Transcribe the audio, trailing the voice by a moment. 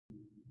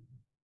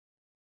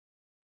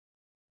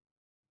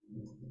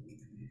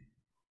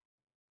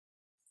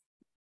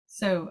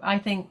So I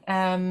think,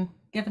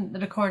 given the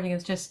recording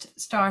has just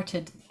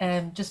started,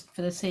 just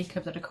for the sake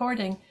of the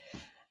recording,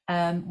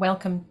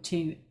 welcome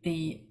to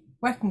the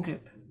working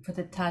group for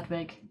the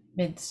TDWG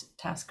MIDS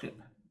Task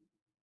Group.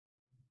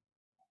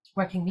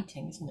 Working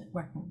meeting, isn't it?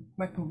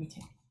 Working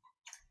meeting.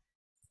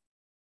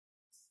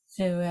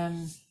 So,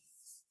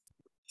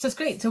 so it's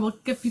great. So we'll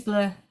give people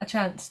a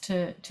chance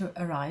to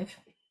arrive.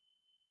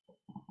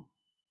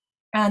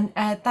 And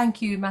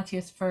thank you,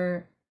 Matthias,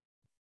 for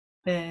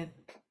the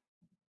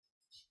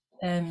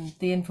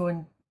info,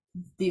 and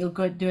you'll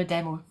go do a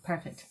demo.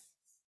 Perfect.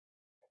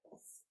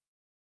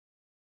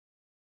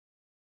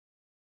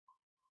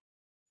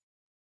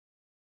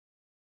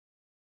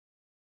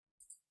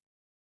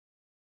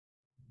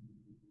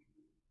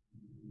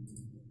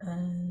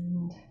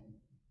 And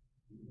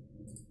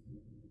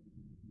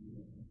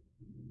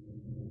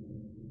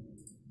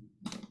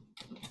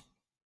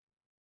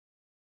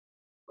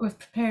we've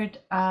prepared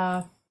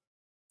a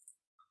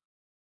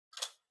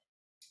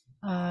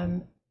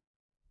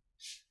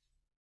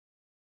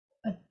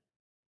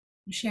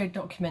shared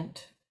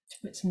document to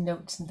put some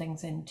notes and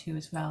things into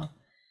as well.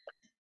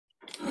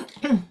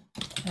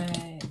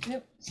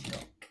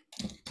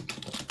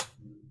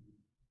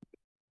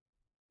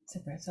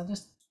 Super. So I'll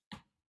just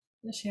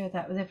share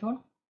that with everyone.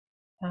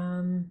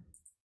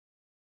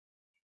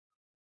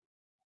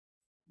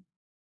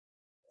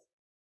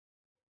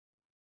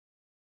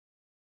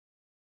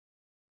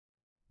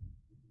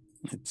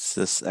 It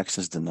says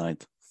access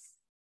denied.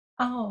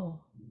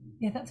 Oh,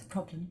 yeah, that's a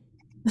problem.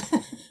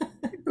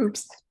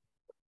 Oops.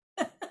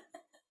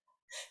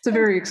 It's a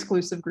very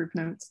exclusive group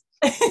notes.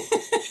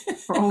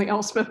 For only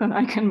Elspeth and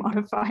I can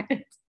modify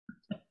it.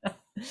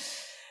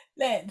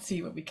 Let's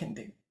see what we can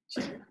do.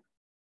 Sure.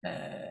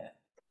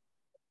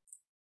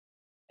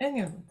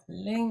 Anyone with the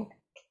link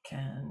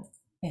can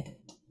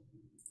edit.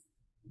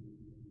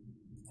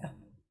 Oh,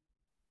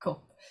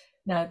 cool.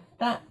 Now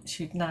that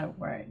should now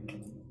work.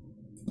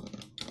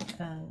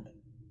 And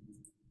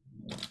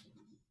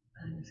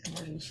I'm just going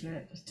to reshare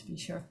it just to be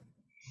sure.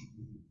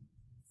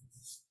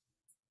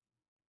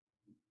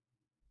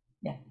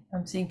 Yeah,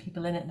 I'm seeing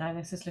people in it now.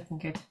 This is looking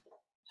good.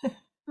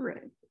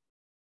 Right.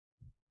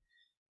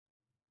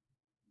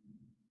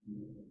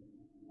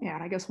 Yeah,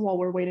 and I guess while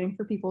we're waiting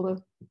for people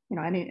to,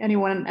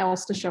 anyone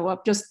else to show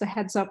up, just the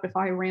heads up, if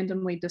I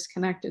randomly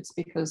disconnect, it's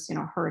because,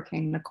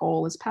 Hurricane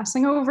Nicole is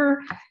passing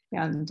over,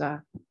 and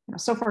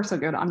so far so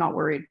good. I'm not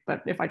worried,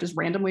 but if I just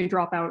randomly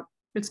drop out,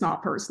 it's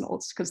not personal.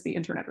 It's because the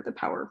internet or the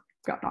power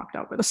got knocked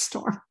out by the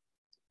storm.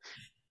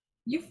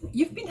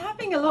 You've been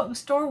having a lot of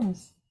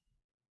storms.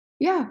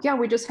 Yeah,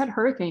 we just had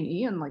Hurricane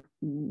Ian like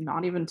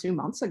not even 2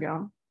 months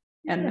ago,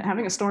 and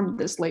having a storm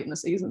this late in the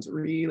season is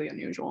really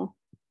unusual.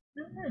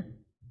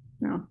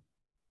 Yeah.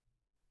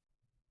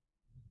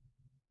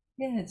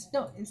 Yeah, it's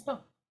not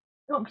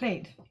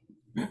great.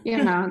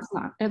 Yeah, no,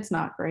 it's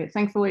not great.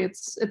 Thankfully,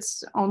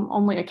 it's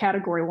only a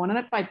category 1, and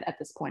at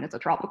this point it's a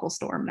tropical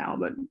storm now,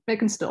 but it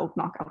can still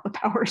knock out the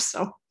power,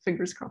 so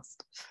fingers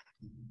crossed.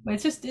 Well,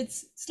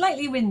 it's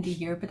slightly windy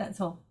here, but that's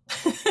all.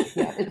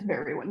 Yeah, it's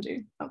very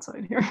windy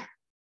outside here.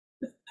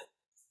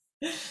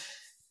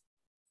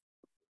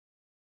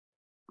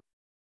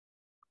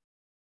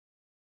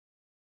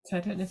 So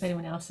I don't know if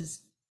anyone else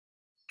is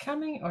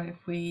coming, or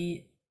if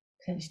we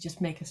potentially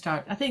just make a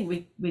start. I think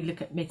we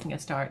look at making a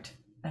start.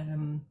 At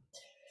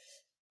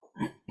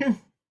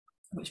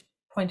which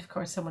point, of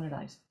course, someone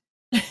arrives.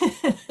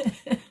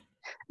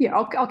 Yeah,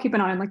 I'll keep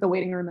an eye on like the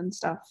waiting room and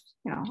stuff.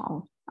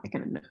 I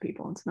can admit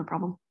people. It's no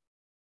problem.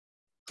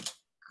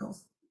 Cool.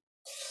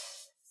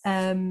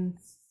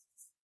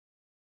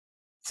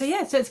 So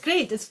yeah, so it's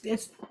great.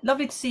 It's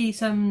lovely to see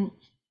some.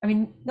 I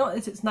mean, not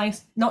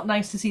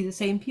nice to see the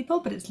same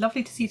people, but it's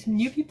lovely to see some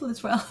new people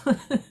as well.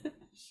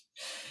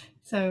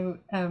 So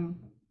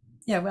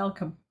yeah,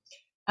 welcome.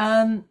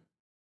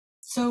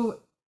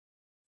 So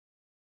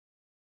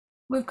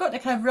we've got a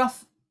kind of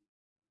rough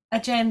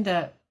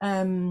agenda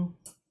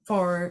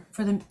for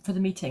the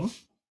meeting,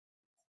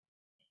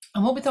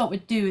 and what we thought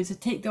we'd do is to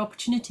take the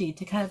opportunity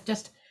to kind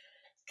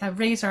of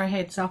raise our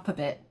heads up a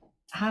bit,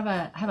 have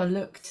a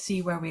look to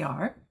see where we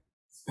are,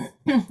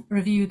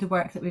 review the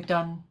work that we've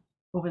done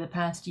over the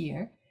past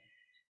year,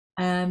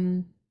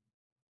 and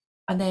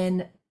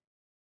then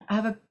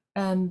have a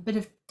bit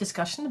of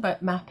discussion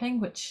about mapping,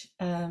 which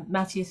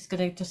Matthias is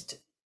going to just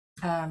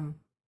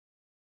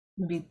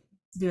maybe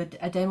do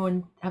a demo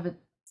and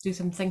do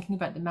some thinking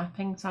about the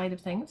mapping side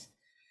of things.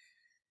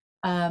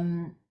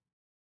 And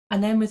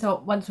then we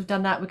thought once we've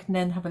done that, we can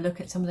then have a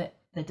look at some of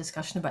the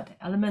discussion about the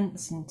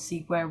elements and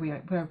see where we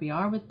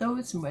are with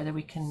those, and whether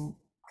we can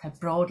kind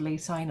of broadly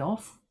sign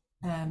off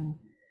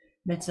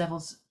MIDS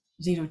levels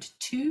 0 to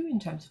 2 in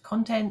terms of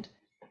content,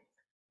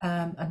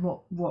 and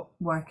what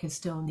work is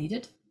still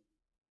needed.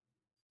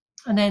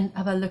 And then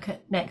have a look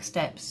at next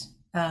steps.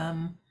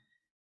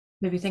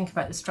 Maybe think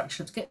about the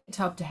structure of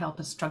GitHub to help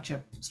us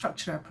structure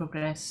our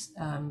progress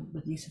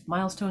with use of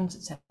milestones,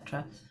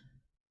 etc.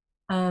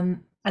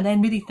 And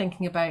then really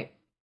thinking about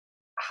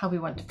how we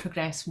want to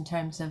progress in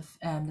terms of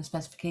the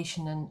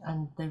specification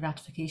and the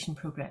ratification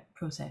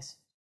process.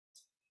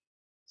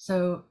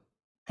 So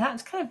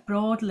that's kind of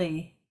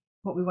broadly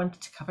what we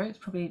wanted to cover. It's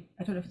probably,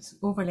 I don't know if it's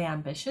overly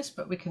ambitious,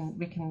 but we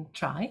can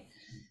try.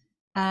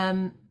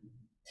 But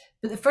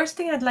the first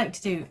thing I'd like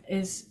to do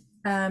is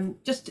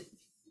just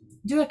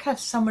do a kind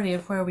of summary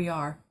of where we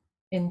are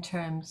in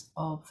terms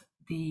of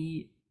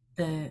the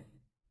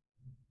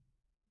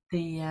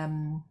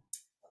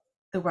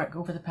work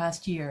over the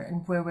past year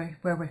and where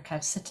we're kind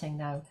of sitting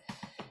now.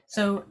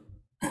 So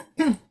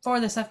for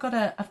this, I've got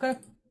a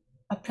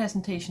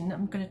presentation.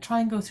 I'm going to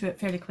try and go through it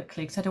fairly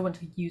quickly because I don't want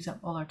to use up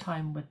all our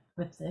time with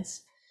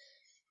this.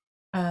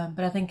 But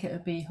I think it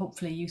would be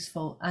hopefully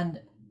useful,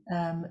 and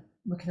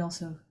we can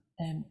also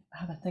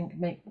have a think,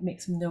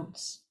 make some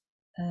notes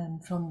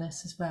from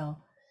this as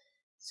well.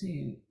 So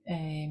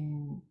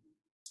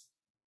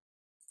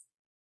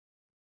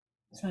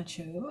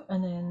slideshow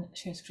and then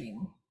share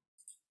screen.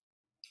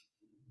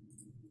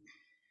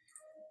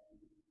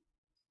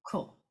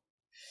 Cool.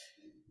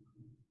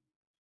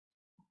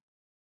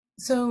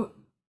 So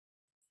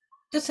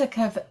just a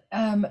kind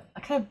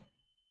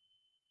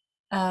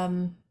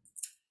of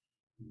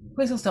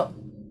whistle stop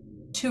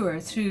tour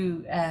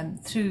through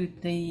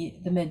the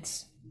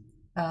MIDS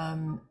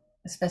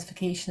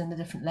specification and the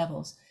different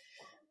levels.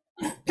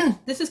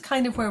 This is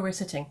kind of where we're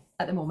sitting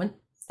at the moment.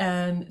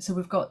 So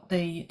we've got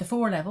the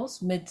 4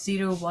 levels: MIDS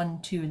 0,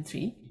 1, 2, and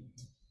 3.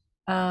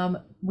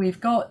 We've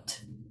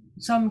got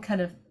some kind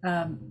of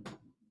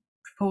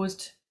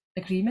proposed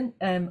agreement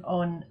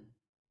on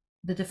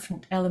the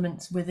different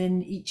elements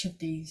within each of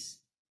these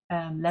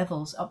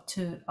levels up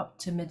to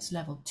MIDS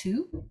level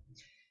 2.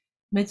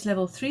 MIDS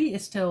level 3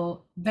 is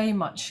still very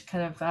much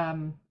kind of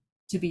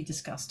to be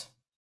discussed,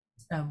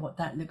 what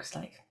that looks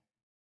like.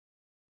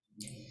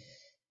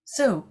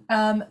 So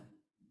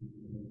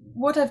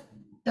what I've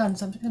done,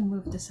 so I'm just going to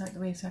move this out of the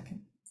way so I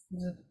can,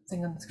 there's a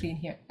thing on the screen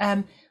here.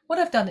 What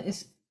I've done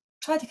is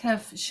try to kind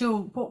of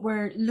show what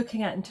we're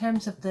looking at in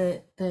terms of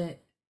the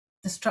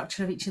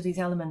structure of each of these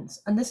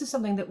elements. And this is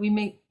something that we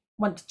may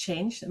want to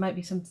change. There might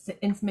be some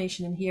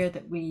information in here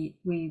that we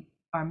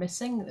are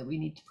missing that we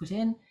need to put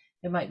in.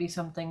 There might be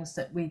some things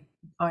that we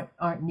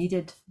aren't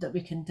needed that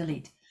we can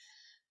delete.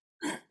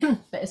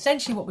 But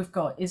essentially what we've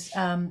got is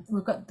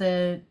we've got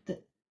the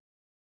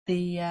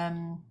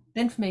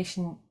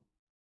information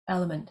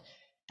element.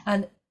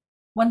 And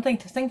one thing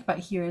to think about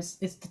here is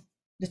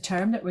the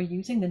term that we're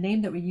using, the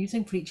name that we're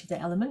using for each of the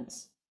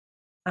elements.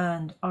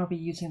 And are we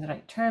using the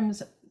right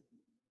terms?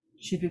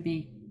 Should we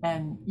be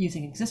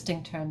using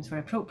existing terms where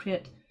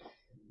appropriate,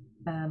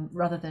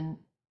 rather than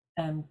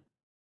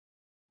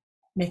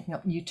making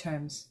up new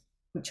terms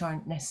which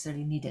aren't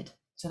necessarily needed?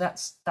 So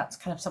that's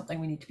kind of something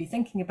we need to be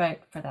thinking about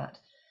for that.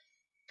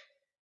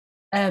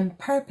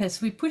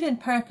 Purpose, we put in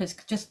purpose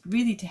just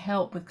really to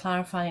help with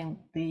clarifying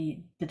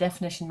the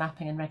definition,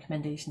 mapping, and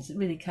recommendations. It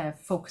really kind of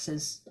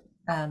focuses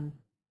the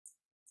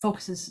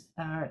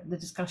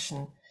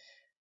discussion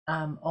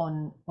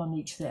on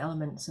each of the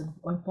elements and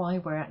on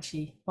why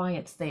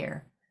it's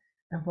there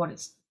and what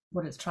it's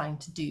trying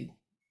to do.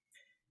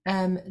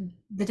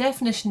 The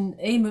definition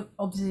aim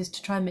obviously is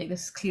to try and make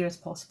this as clear as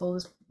possible.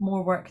 There's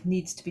more work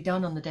needs to be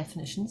done on the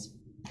definitions.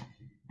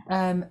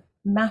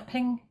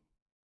 Mapping,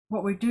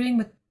 what we're doing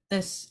with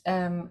this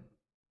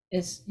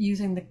is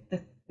using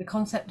the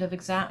concept of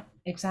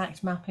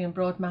exact mapping and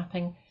broad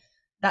mapping.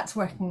 That's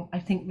working, I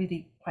think,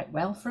 really quite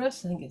well for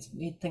us. I think it's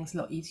made things a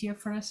lot easier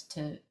for us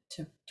to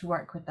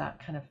work with that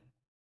kind of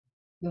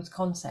those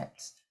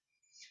concepts.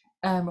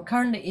 We're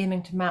currently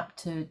aiming to map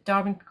to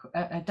Dublin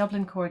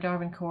Core,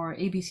 Darwin Core,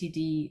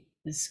 ABCD.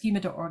 The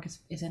schema.org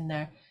is in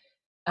there.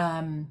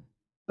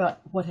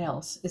 But what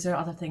else? Is there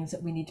other things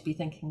that we need to be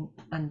thinking?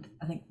 And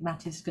I think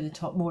Matthew is going to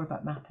talk more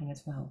about mapping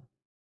as well.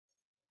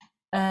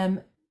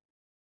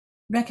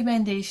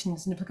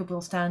 Recommendations and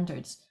applicable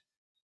standards.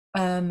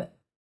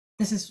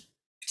 This is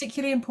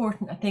particularly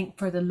important, I think,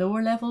 for the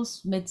lower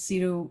levels, MIDS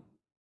 0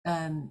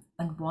 and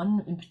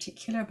 1 in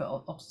particular, but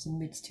also in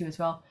MIDS 2 as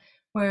well,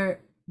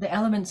 where the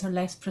elements are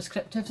less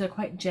prescriptive, they're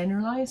quite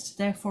generalized.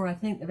 Therefore, I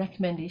think the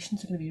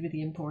recommendations are going to be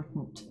really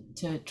important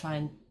to try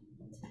and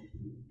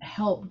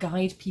help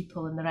guide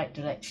people in the right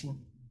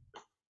direction.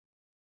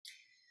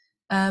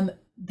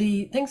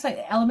 The things like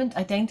the element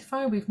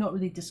identifier we've not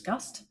really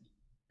discussed.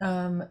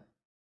 The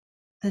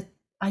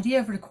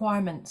idea of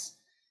requirements.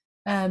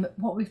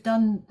 What we've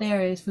done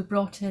there is we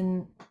brought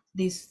in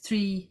these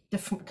 3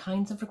 different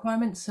kinds of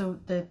requirements. So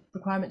the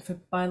requirement for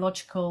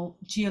biological,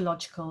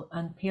 geological,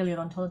 and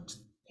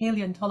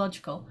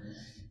paleontological,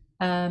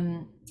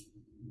 and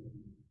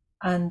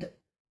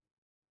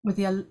with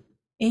the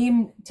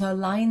aim to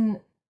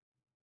align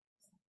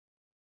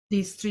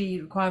these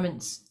 3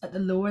 requirements at the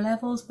lower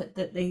levels, but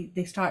that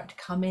they start to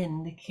come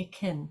in, they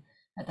kick in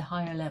at the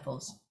higher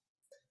levels.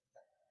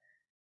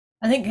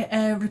 I think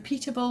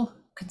repeatable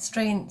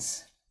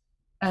constraints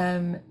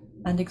and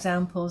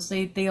examples,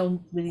 they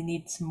all really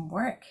need some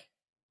work.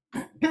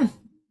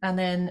 And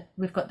then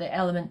we've got the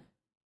element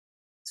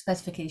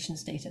specification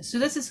status. So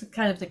this is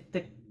kind of a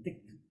bit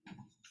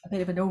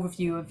of an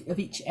overview of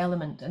each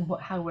element and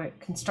how we're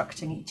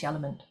constructing each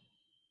element.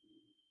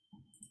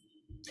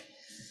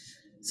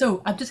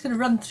 So I'm just going to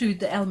run through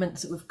the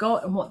elements that we've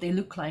got and what they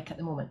look like at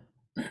the moment.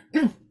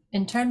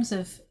 In terms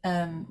of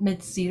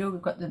MIDS 0,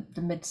 we've got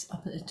the MIDS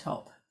up at the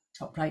top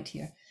right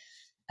here.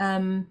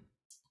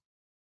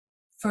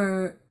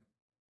 For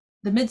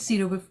the MIDS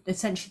 0, we've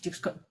essentially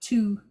just got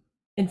two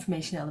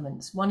information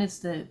elements. One is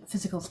the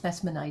physical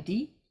specimen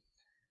ID.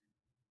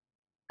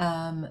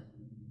 And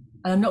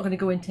I'm not going to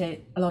go into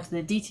a lot of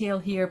the detail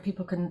here.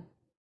 People can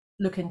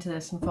look into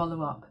this and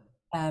follow up,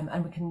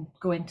 and we can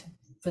go into,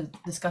 for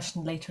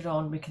discussion later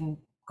on, we can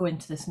go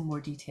into this in more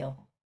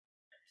detail.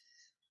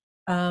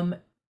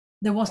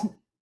 There wasn't,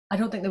 I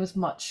don't think there was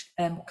much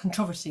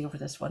controversy over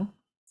this one,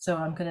 so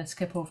I'm going to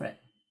skip over it.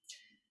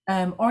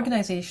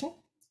 Organization.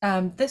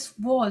 This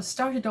was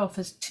started off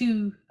as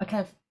a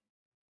kind of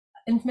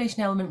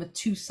information element with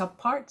two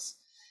subparts,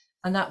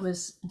 and that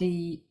was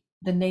the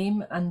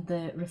name and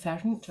the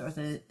referent, or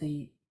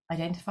the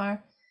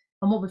identifier.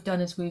 And what we've done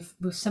is we've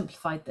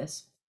simplified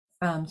this.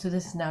 So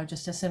this is now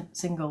just a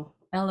single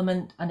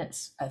element, and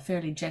it's a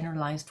fairly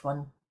generalized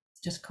one,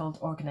 just called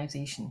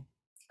organization.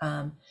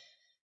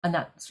 And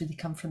that's really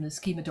come from the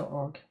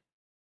schema.org.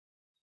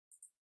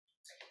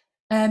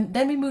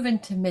 Then we move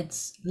into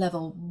MIDS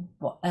level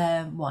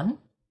 1.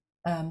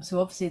 So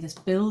obviously this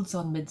builds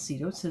on MIDS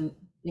 0, so it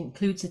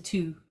includes the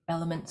two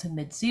elements in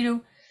MIDS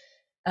 0.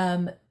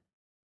 And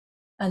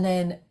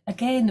then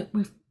again,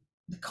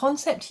 the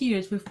concept here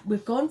is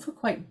we've gone for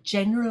quite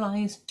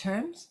generalized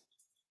terms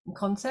and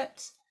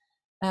concepts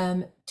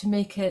to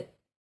make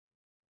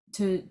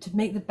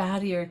the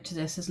barrier to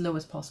this as low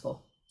as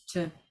possible,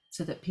 so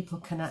that people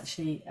can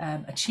actually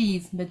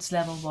achieve MIDS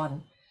level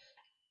 1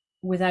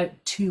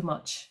 without too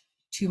much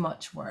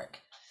work.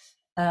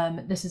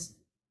 This is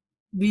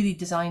really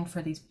designed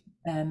for these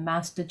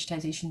mass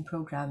digitization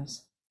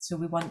programs. So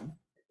we want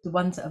the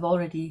ones that have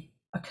already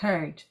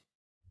occurred,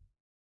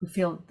 we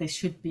feel they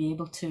should be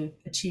able to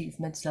achieve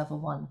MIDS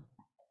level 1.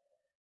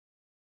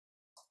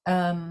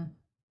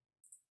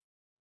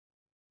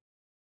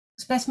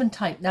 Specimen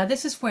type. Now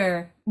this is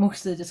where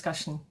most of the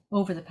discussion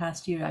over the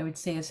past year, I would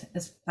say,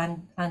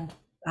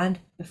 and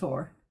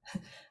before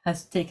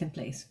has taken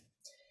place,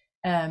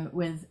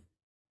 with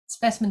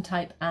specimen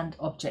type and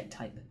object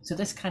type. So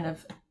this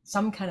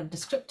some kind of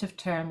descriptive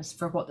terms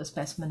for what the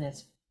specimen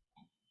is.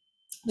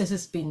 This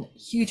has been a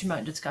huge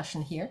amount of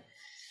discussion here,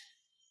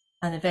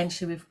 and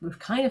eventually we've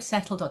kind of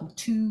settled on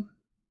two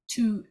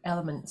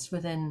elements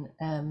within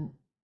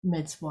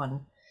MIDS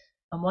 1,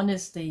 and one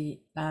is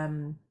the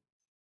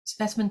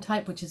specimen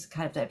type, which is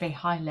kind of at a very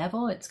high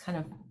level. It's kind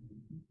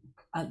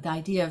of the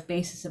idea of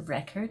basis of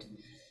record,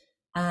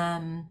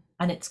 and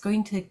it's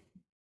going to,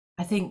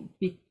 I think,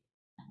 be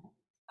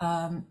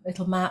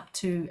it'll map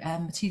to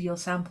material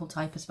sample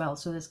type as well.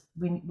 So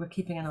we're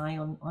keeping an eye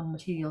on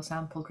material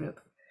sample group,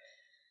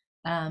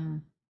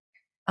 and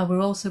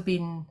we're also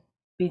been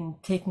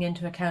taking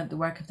into account the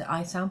work of the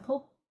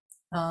iSample.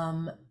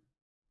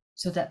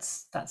 So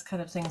that's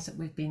kind of things that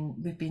we've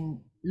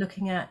been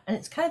looking at, and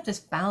it's kind of this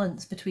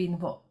balance between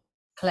what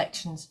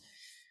collections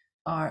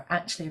are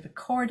actually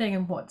recording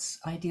and what's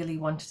ideally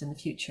wanted in the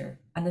future,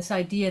 and this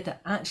idea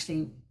that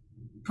actually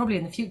probably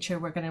in the future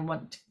we're going to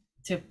want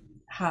to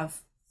have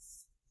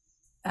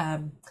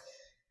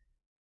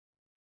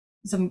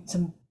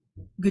some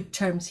good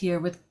terms here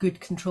with good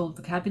controlled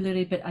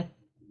vocabulary, but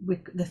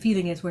the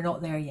feeling is we're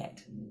not there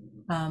yet.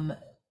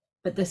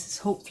 But this is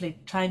hopefully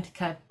trying to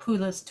kind of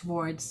pull us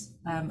towards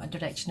a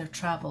direction of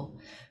travel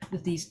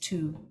with these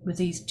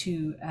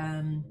two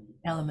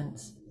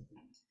elements.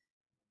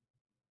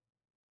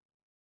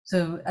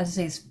 So as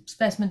I say,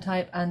 specimen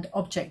type and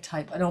object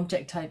type. An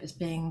object type is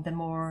being the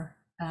more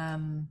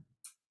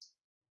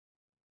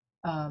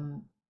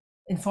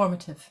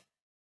informative,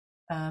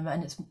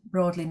 and it's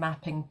broadly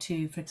mapping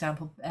to, for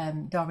example,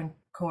 Darwin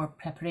Core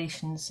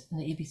preparations in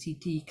the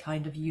ABCD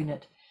kind of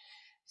unit.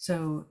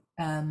 So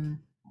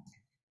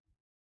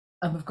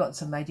and we've got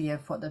some idea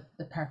of what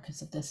the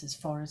purpose of this is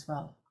for as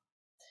well.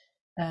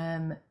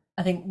 I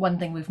think one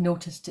thing we've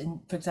noticed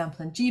for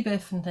example, in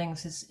GBIF and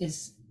things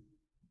is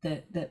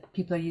that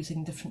people are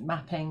using different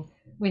mapping.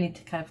 We need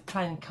to kind of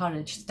try and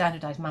encourage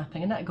standardized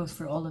mapping, and that goes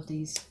for all of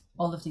these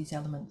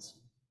elements.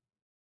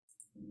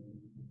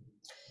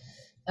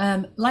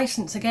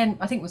 License, again,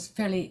 I think was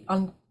fairly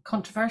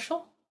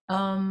uncontroversial.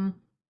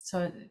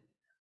 So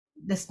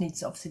this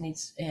obviously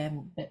needs a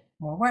bit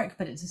more work,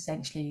 but it's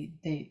essentially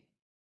the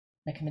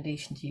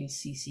recommendation to use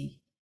CC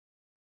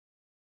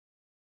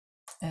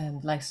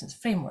license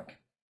framework.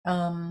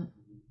 And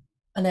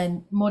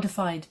then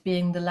modified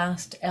being the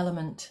last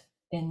element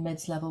in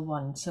MIDS level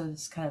 1. So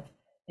it's kind of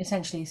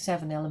essentially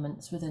 7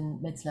 elements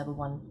within MIDS level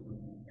 1.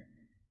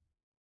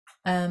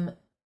 And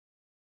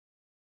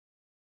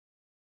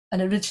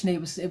originally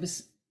it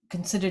was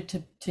considered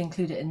to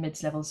include it in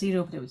MIDS level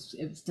 0, but it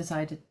was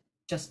decided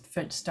just for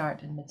it to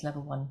start in MIDS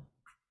level 1.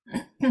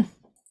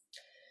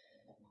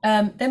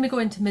 Then we go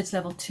into MIDS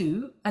level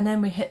 2, and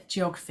then we hit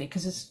geography,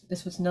 because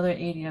this was another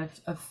area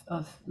of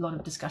a lot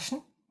of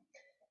discussion,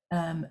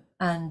 and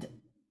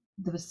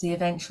there was the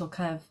eventual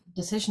kind of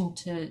decision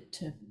to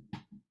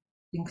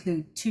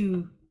include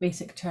 2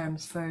 basic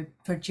terms for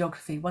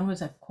geography. One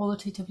was a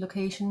qualitative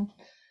location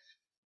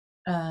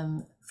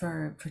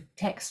for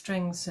text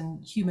strings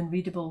and human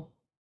readable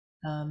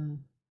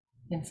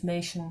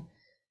information,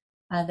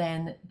 and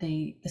then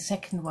the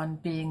second one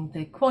being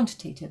the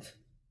quantitative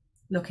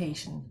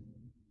location,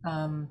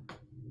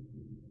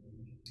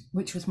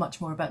 which was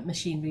much more about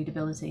machine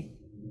readability.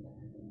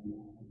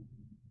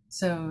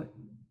 So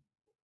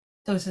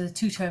those are the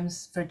two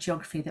terms for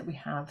geography that we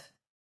have,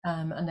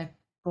 and they're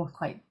both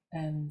quite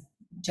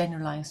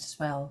generalized as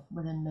well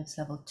within MIDS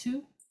level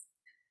 2.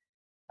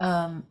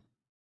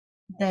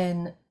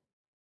 Then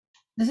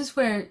this is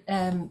where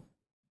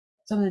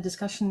some of the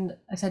discussion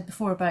I said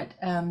before about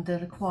the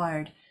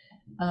required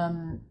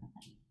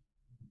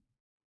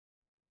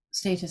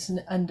status,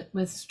 and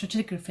with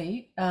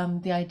stratigraphy,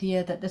 the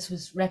idea that this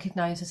was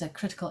recognized as a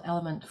critical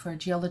element for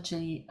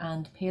geology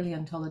and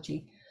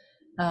paleontology.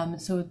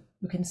 So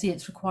we can see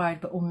it's required,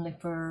 but only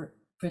for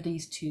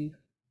these two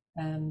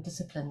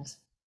disciplines.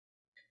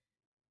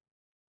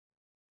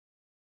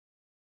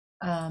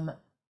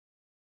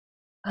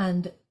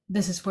 And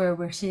this is where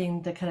we're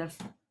seeing the kind of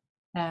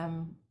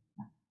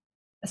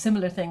a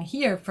similar thing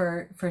here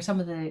for some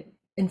of the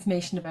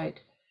information about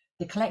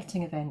the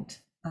collecting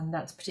event, and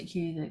that's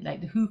particularly like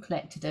the who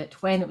collected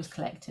it, when it was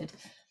collected,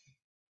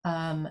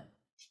 and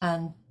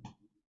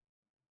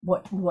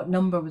what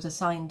number was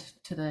assigned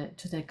to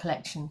the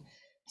collection.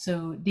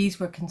 So these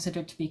were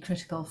considered to be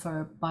critical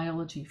for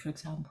biology, for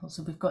example.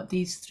 So we've got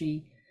these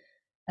three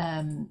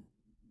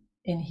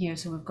in here.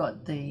 So we've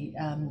got the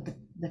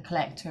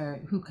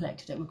collector, who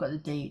collected it, we've got the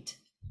date,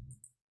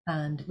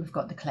 and we've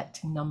got the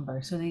collecting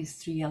number. So these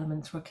three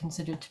elements were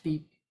considered to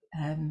be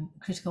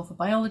critical for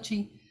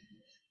biology,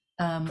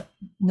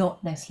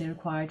 not necessarily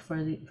required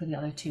for the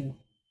other two.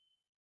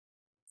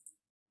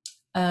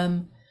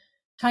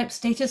 Type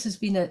status has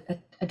been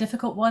a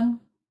difficult one,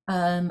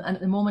 and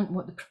at the moment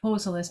what the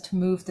proposal is to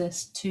move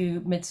this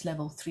to MIDS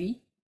level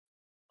 3,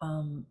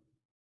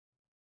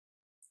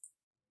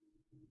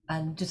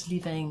 and just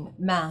leaving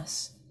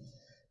mass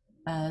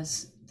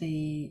as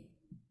the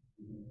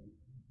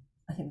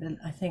I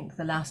think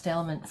the last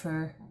element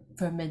for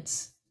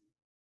MIDS.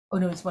 Oh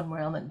no, it's one more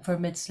element for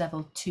MIDS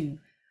level 2,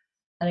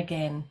 and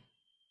again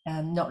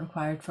not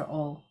required for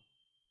all.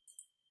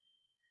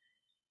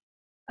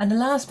 And the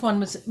last one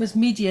was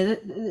media.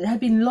 There had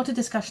been a lot of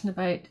discussion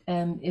about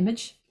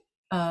image,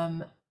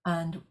 and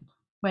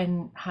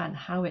when and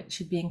how it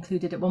should be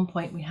included. At one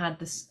point we had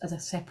this as a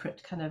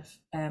separate kind of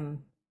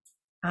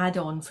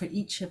add-on for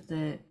each of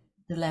the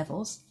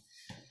levels,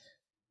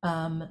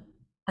 and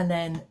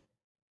then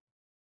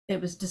it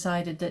was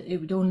decided that it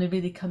would only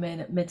really come in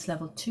at MIDS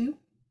level 2.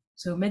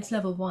 So MIDS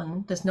level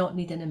 1 does not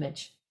need an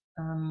image.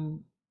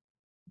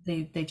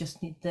 They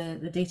just need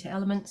the data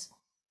elements.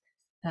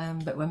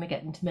 But when we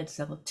get into MIDS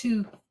level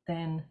 2,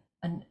 then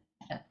an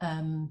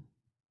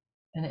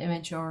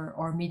image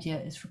or media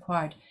is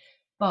required.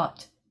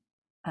 But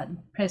at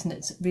present,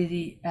 it's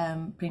really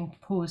being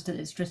proposed that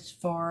it's just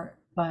for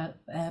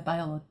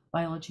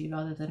biology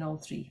rather than all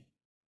three.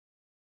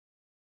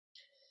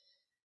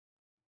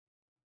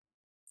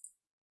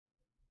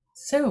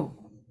 So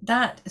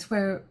that is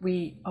where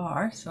we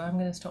are. So I'm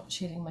going to stop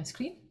sharing my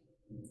screen.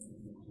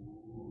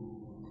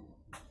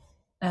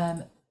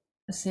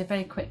 Let's say a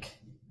very quick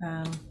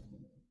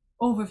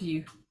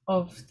overview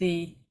of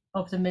the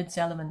MIDS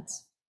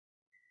elements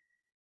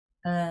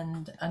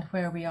and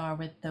where we are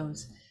with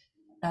those.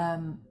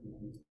 I'm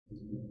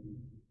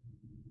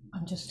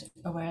just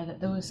aware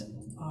that those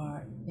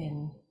are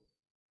in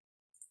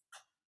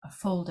a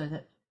folder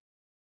that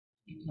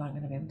people aren't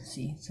going to be able to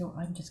see. So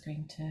I'm just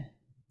going to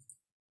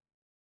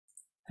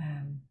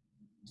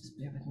just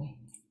bear with me.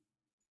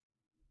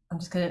 I'm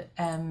just going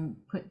to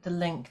put the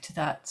link to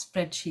that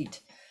spreadsheet,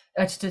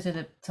 to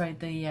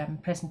the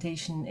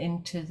presentation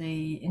into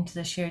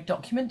the shared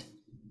document,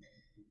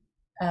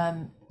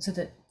 so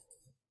that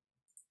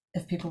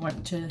if people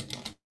want to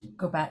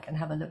go back and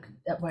have a look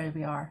at where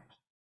we are,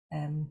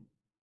 then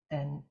we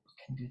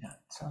can do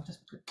that. So I'll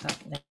just put that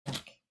link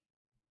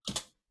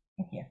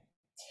in here.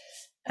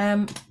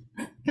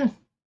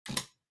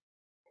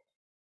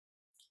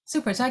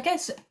 Super. So I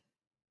guess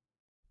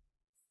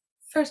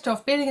first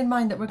off, bearing in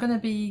mind that we're going to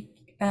be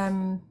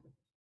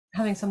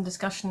having some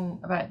discussion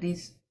about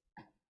these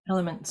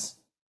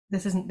elements,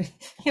 this isn't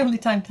the only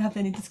time to have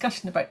any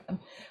discussion about them.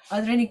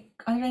 Are there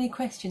any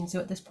questions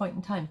at this point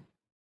in time?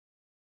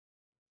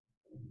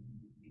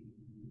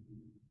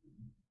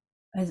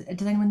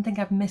 Does anyone think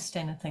I've missed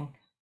anything?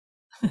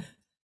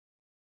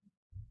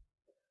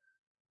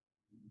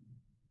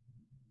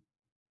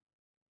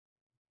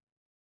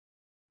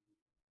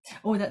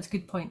 Oh, that's a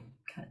good point.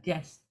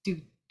 Yes,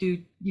 do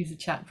use the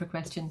chat for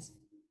questions.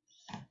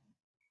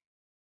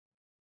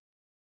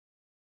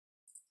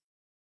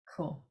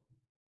 Cool.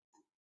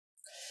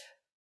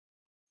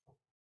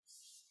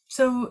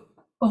 So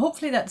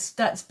hopefully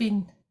that's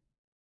been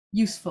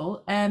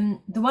useful.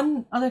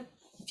 The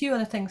few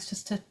other things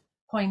just to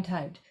point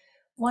out.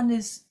 One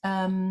is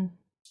a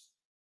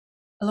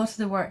lot of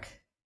the work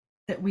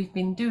that we've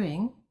been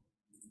doing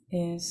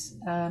is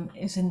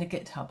in the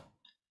GitHub,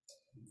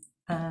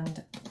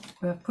 and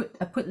I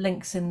put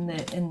links in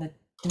the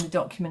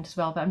document as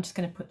well, but I'm just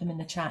going to put them in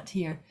the chat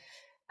here.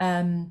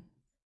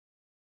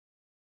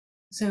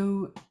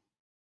 So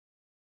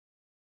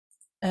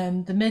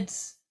the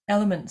MIDS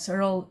elements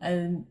are all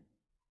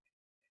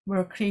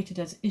were created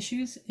as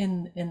issues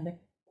in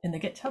the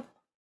GitHub,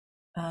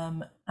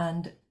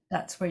 and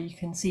that's where you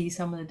can see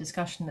some of the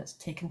discussion that's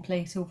taken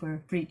place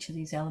for each of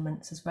these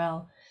elements as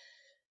well.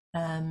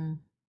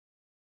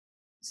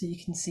 So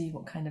you can see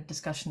what kind of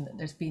discussion that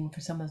there's been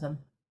for some of them.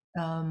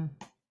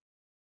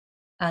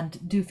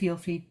 And do feel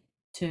free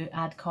to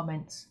add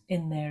comments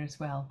in there as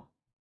well.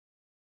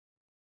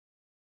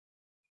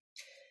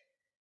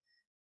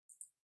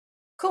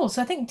 Cool.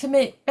 So I think to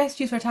make best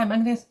use of our time,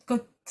 I'm going to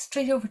go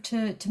straight over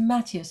to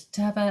Matthias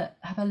to have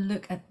a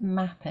look at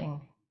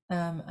mapping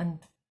and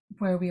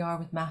where we are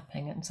with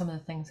mapping and some of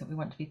the things that we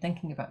want to be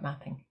thinking about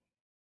mapping.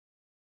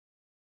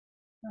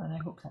 And I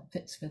hope that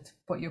fits with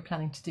what you're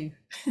planning to do.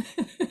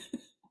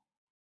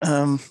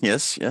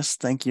 Yes,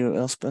 thank you,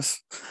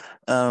 Elspeth.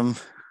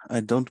 I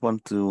don't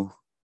want to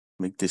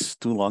make this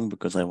too long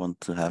because I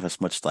want to have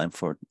as much time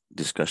for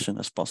discussion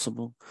as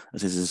possible,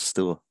 as this is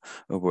still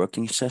a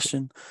working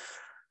session.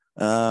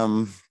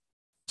 So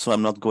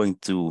I'm not going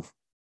to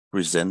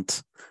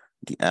present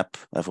the app.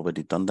 I've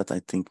already done that.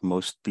 I think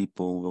most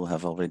people will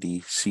have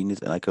already seen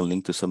it, and I can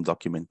link to some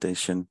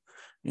documentation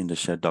in the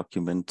shared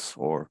document,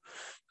 or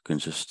you can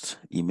just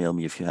email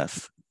me if you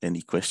have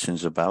any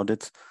questions about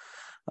it.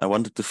 I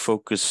wanted to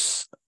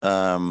focus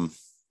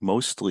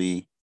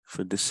mostly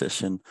for this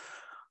session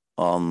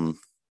on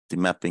the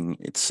mapping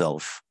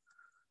itself.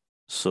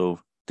 So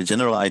the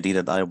general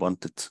idea that I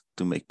wanted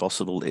to make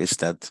possible is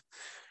that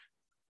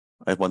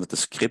I wanted a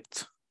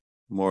script,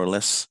 more or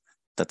less,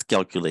 that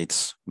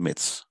calculates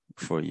MIDS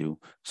for you.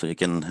 So you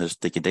can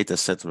just take a data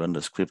set, run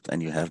the script,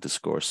 and you have the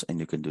scores, and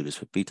you can do this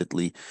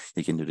repeatedly.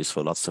 You can do this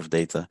for lots of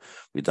data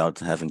without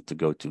having to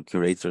go to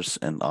curators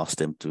and ask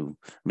them to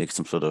make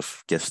some sort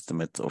of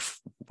guesstimate of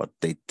what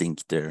they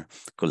think their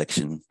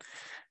collection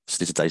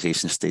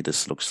digitization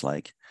status looks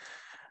like.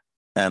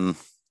 And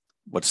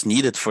what's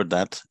needed for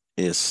that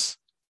is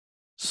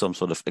some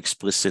sort of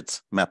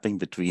explicit mapping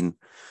between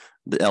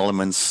the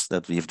elements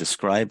that we've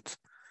described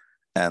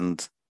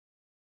and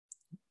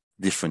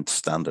different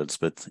standards,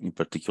 but in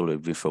particular,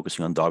 we're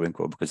focusing on Darwin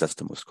Core because that's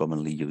the most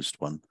commonly used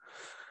one.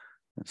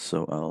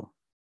 So I'll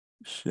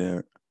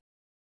share.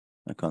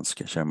 I can't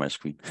share my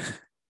screen.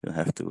 You'll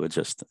have to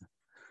adjust.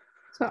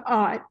 So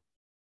I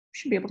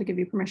should be able to give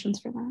you permissions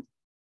for that.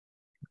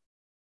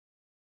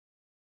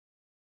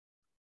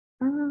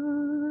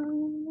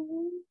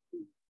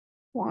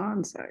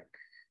 One sec.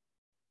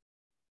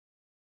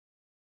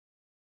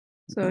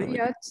 So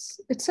yeah,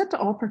 it's set to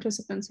all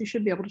participants. You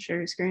should be able to share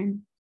your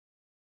screen.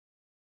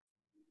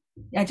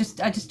 Yeah, I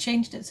just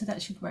changed it, so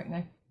that should work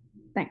now.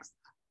 Thanks.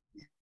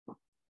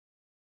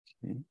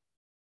 Okay.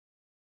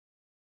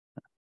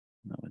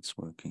 Now it's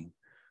working.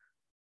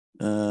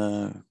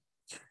 Okay.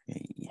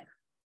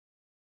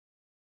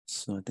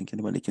 So I think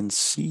anybody can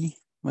see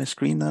my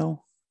screen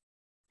now.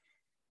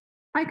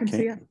 I can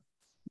see it.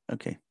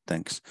 Okay,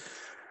 thanks.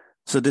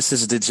 So this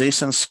is the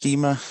JSON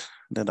schema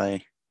that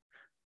I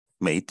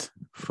made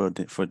for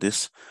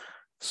this.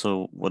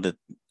 So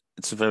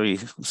it's a very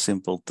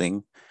simple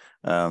thing.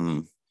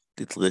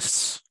 It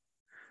lists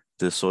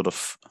the sort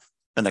of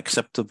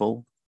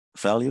unacceptable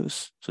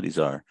values. So these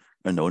are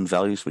unknown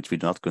values which we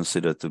do not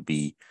consider to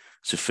be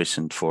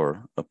sufficient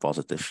for a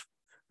positive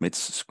MIDS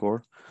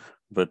score,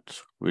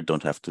 but we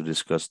don't have to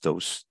discuss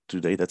those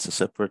today. That's a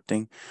separate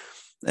thing.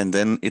 And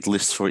then it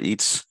lists for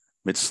each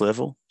MIDS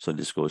level. So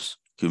this goes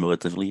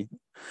cumulatively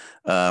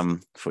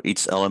for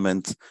each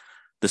element,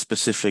 the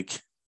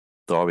specific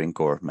Darwin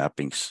Core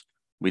mappings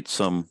with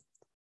some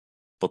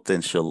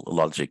potential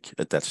logic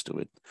attached to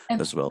it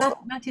as well.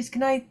 Matthias,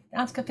 can I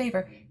ask a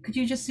favor? Could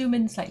you just zoom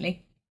in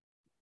slightly?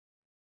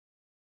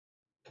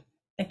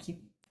 Thank you.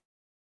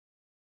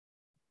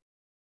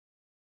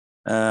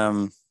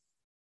 And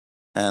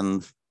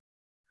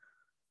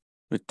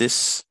with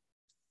this,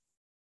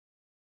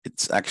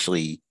 it's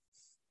actually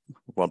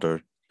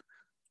rather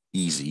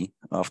easy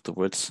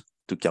afterwards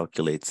to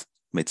calculate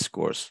MIDS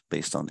scores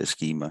based on this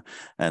schema,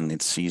 and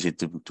it's easy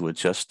to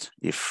adjust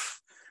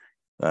if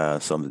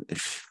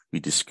we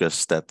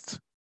discuss that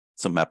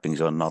some mappings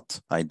are not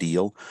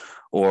ideal,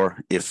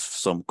 or if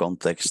some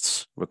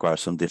contexts require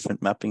some different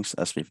mappings,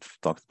 as we've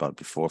talked about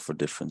before, for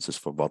differences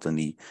for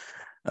botany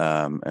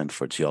and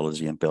for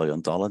geology and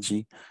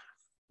paleontology.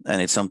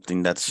 And it's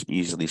something that's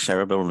easily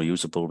shareable and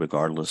reusable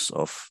regardless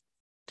of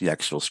the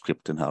actual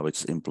script and how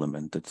it's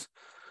implemented.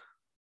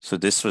 So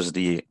this was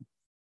the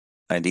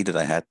idea that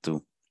I had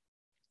to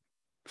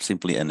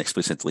simply and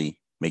explicitly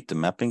make the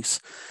mappings.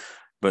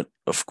 But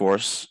of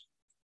course,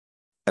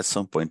 at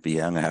some point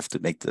beyond, I have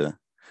to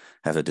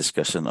have a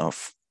discussion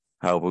of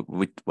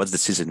what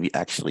decision we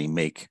actually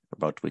make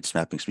about which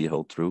mappings we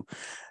hold true.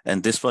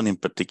 And this one in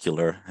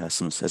particular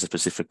has a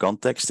specific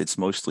context. It's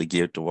mostly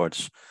geared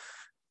towards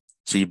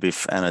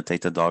GBIF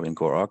annotated Darwin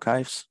Core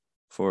archives.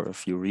 for a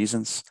few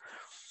reasons.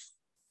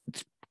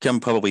 It can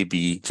probably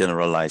be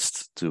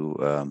generalized to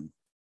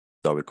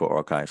Dorico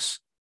archives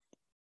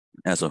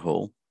as a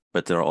whole,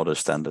 but there are other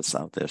standards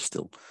out there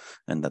still,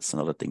 and that's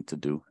another thing to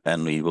do.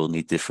 And we will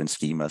need different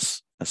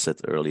schemas, as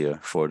said earlier,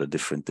 for the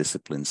different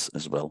disciplines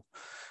as well.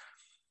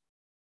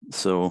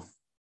 So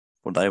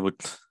what I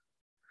would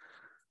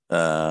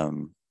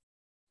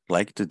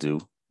like to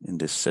do in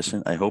this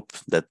session, I hope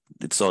that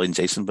it's all in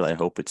JSON, but I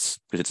hope it's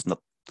not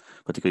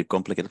particularly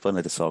complicated one,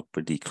 that it's all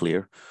pretty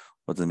clear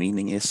what the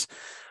meaning is.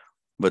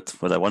 But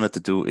what I wanted to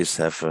do is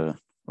have an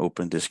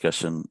open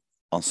discussion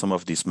on some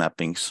of these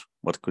mappings,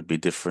 what could be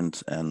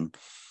different, and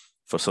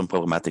for some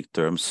problematic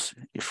terms,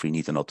 if we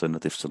need an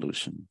alternative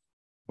solution,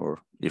 or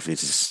if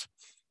this is,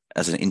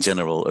 in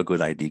general, a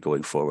good idea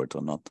going forward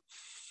or not.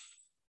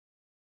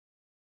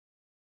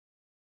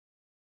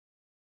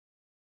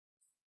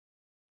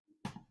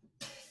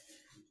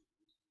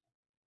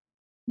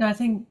 No, I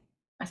think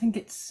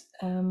it's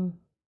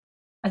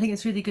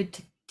really good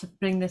to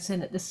bring this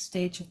in at this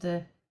stage of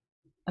the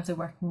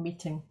working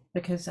meeting,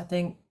 because I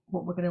think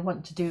what we're going to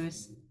want to do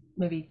is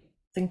maybe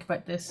think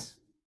about this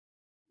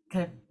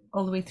kind of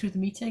all the way through the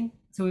meeting.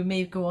 So we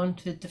may go on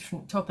to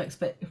different topics,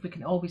 but if we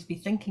can always be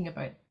thinking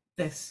about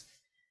this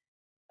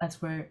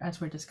as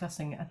we're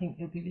discussing, I think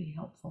it would be really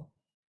helpful.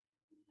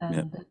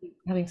 And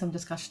having some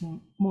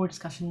more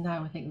discussion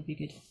now, I think would be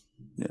good.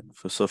 Yeah,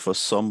 so for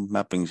some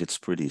mappings, it's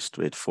pretty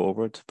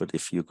straightforward, but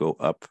if you go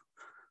up,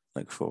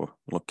 like for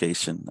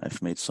location,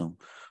 I've made some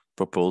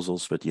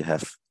proposals, but you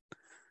have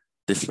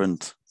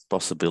different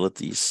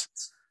possibilities.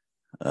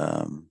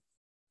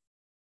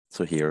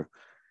 So here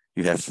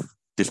you have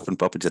different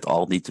properties that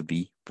all need to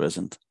be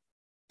present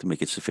to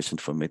make it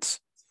sufficient for MIDS.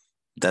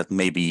 That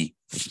may be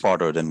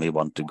farther than we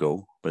want to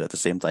go, but at the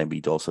same time,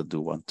 we also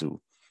do want to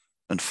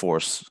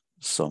enforce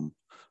some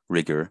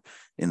rigor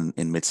in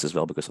MIDS as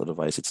well, because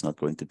otherwise it's not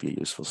going to be a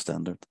useful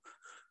standard.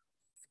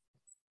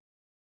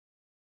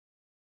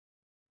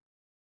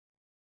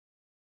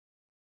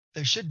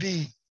 There should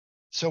be,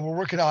 so we're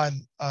working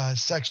on a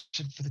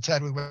section for the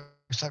TDWG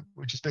website,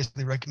 which is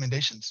basically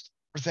recommendations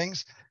for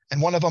things.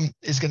 And one of them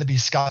is going to be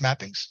SCOT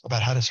mappings,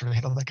 about how to sort of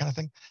handle that kind of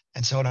thing.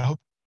 And so, and I hope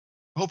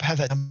to have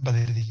that done by the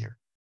end of the year.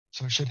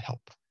 So it should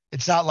help.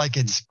 It's not like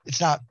it's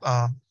not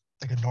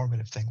like a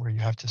normative thing where you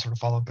have to sort of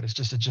follow, but it's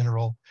just a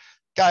general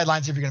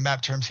guidelines. If you're going to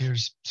map terms,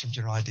 here's some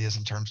general ideas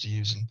and terms to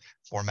use and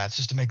formats,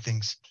 just to make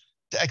things,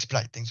 to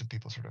expedite things when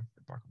people sort of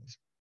embark on these.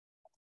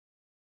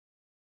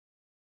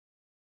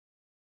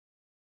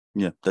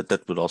 Yeah,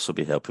 that would also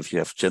be helpful if you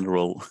have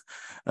general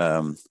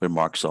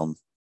remarks on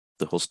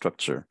the whole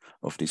structure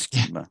of the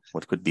schema.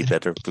 What could be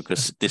better?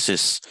 Because this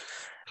is,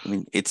 I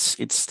mean, it's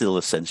still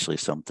essentially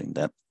something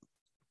that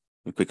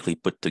we quickly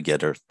put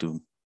together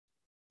to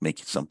make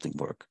something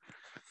work.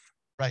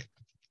 Right.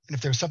 And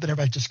if there was something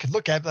everybody just could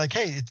look at, like,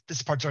 hey,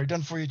 this part's already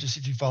done for you. Just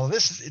if you follow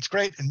this, it's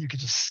great, and you could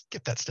just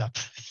skip that step.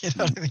 You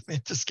know what I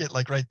mean? Just get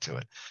like right to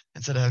it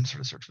instead of having to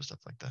sort of search for stuff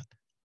like that.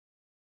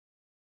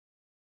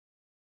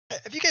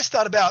 Have you guys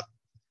thought about,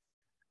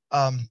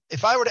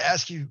 if I were to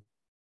ask you,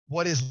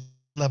 what is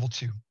level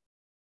 2?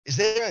 Is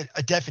there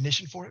a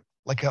definition for it?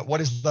 Like what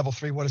is level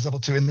 3? What is level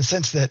 2? In the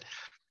sense that,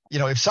 you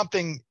know, if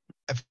something,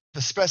 if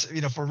the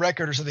you know, for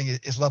record or something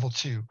is level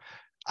 2,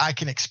 I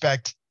can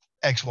expect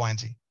X, Y, and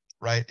Z,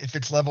 right? If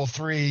it's level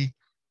 3,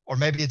 or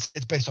maybe it's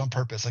based on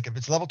purpose. Like if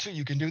it's level 2,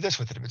 you can do this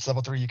with it. If it's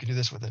level 3, you can do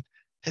this with it.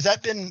 Has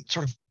that been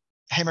sort of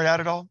hammered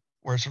out at all?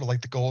 Where sort of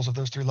like the goals of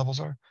those 3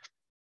 levels are?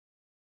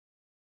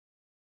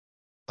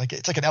 Like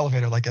it's like an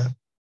elevator, like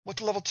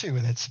what's level 2?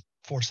 And it's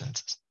 4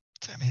 sentences.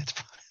 I mean, it's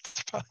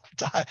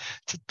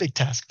a big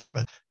task,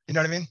 but you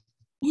know what I mean?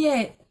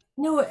 Yeah,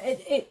 no,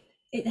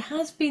 it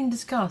has been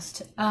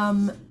discussed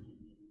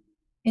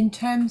in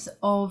terms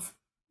of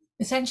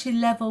essentially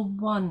level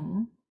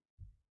 1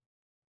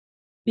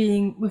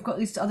 being, we've got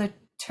these other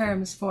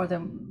terms for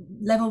them.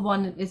 Level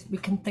 1 is, we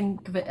can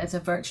think of it as a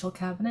virtual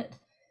cabinet.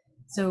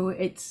 So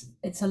it's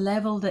a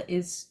level that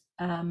is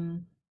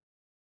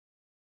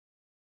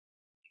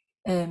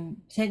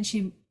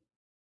potentially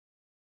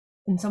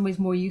in some ways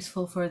more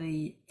useful for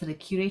the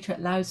curator. It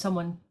allows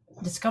someone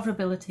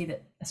discoverability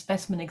that a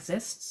specimen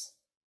exists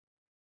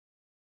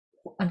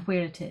and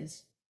where it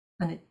is,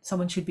 and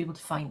someone should be able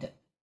to find it.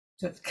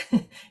 So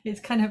it's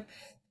kind of,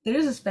 there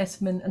is a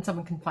specimen and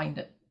someone can find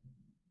it.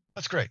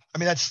 That's great. I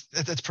mean, that's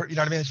you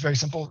know what I mean? It's very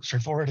simple,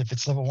 straightforward. If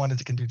it's level 1,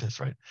 it can do this,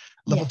 right?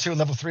 Level 2 and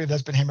level 3, have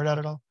that's been hammered out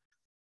at all?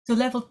 So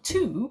level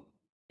 2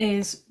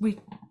 is, we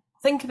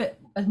think of it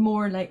as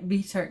more like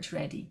research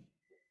ready.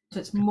 So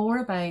it's more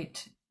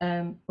about,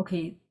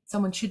 okay,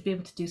 someone should be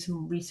able to do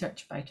some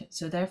research about it.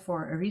 So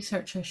therefore, a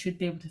researcher should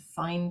be able to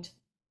find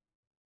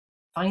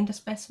a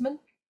specimen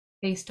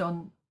based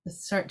on the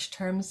search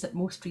terms that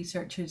most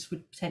researchers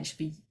would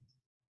potentially be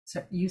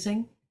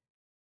using.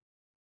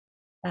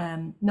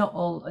 Not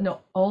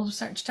all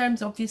search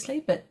terms,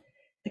 obviously, but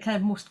the kind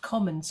of most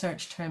common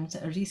search terms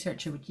that a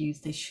researcher would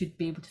use, they should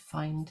be able to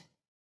find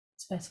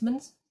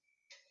specimens,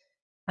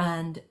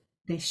 and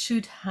they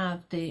should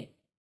have the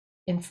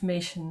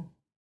information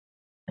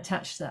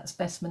attached to that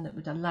specimen that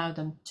would allow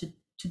them to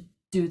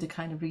do the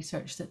kind of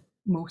research that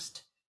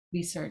most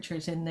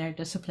researchers in their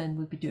discipline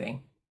would be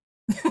doing.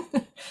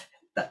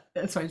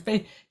 Sorry, it's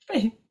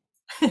very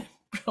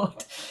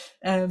broad,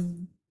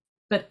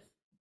 but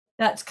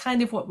that's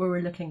kind of what we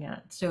were looking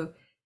at. So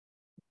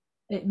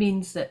it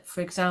means that,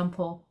 for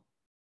example,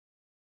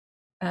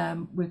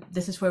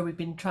 this is where we've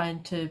been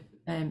trying to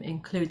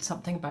include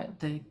something about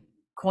the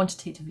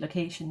quantitative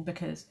location,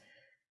 because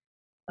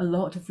a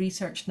lot of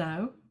research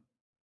now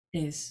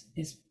is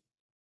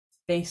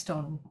based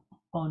on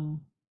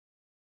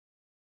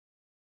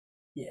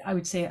I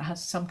would say it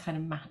has some kind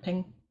of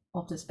mapping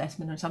of the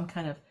specimen, or some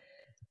kind of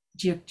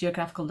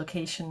geographical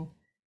location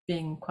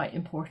being quite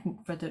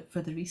important for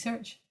the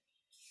research.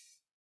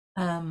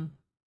 So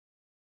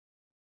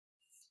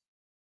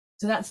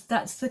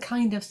that's the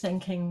kind of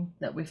thinking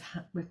that we've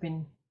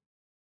been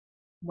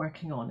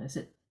working on.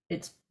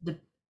 It's the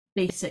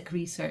basic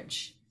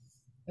research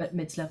at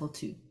MIDS level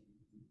 2.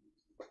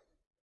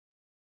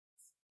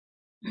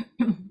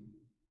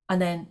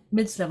 And then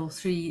MIDS level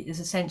 3 is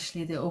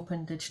essentially the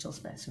open digital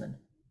specimen,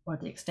 or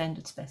the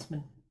extended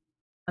specimen,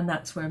 and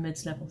that's where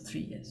MIDS level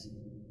 3 is.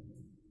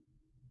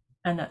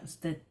 And that's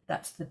the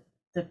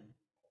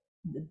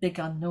big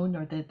unknown,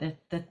 or the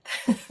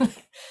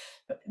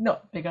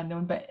not big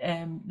unknown, but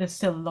there's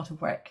still a lot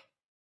of work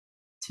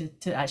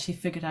to actually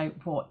figure out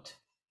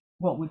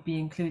what would be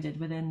included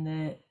within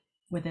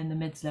the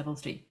MIDS level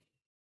 3.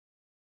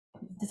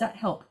 Does that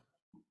help?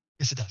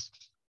 Yes, it does.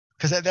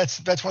 Because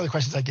that's one of the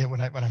questions I get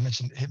when I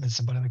mention HitMIDS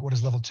somebody, like, what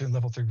does level 2 and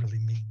level 3 really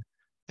mean?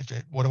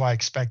 What do I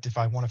expect if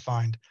I want to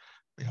find,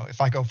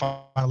 if I go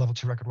find a level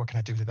 2 record, what can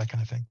I do with it? That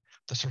kind of thing.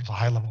 The sort of a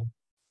high level,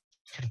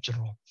 sort of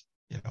general,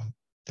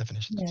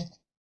 definitions. Yeah.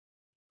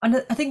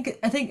 And I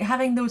think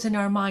having those in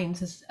our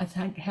minds has, I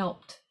think,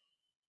 helped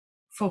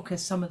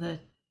focus some of the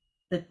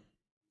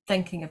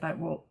thinking about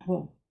what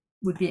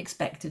would be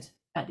expected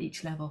at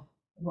each level,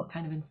 what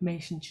kind of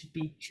information should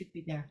be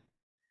there.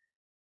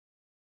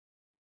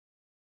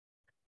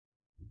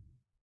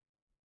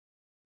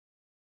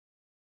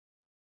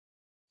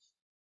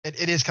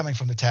 It is coming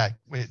from the tag,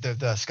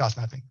 the SCOS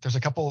mapping. There's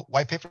a couple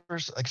white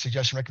papers, like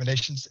suggestion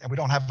recommendations, and we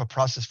don't have a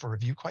process for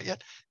review quite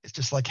yet. It's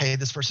just like, hey,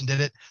 this person did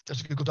it.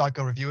 There's a Google Doc,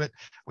 go review it.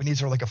 We need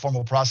sort of like a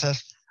formal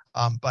process,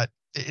 but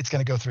it's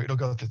going to go through. It'll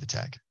go through the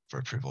tag for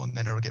approval, and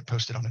then it'll get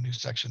posted on a new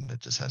section that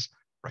just has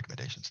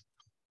recommendations.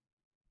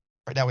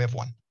 Right now we have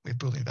one. We have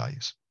Boolean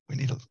values. We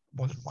need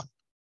more than one.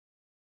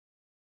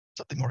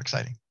 Something more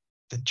exciting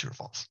than true or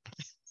false.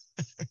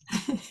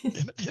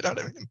 You know what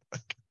I mean?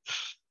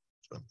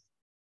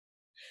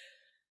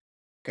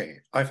 Okay,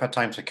 I've had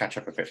time to catch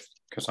up a bit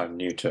because I'm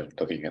new to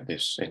looking at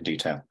this in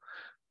detail.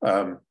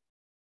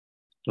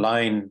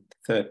 Line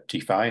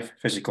 35,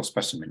 physical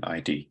specimen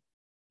ID.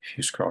 If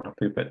you scroll up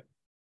a bit.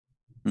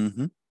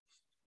 Mm-hmm.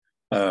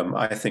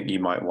 I think you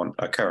might want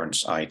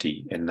occurrence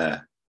ID in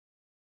there.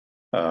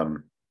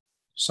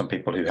 Some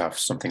people who have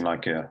something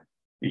like a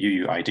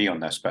UUID on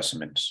their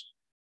specimens,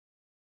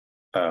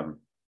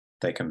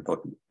 they can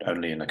put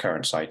only an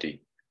occurrence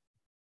ID.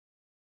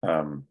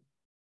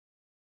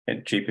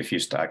 GBIF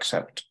used to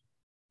accept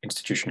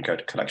institution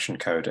code, collection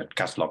code, and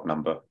catalog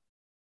number,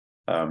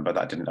 but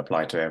that didn't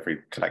apply to every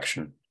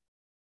collection.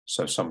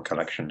 So some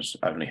collections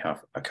only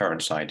have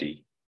occurrence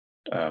ID,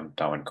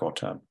 Darwin core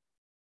term.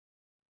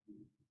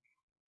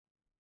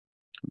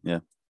 Yeah,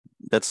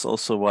 that's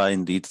also why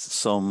indeed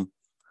some,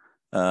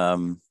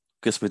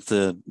 because with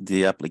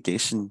the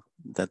application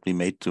that we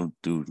made to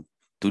do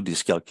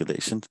these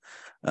calculations,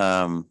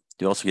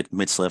 you also get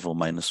MIDS level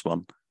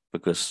 -1,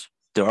 because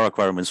there are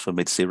requirements for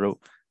MIDS 0,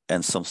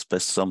 and some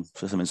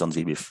specimens on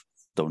GBIF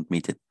don't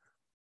meet it,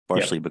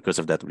 partially because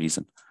of that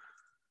reason.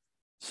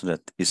 So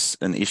that is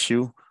an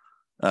issue.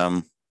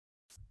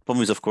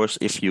 Problem is, of course,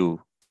 if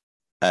you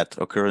add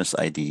occurrence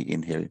ID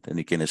in here, then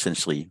you can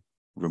essentially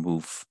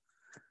remove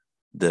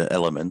the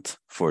element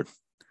for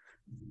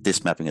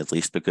this mapping, at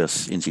least,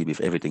 because in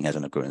GBIF everything has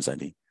an occurrence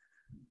ID.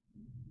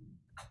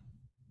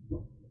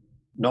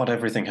 Not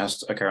everything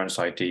has occurrence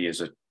ID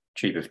as a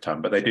GBIF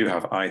term, but they do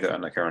have either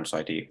an occurrence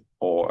ID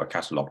or a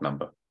catalog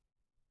number.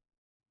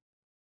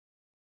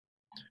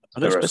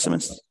 Other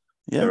specimens,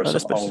 there are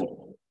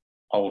some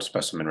old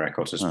specimen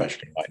records,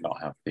 especially, might not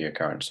have the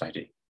occurrence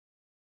ID,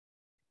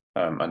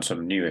 and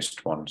some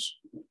newest ones.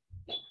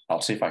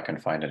 I'll see if I can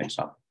find an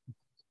example.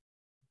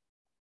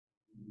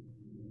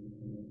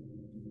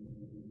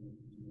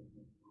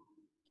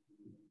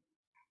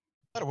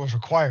 I thought it was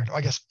required.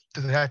 I guess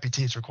to the IPT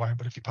it's required,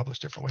 but if you publish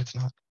different way, it's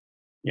not.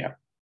 Yeah.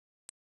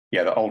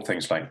 Yeah, the old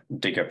things like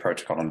Digger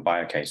protocol and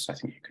BioCase, I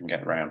think you can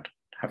get around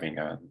having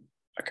a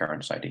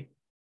occurrence ID.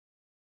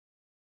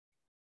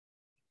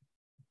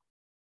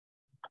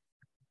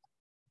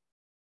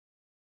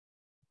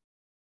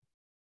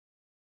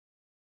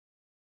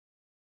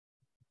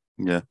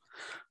 Yeah.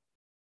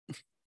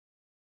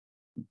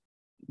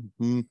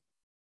 Mm-hmm.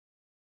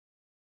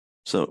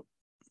 So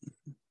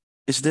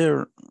is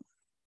there,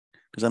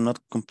 because I'm not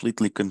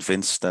completely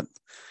convinced that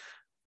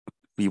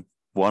we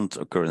want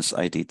occurrence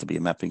ID to be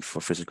a mapping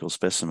for physical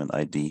specimen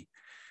ID.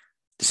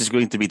 this is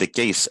going to be the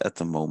case at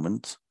the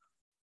moment,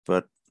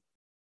 but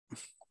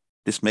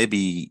this may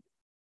be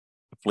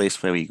a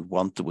place where we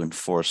want to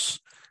enforce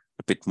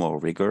a bit more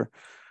rigor,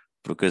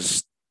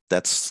 because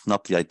that's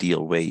not the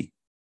ideal way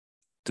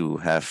to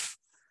have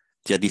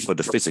the idea for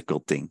the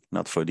physical thing,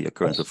 not for the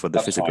occurrence, but for the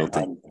physical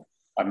thing.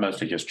 I'm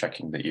mostly just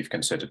checking that you've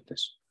considered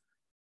this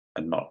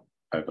and not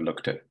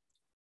overlooked it.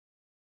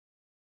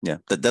 Yeah,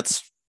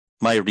 that's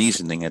my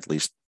reasoning, at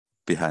least,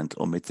 behind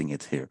omitting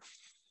it here.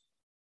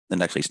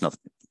 And actually, it's not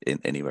in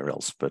anywhere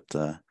else, but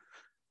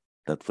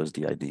that was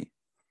the idea.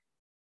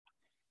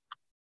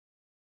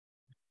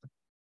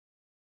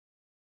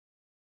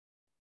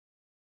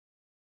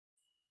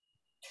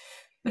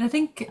 But I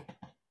think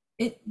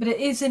it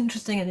is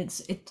interesting, and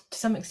it to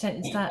some extent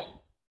it's that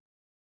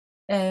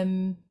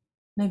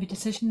maybe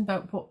decision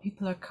about what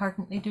people are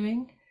currently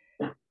doing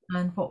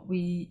and what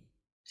we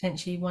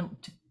potentially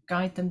want to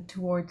guide them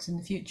towards in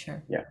the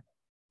future. Yeah.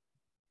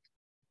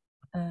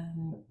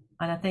 And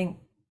I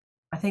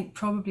think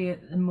probably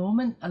at the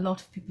moment a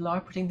lot of people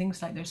are putting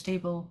things like their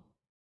stable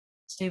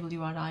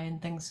URI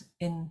and things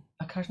in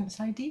occurrence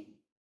ID,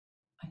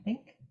 I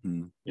think.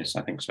 Yes,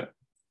 I think so.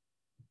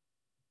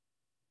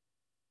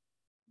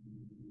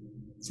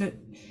 So,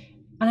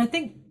 and I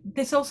think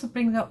this also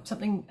brings up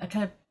something, a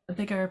kind of a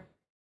bigger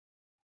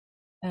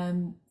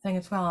thing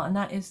as well, and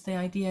that is the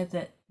idea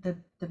that the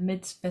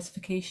MIDS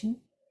specification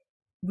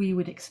we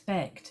would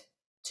expect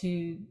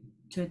to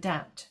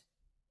adapt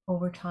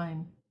over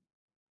time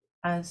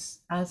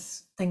as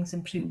things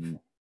improve,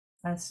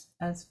 as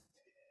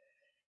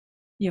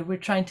you know, we're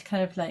trying to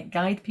kind of like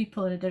guide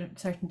people in a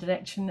certain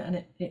direction,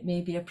 and it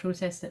may be a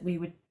process that we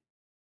would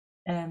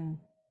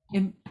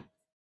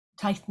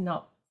tighten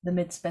up the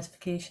MIDS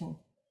specification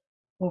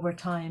over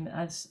time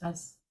as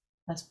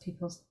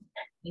people's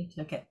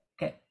data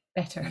get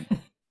better,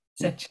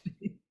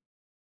 essentially.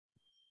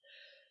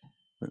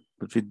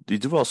 But we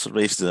do also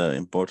raise the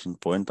important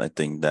point, I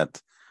think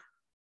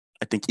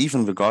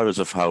even regardless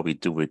of how we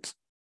do it,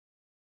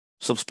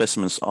 some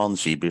specimens on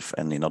GBIF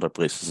and in other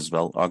places as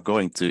well are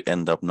going to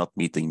end up not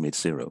meeting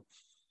mid-zero.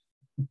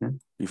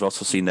 We've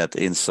also seen that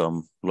in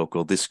some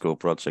local DISCO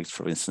projects,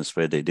 for instance,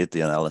 where they did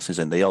the analysis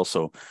and they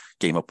also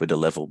came up with a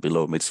level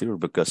below mid-zero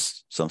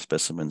because some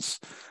specimens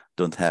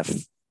don't have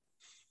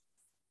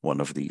one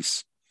of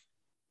these,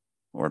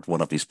 or one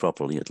of these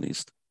properly at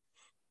least.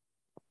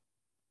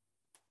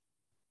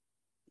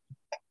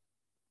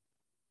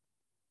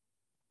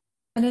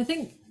 And I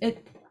think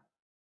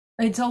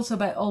it's also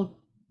about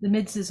the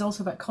MIDS is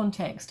also about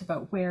context,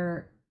 about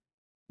where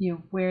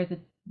the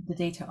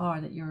data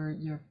are that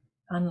you're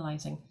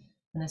analyzing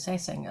and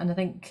assessing. And I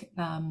think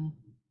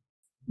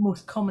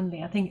most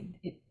commonly, I think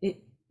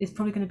it's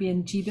probably going to be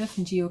in GBIF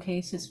and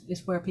GeoCase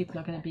is where people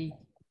are going to be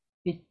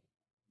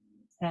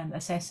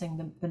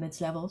assessing the MIDS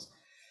levels.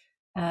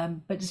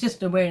 But it's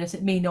just an awareness.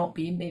 It may not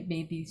be, it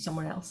may be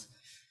somewhere else.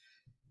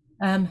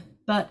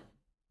 But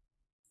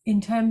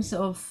in terms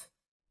of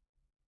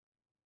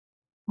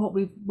what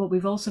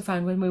we've also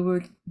found when we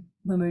were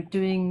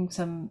doing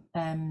some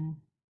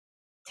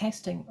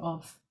testing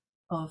of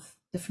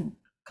different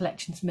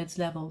collections MIDS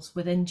levels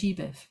within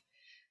GBIF,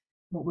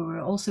 what we were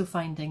also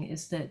finding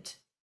is that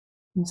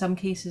in some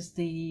cases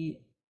the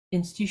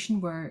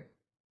institution were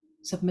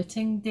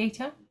submitting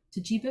data to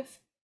GBIF,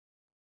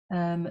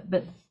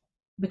 but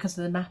because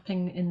of the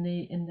mapping in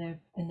their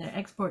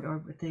export or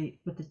with the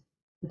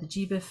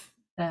GBIF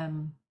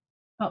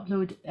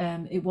upload,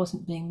 it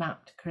wasn't being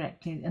mapped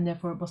correctly, and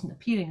therefore it wasn't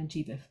appearing in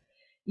GBIF,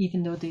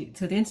 even though the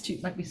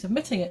institute might be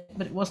submitting it,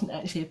 but it wasn't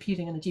actually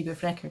appearing in the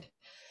GBIF record.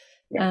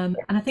 And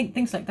I think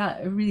things like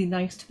that are really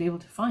nice to be able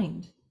to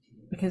find,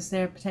 because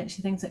they're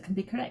potentially things that can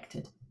be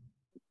corrected.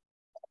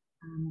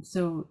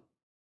 So,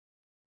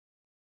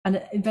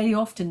 and very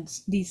often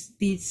these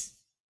MIDS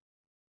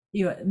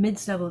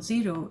level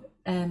 0,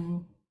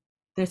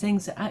 they're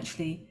things that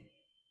actually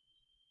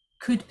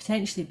could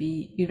potentially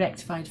be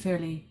rectified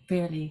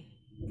fairly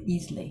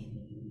easily,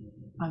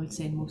 I would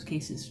say, in most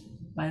cases,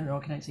 by an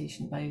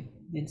organisation, by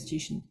the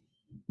institution,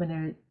 when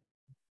they're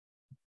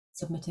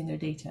submitting their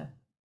data.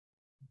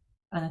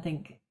 And I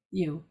think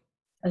you're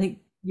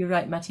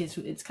right, Matthias.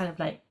 It's kind of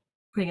like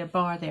putting a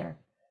bar there,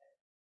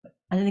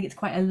 and I think it's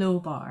quite a low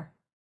bar,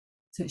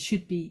 so it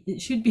should be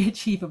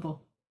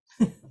achievable.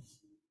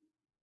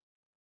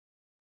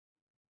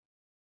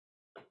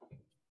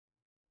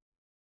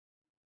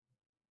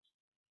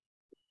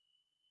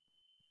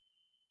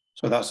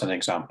 So that's an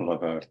example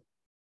of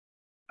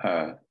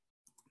a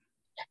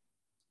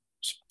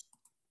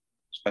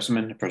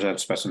specimen, a preserved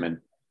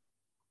specimen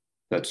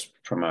that's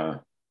from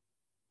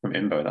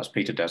IMBO. That's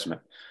Peter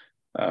Desmet.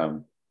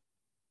 So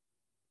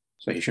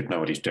he should know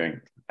what he's doing,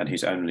 and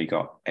he's only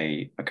got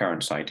a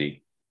occurrence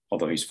ID,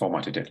 although he's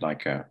formatted it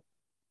like a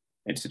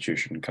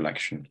institution,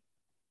 collection,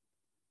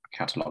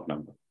 catalog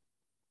number.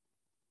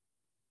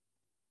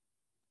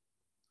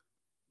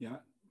 Yeah,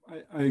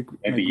 I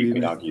Maybe agree you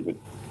could with... argue that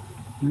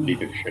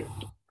GBIF should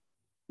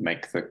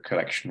make the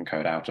collection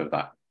code out of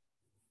that.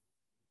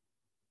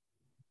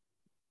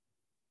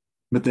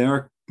 But there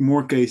are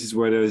more cases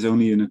where there is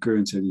only an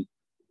occurrence ID.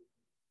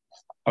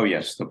 Oh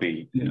yes, there'll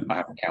be. Yeah. I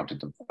haven't counted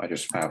them. I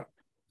just have.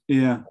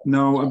 Yeah.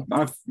 No,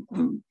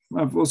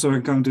 I've also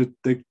encountered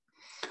that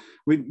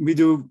we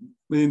do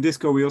within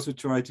Disco. We also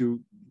try to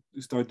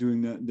start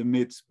doing the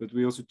MIDS, but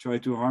we also try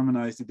to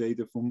harmonize the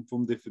data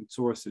from different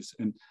sources,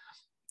 and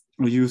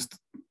we used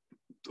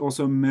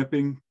also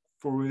mapping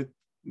for it.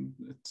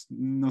 It's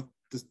not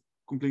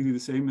completely the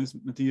same as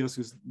Matthias,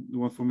 because the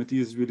one for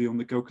Matthias is really on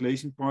the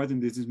calculation part,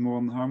 and this is more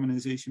on the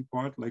harmonization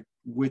part, like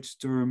which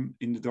term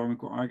in the Darwin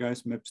Core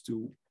Archives maps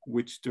to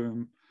which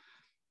term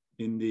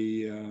in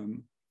the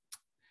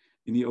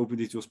Open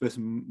Digital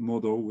Specimen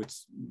model, which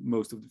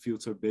most of the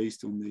fields are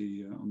based on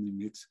the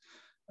MIDS.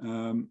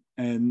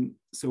 And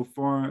so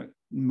far,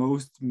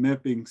 most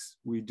mappings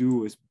we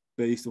do is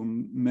based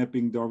on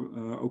mapping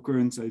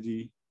occurrence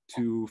ID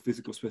to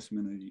physical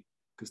specimen ID,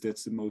 because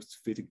that's the most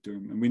fitting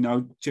term. And we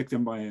now check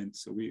them by hand.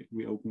 So we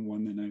open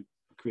one and I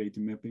create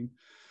the mapping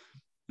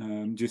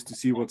just to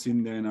see what's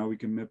in there and how we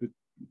can map it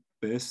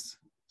best.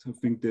 So I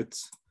think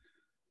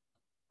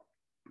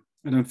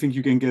I don't think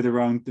you can get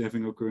around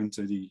having occurrence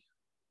ID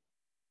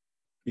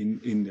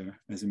in there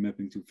as a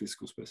mapping to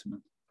physical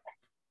specimen.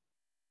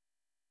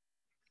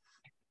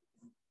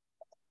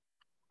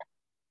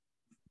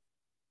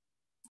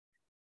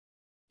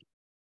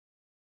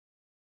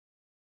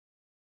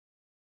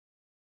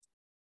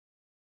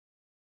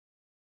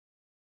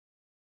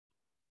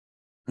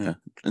 Yeah,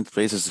 it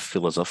raises a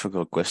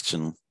philosophical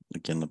question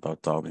again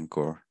about Darwin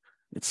Core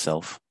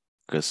itself,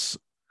 because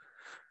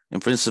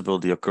in principle,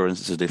 the occurrence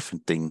is a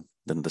different thing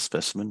than the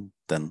specimen,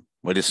 than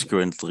what is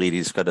currently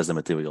described as a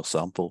material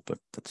sample, but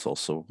that's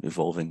also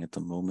evolving at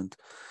the moment.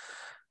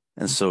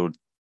 And so,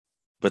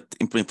 but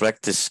in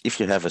practice, if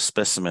you have a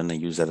specimen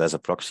and use that as a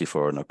proxy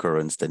for an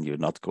occurrence, then you're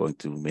not going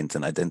to mint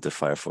an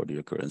identifier for the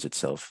occurrence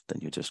itself. Then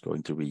you're just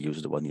going to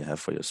reuse the one you have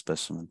for your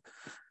specimen.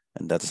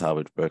 And that's how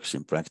it works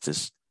in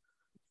practice.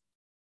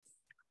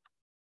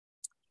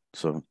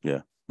 So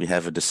yeah, we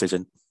have a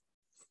decision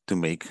to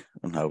make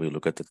on how we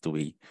look at it. Do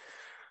we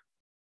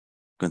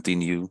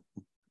continue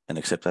and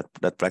accept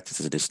that practice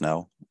as it is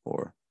now,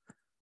 or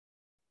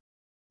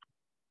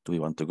do we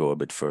want to go a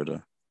bit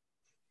further?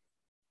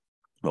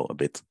 Well, a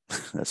bit,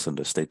 that's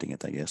understating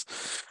it, I guess.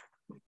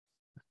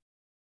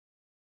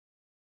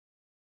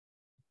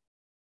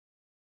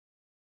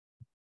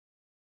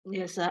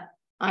 Yes,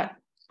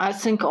 I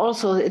think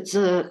also it's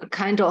a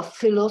kind of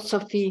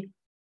philosophy.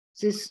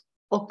 This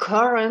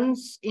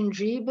occurrence in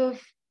GBIF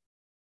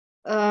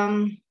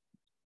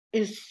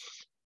is,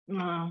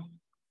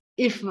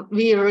 if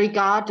we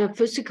regard a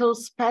physical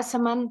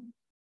specimen,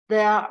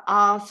 there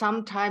are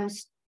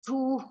sometimes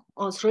 2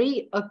 or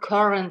 3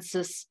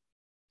 occurrences.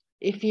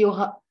 If you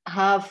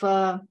have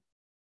a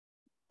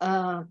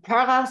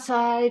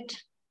parasite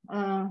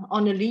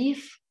on a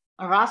leaf,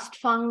 a rust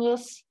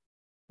fungus,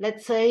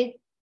 let's say,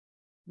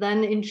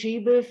 then in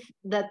GBIF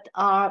that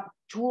are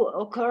 2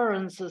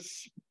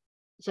 occurrences: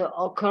 the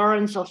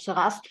occurrence of the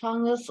rust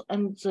fungus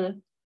and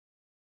the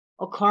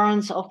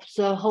occurrence of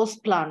the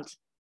host plant.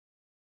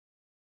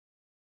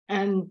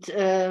 And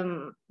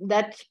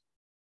that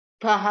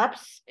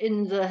perhaps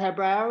in the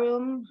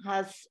herbarium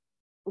has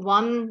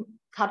 1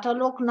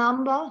 catalog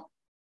number,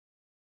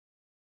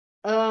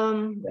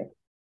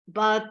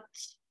 but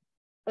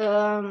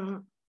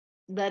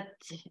that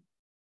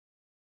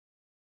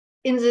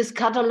in this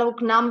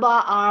catalog number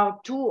are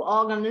 2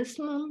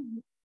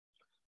 organisms,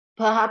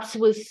 perhaps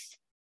with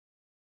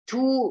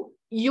 2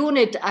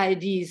 unit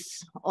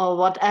IDs or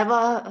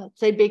whatever.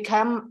 They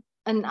become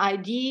an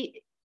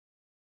ID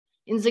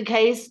in the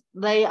case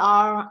they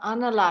are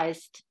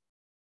analyzed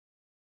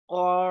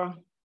or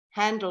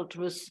handled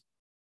with.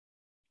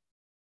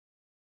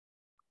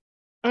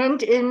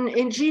 And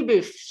in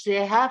GBIF,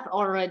 they have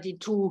already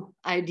 2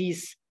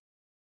 IDs.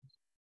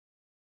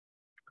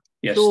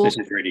 Yes, so, this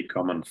is really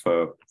common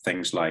for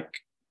things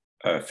like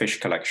fish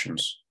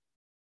collections.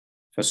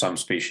 For some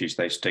species,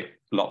 they stick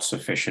lots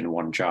of fish in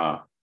one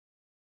jar.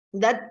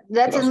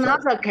 That's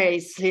another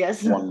case,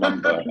 yes. 1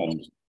 number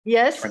and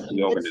yes,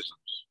 20 organisms.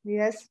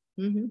 Yes.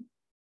 Mm-hmm.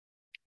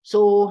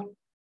 So,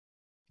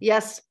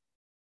 yes,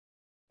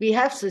 we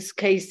have these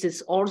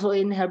cases also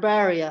in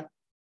herbaria.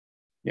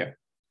 Yeah.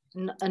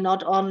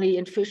 Not only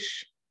in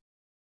fish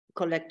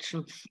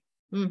collections.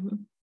 Mm-hmm.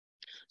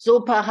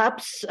 So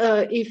perhaps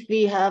if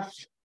we have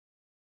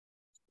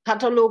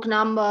catalog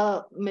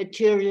number,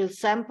 material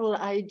sample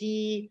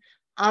ID,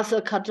 other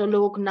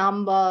catalog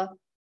number,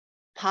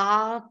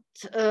 part,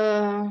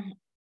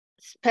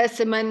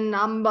 specimen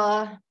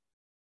number,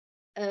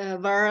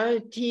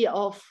 variety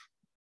of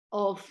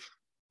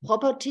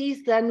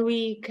properties, then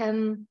we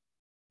can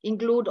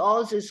include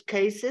all these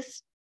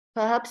cases,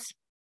 perhaps.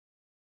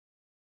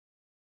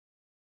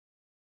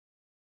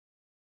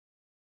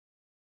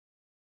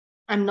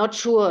 I'm not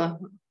sure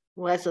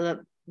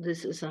whether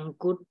this is a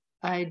good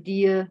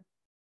idea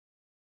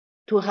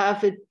to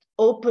have it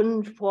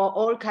open for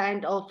all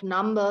kind of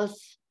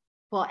numbers,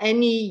 for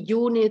any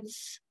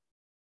units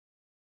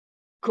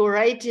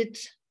curated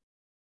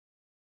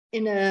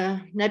in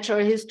a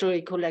natural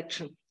history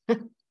collection.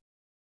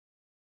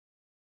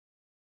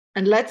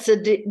 and let's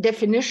the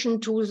definition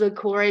to the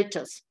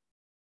curators.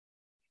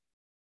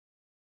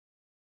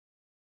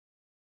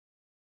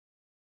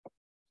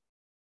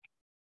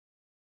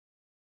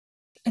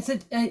 It's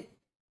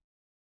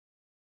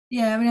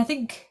yeah, I mean, I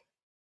think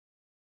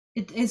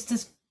it is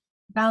this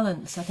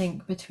balance, I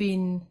think,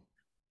 between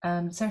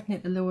certainly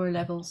at the lower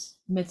levels,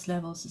 MIDS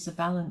levels, is a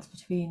balance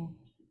between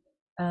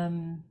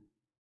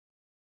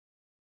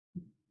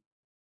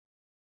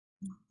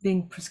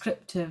being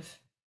prescriptive,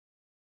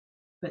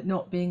 but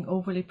not being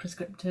overly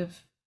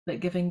prescriptive, but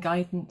giving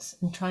guidance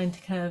and trying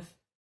to kind of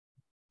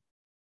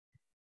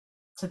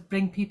to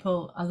bring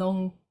people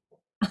along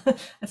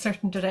a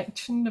certain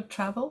direction of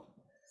travel.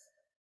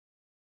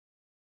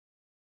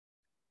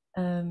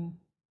 I'm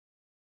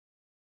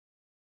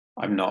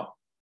not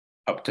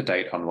up to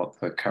date on what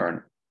the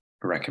current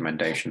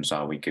recommendations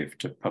are we give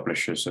to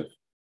publishers of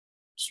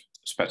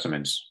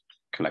specimens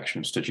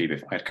collections to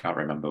GBIF. I can't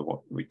remember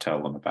what we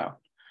tell them about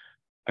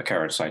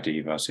occurrence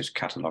ID versus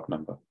catalogue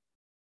number.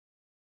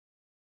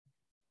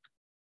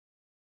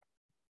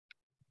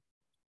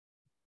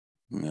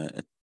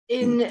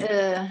 In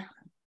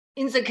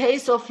the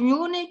case of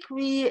Munich,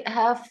 we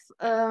have,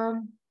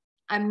 I'm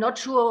not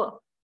sure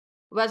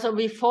whether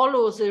we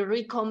follow the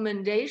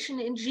recommendation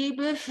in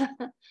GBIF,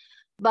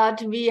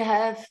 but we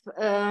have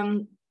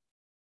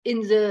in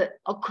the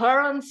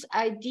occurrence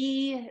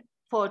ID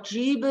for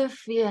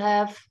GBIF, we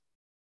have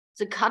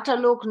the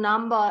catalog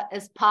number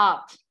as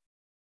part.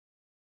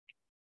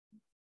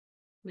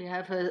 We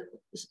have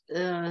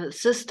a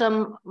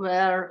system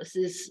where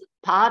this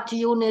part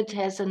unit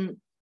has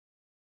an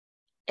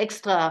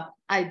extra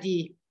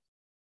ID.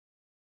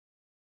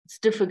 It's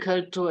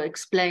difficult to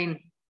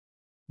explain.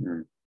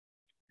 Mm.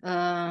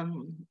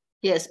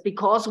 Yes,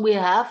 because we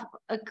have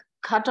a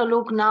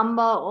catalog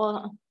number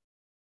or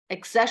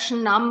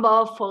accession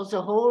number for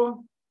the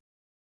whole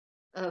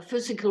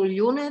physical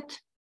unit.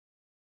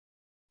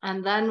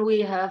 And then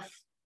we have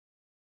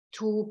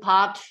 2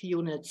 part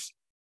units.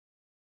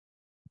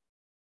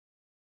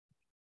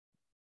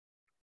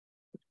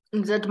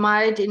 And that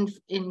might,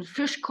 in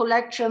fish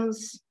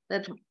collections,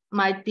 that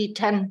might be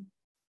 10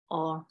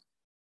 or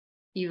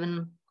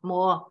even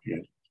more. Yeah.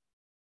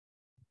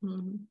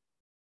 Mm-hmm.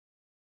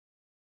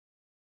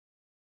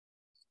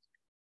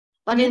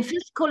 But in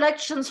fish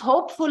collections,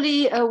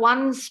 hopefully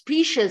one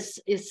species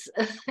is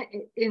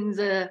in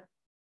the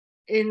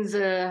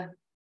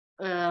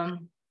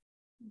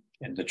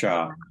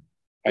jar.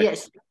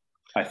 Yes.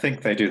 I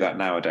think they do that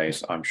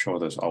nowadays. I'm sure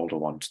there's older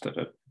ones that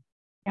are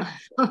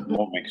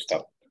more mixed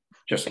up,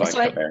 just like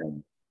the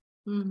bearing.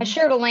 I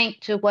shared a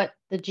link to what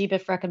the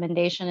GBIF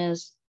recommendation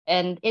is,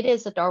 and it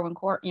is a Darwin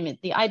Core. I mean,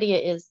 the idea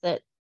is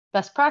that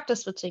best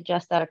practice would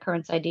suggest that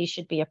occurrence ID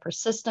should be a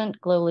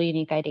persistent, globally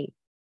unique ID.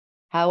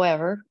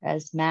 However,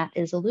 as Matt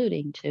is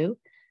alluding to,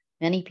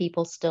 many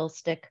people still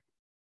stick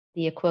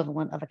the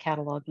equivalent of a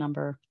catalog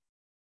number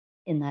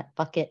in that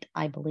bucket,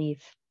 I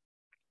believe.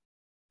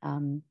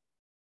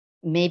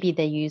 Maybe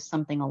they use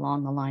something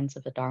along the lines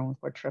of the Darwin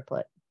Core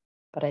triplet,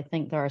 but I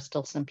think there are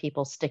still some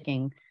people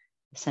sticking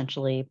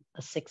essentially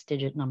a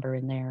 6-digit number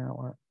in there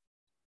or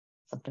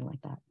something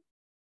like that.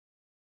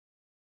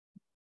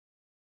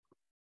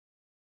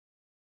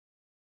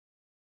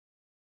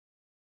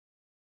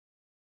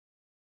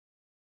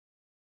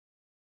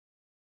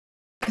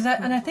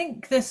 And I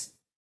think this,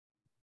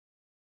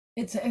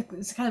 it's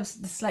kind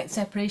of the slight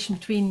separation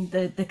between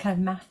the kind of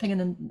mapping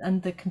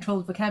and the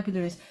controlled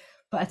vocabularies.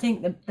 But I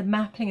think the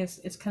mapping is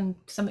kind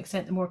of, to some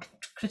extent, the more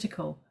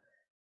critical.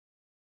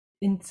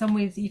 In some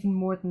ways, even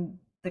more than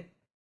the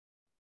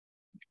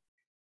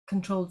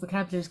controlled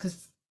vocabularies,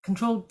 because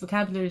controlled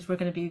vocabularies we're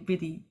going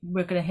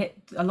to hit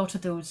a lot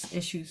of those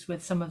issues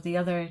with some of the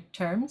other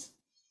terms.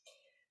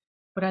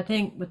 But I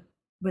think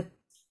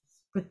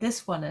with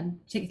this one,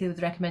 and particularly with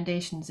the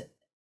recommendations,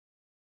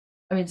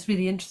 I mean, it's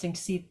really interesting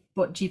to see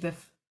what GBIF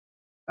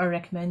are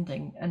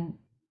recommending, and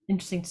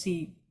interesting to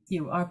see,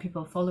 are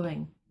people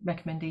following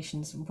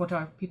recommendations, and what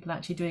are people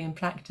actually doing in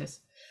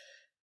practice.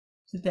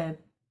 So Deb.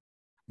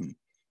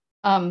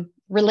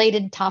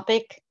 Related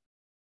topic,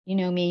 you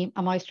know me,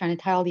 I'm always trying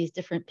to tie all these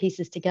different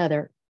pieces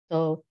together.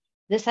 So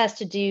this has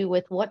to do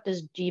with, what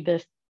does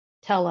GBIF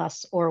tell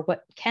us, or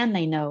what can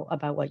they know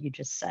about what you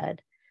just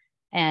said?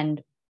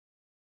 And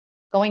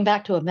going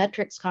back to a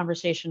metrics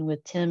conversation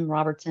with Tim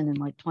Robertson in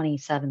like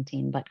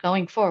 2017, but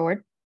going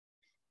forward,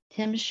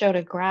 Tim showed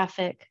a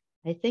graphic,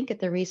 I think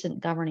at the recent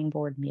governing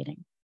board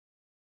meeting.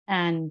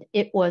 And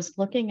it was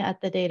looking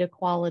at the data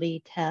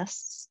quality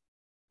tests.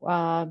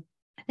 I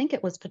think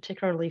it was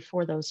particularly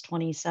for those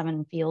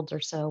 27 fields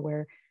or so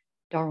where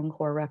Darwin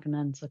Core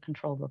recommends a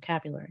controlled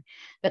vocabulary.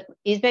 But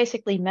he's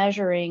basically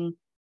measuring,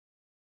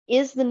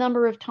 is the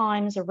number of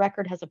times a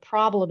record has a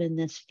problem in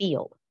this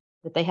field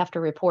that they have to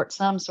report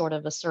some sort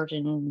of a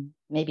certain,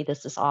 maybe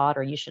this is odd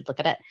or you should look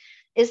at it,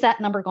 is that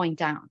number going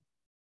down?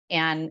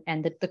 And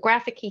the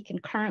graphic, he can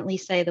currently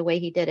say, the way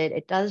he did it,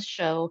 it does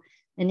show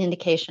an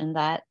indication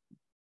that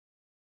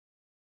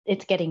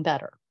it's getting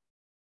better.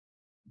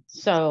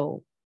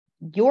 So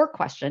your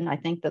question, I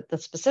think that the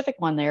specific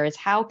one there is,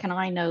 how can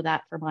I know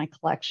that for my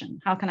collection?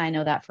 How can I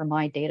know that for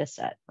my data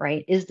set,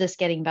 right? Is this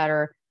getting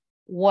better?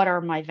 What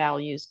are my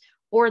values?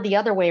 Or the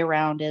other way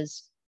around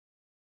is,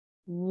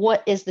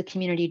 what is the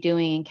community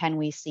doing, and can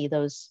we see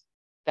those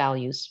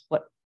values?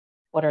 What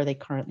are they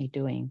currently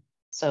doing?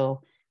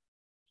 So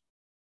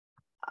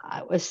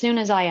as soon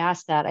as I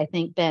asked that, I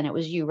think, Ben, it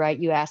was you, right?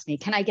 You asked me,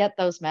 can I get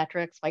those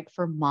metrics like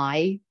for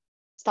my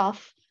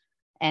stuff?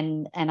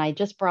 And I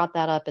just brought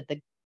that up at the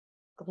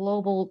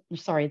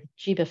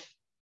GBIF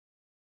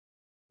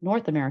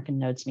North American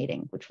Nodes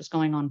meeting, which was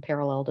going on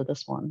parallel to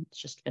this one.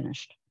 It's just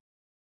finished.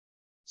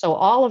 So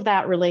all of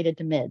that related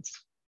to MIDS.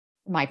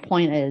 My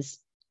point is,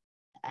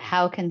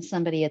 how can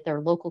somebody at their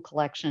local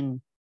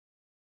collection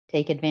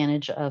take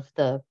advantage of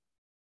the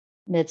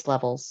MIDS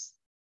levels?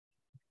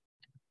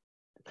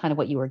 Kind of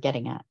what you were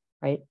getting at,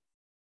 right?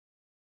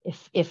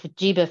 If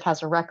GBIF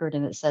has a record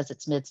and it says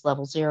it's MIDS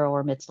level 0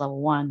 or MIDS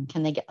level 1,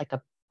 can they get like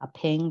a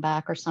ping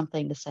back or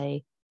something to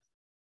say,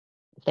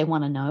 if they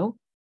want to know,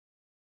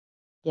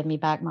 give me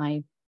back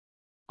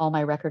all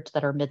my records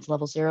that are MIDS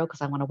level 0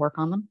 because I want to work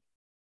on them?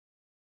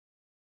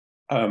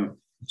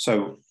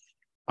 So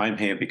I'm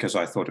here because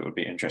I thought it would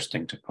be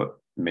interesting to put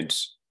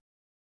MIDS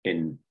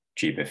in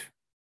GBIF,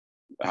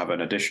 have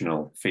an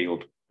additional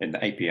field in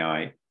the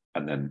API,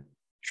 and then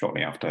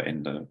shortly after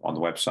on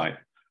the website,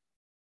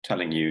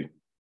 telling you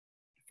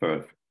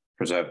for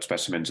preserved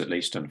specimens at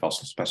least and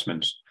fossil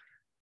specimens,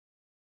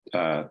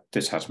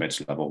 this has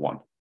MIDS level 1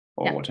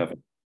 or whatever.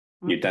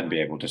 You'd then be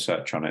able to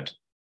search on it,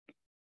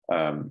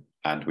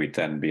 and we'd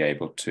then be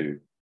able to,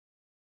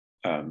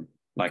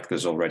 like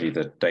there's already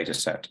the data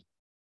set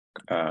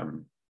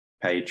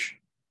page.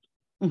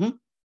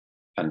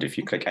 And if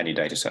you click any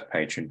data set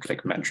page and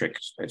click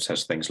metrics, it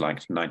says things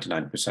like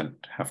 99%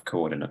 have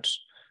coordinates.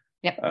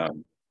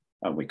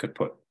 And we could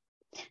put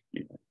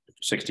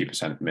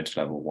 60% MIDS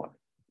level 1.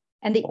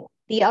 And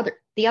the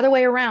other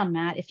way around,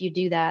 Matt, if you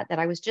do that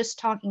I was just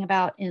talking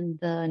about in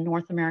the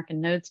North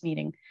American Nodes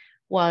meeting,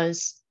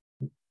 was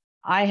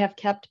I have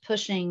kept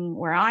pushing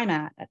where I'm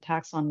at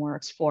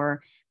TaxonWorks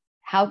for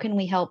how can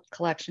we help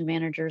collection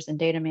managers and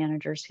data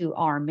managers who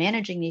are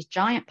managing these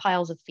giant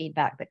piles of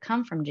feedback that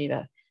come from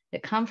GBIF,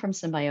 that come from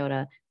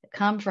Symbiota, that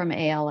come from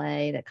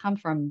ALA, that come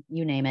from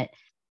you name it.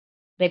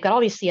 They've got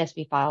all these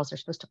CSV files they're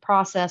supposed to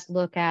process,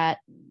 look at,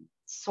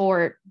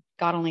 sort,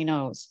 God only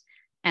knows.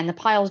 And the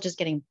pile is just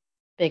getting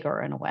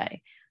bigger in a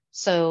way.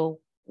 So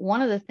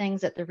one of the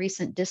things at the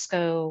recent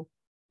Disco,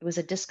 it was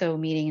a Disco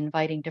meeting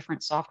inviting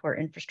different software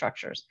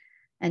infrastructures.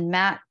 And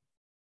Matt,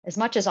 as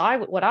much as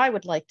what I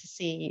would like to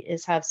see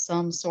is have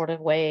some sort of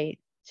way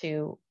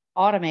to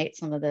automate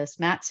some of this,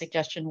 Matt's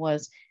suggestion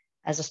was,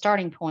 as a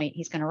starting point,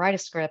 he's going to write a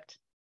script.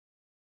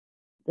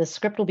 The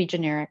script will be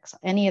generic. So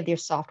any of your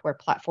software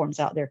platforms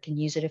out there can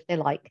use it if they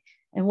like.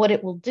 And what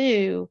it will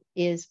do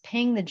is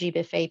ping the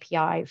GBIF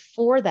API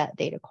for that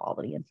data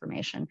quality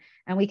information.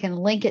 And we can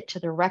link it to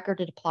the record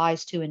it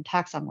applies to in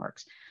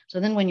TaxonWorks. So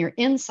then when you're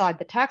inside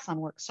the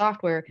TaxonWorks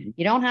software,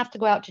 you don't have to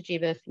go out to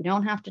GBIF. You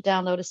don't have to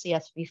download a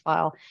CSV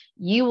file.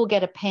 You will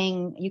get a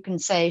ping. You can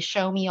say,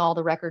 show me all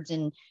the records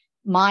in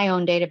my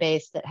own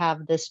database that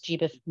have this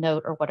GBIF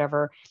note or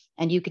whatever.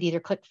 And you could either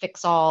click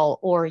fix all,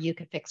 or you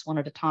could fix one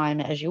at a time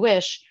as you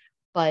wish,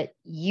 but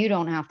you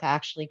don't have to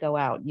actually go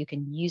out. You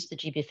can use the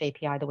GBIF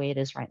API the way it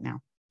is right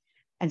now.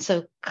 And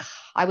so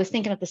I was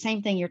thinking of the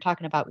same thing you're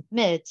talking about with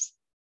MIDS.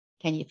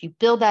 If you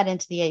build that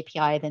into the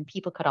API, then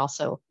people could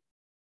also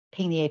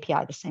ping the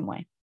API the same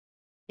way.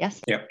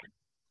 Yes? Yep.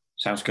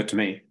 Sounds good to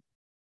me.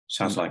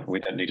 Sounds like we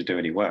don't need to do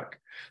any work.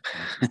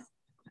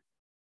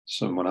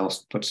 Someone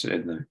else puts it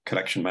in the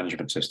collection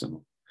management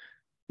system.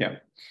 Yeah.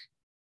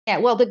 Yeah,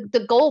 well,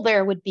 the goal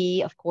there would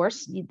be, of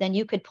course, then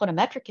you could put a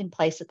metric in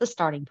place at the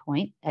starting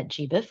point at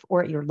GBIF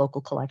or at your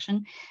local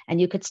collection,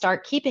 and you could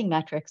start keeping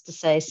metrics to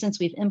say, since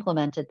we've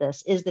implemented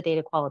this, is the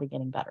data quality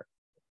getting better?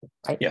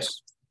 Right?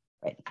 Yes.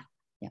 Right.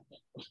 Yeah.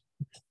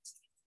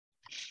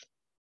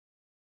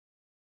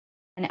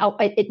 And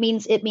it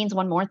means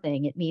one more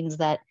thing. It means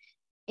that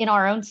in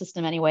our own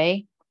system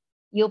anyway,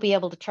 you'll be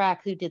able to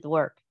track who did the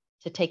work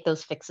to take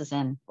those fixes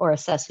in or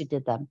assess who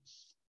did them.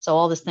 So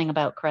all this thing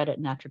about credit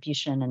and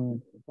attribution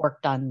and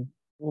work done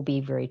will be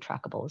very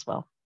trackable as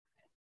well.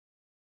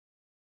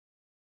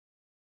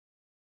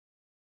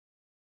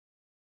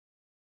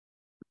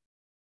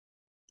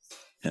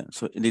 Yeah,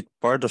 so indeed,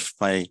 part of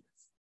my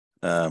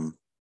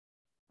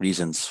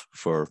reasons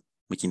for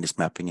making this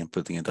mapping and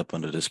putting it up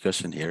on the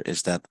discussion here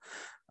is that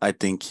I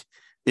think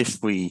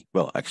if we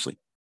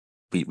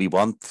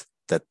want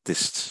that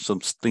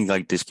something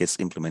like this gets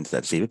implemented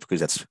at GBIF,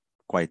 because that's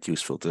quite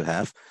useful to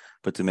have.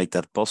 But to make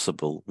that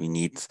possible, we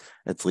need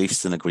at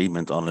least an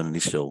agreement on an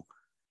initial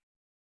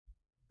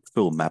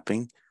full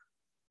mapping,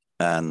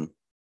 and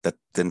that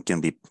then can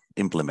be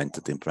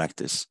implemented in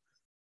practice.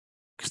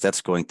 Because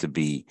that's going to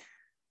be,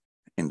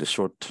 in the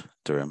short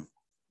term,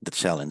 the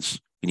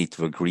challenge. We need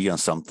to agree on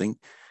something,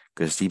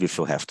 because GBIF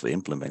will have to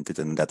implement it,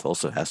 and that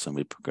also has some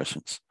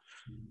repercussions.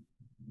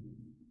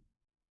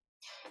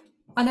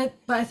 But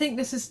I think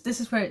this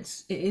is where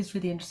it is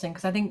really interesting,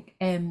 because I think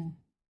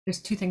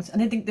there's two things,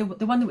 and I think the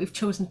one that we've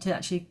chosen to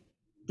actually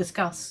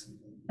discuss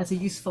as a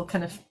useful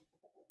kind of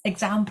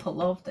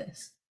example of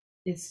this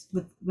is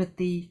with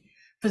the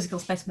physical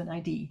specimen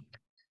ID.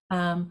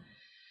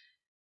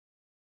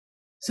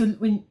 So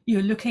when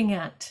you're looking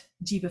at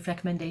GBIF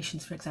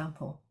recommendations, for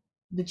example,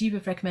 the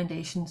GBIF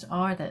recommendations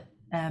are that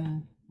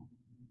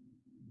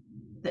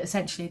that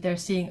essentially they're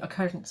seeing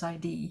occurrence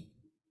ID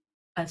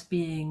as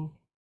being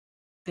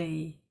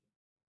the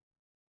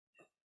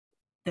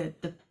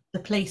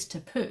place to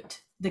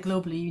put the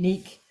globally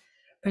unique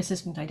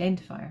persistent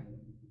identifier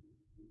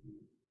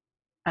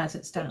as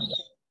it stands.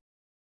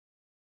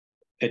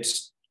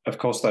 It's, of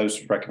course,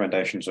 those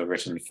recommendations are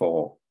written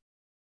for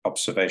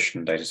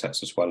observation data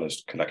sets as well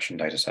as collection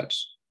data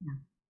sets.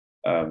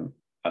 Yeah.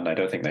 And I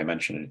don't think they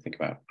mention anything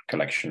about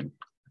collection.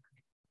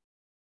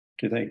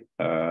 Do they?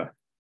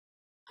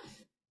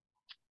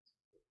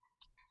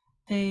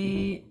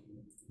 They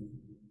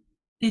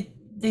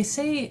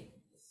say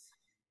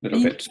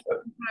little bit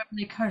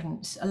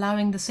occurrence,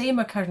 allowing the same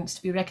occurrence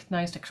to be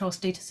recognized across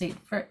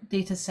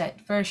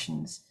dataset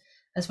versions,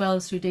 as well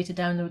as through data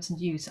downloads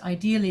and use.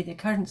 Ideally, the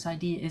occurrence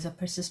ID is a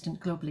persistent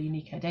globally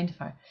unique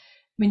identifier.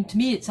 I mean, to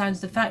me, it sounds,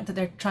 the fact that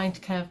they're trying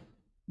to kind of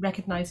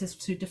recognize this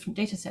through different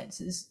data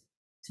sets is,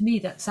 to me,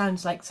 that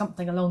sounds like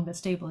something along the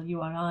stable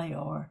URI,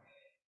 or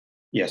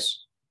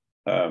yes,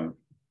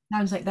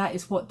 sounds like that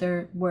is what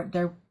they're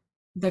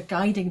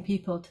guiding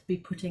people to be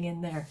putting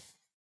in there.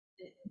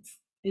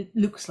 It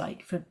looks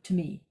like, to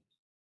me.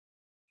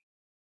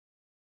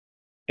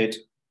 It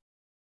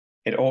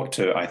ought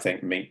to, I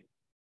think, meet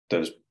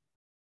those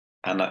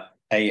an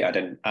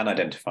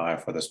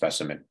identifier for the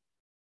specimen.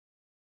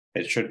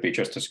 It should be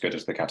just as good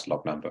as the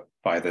catalog number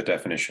by the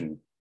definition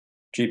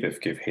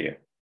GBIF give here.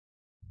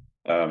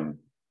 The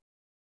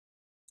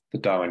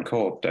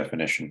Darwin-Core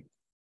definition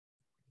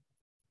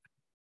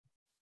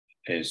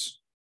is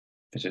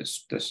it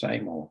the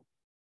same, or?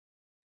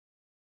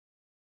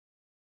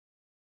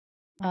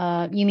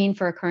 You mean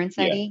for occurrence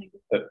ID?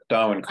 The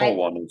Darwin-Core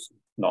one is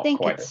not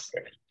quite as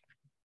strict.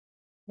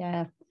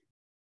 Yeah.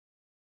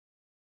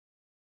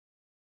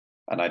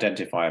 An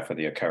identifier for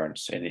the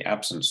occurrence in the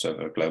absence of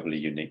a globally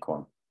unique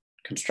one.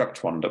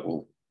 Construct one that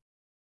will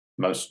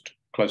most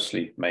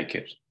closely make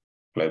it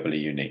globally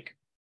unique.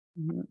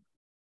 Mm-hmm.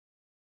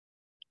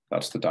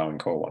 That's the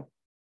Darwin-Core one.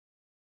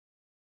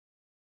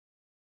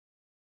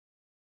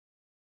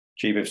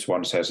 GBIF's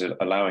one says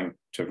allowing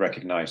to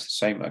recognize the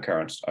same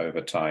occurrence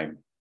over time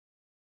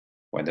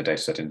when the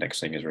dataset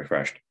indexing is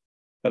refreshed.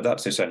 But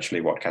that's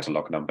essentially what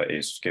catalog number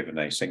is given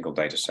a single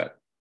dataset.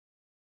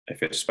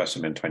 If it's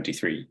specimen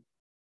 23,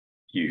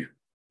 you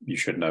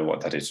should know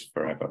what that is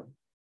forever,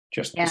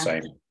 just the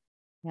same.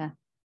 Yeah.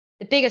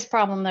 The biggest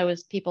problem, though,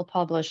 is people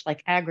publish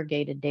like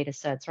aggregated data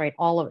sets, right?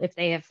 If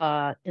they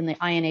have in the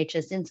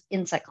INHS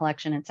insect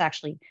collection, it's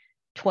actually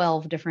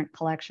 12 different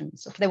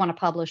collections. So if they want to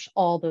publish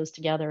all those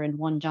together in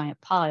one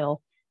giant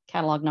pile,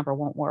 catalog number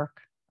won't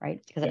work,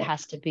 right? Because it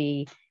has to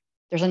be,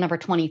 there's a number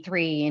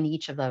 23 in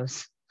each of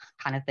those,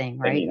 kind of thing,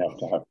 right?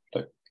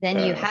 Then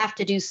you have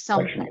to do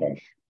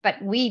something.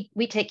 But we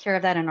take care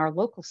of that in our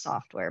local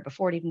software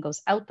before it even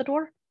goes out the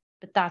door.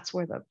 But that's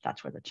where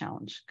the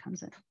challenge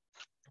comes in.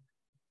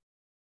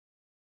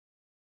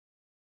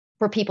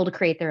 For people to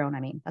create their own, I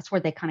mean, that's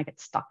where they kind of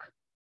get stuck.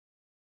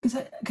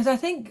 Because I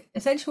think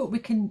essentially what we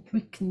can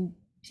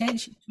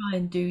potentially try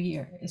and do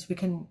here is we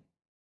can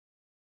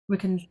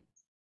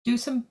do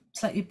some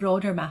slightly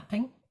broader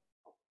mapping,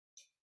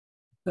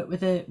 but with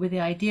the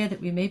idea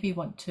that we maybe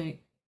want to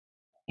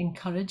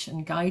encourage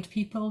and guide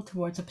people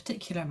towards a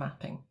particular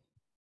mapping.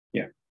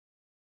 Yeah.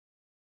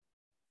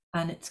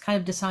 And it's kind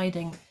of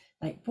deciding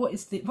like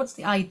what's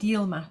the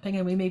ideal mapping,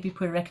 and we maybe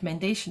put a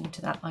recommendation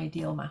to that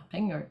ideal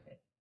mapping,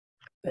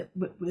 but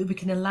we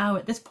can allow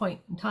at this point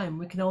in time,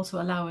 we can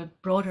also allow a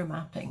broader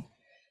mapping,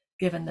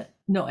 given that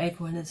not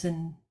everyone is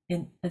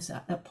is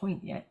at that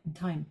point yet in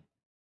time.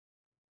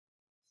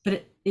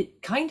 But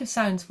it kind of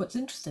sounds, what's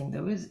interesting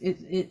though is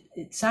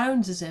it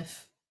sounds as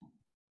if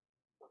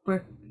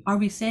are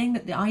we saying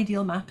that the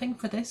ideal mapping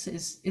for this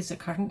is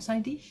occurrence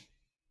ID?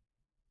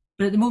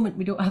 But at the moment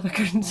we don't have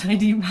occurrence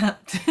ID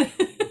mapped.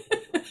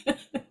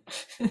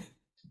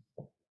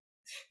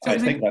 I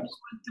think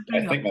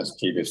that's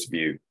GBIF's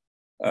view.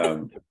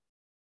 I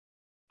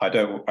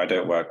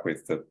don't work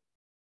with the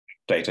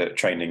data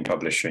training,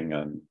 publishing,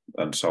 and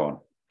so on,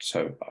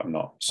 so I'm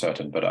not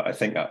certain. But I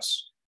think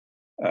that's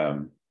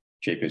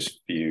GBIF's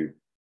view,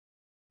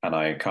 and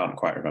I can't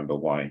quite remember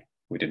why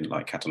we didn't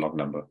like catalog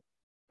number,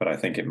 but I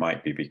think it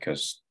might be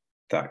because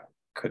that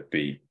could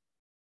be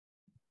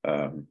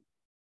they're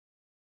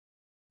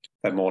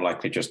more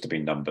likely just to be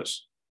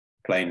numbers,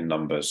 plain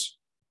numbers,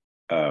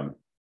 and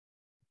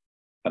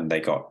they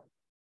got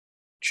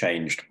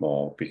changed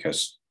more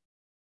because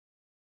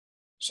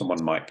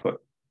someone might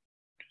put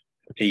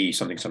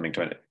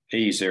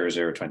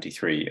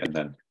E0023, and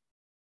then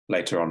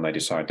later on they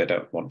decide they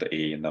don't want the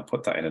E, and they'll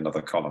put that in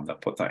another column. They'll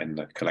put that in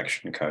the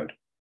collection code,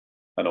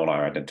 and all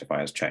our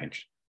identifiers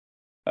change.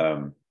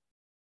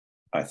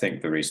 I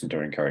think the reason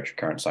to encourage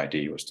occurrence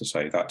ID was to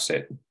say, that's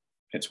it.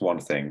 It's one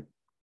thing.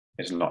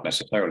 It's not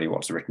necessarily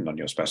what's written on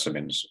your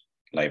specimens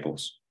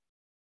labels,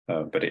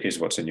 but it is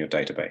what's in your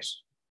database.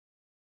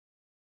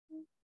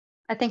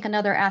 I think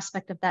another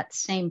aspect of that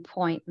same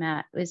point,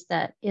 Matt, is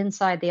that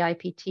inside the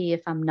IPT,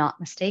 if I'm not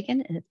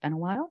mistaken, and it's been a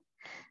while,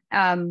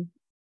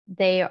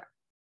 they are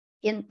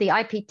in the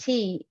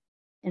IPT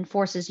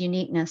enforces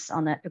uniqueness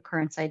on that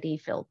occurrence ID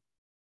field.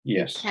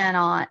 Yes. You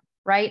cannot,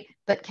 right?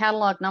 But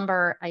catalog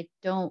number, I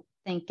don't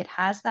think it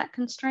has that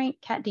constraint.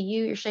 Kat, do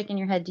you? You're shaking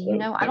your head. Do you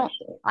know? I don't.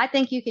 So. I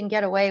think you can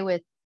get away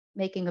with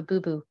making a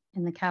boo-boo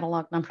in the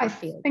catalog number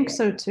field. I think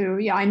so too.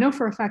 Yeah, I know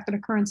for a fact that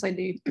occurrence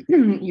ID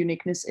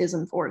uniqueness is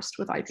enforced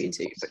with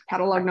IPT, but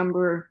catalog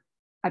number,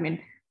 I mean,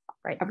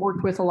 right. I've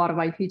worked with a lot of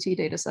IPT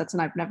data sets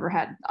and I've never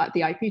had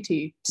the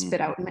IPT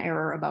spit out an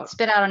error about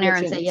spit out an error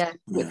and say, yeah,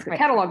 with the right.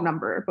 catalog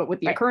number, but with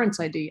the Right. occurrence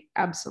ID,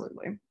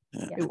 absolutely.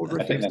 Yeah. It will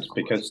I think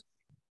refuse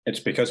that's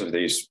because of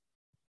these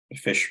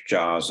fish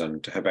jars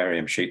and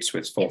herbarium sheets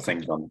with 4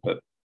 things on,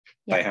 but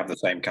they have the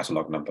same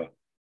catalog number.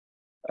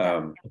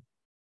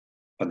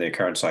 And the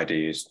occurrence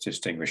ID is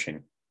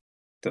distinguishing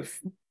the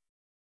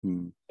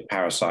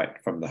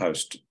parasite from the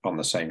host on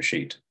the same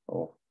sheet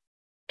or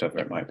whatever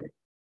it might be.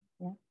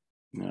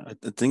 Yeah, I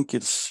think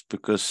it's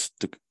because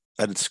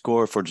at its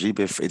core for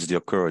GBIF, it's the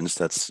occurrence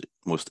that's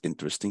most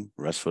interesting.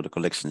 Whereas for the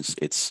collections,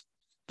 it's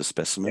the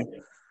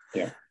specimen.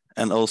 Yeah.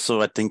 And also,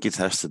 I think it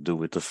has to do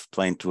with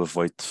trying to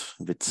avoid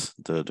with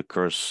the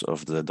curse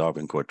of the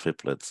Darwin core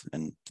triplet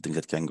and things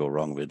that can go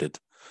wrong with it.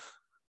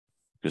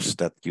 Because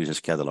that uses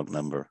catalog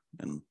number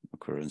and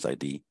occurrence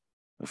ID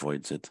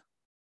avoids it.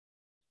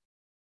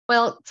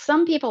 Well,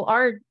 some people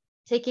are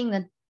taking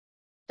the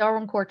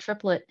Darwin core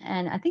triplet,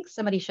 and I think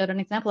somebody showed an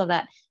example of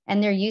that,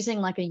 and they're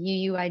using like a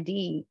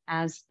UUID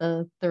as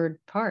the third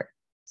part.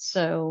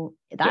 So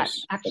that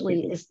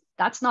actually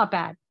that's not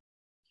bad.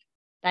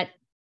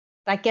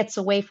 That gets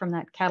away from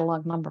that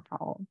catalog number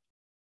problem.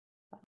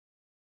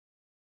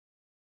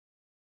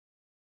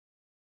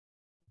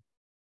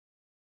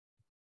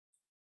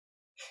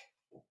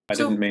 I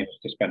didn't mean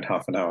to spend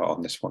half an hour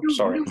on this one.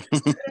 Sorry.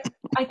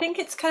 I think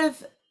it's kind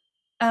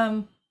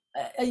of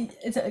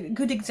it's a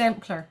good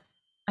exemplar,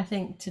 I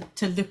think,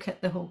 to look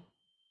at the whole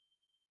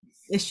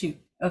issue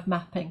of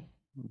mapping.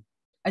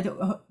 I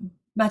don't,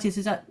 Matthias,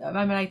 is that, am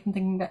I right in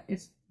thinking that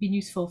it's been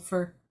useful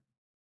for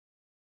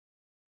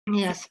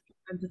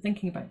terms of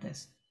thinking about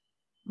this?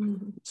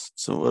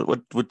 So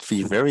what would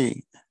be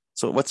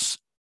what's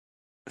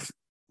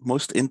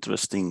most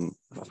interesting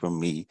for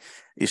me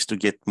is to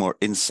get more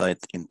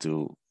insight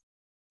into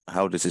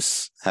how this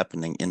is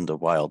happening in the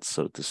wild,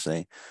 so to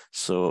say.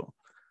 So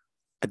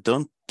I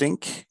don't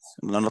think,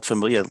 I'm not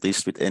familiar at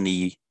least with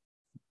any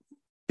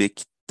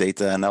big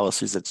data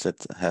analysis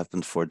that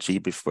happened for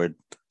GBIF where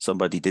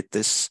somebody did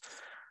this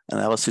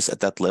analysis at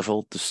that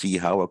level to see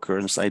how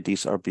occurrence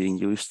IDs are being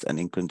used and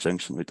in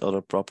conjunction with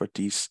other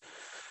properties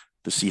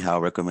to see how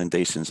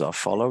recommendations are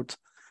followed.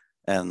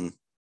 And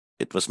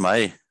it was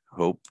my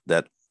hope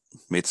that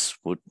MIDS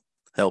would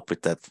help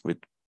with that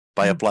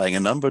by applying a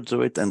number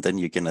to it, and then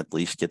you can at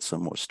least get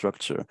some more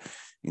structure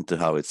into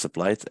how it's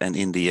applied. And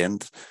in the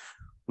end,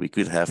 we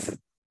could have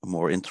a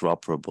more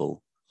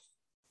interoperable,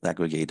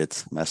 aggregated,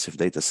 massive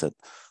data set.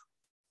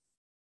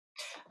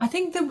 I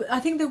think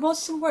there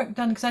was some work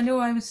done, because I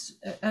know I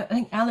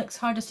think Alex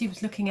Hardesty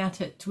was looking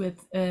at it with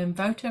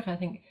Wouter, I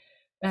think,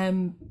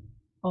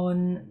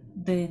 on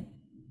the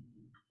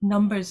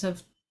numbers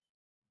of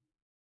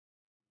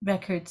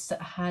records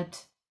that had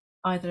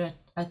either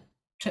a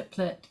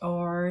triplet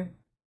or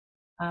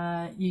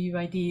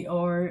UUID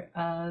or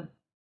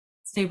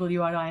stable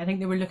URI. I think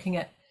they were looking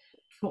at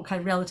what kind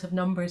of relative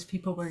numbers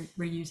people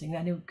were using.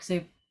 I know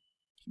because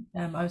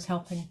I was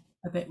helping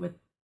a bit with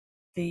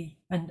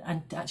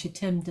and actually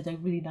Tim did a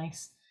really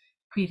nice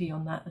query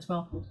on that as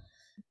well.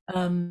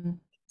 So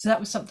that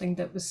was something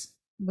that was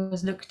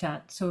looked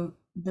at. So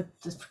the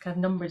kind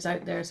of numbers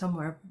out there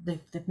somewhere,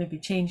 they've maybe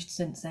changed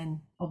since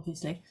then,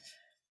 obviously.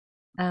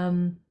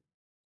 But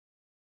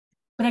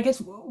I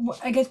guess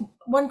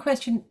one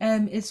question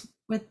is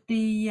with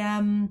the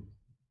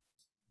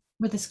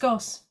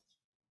SCOS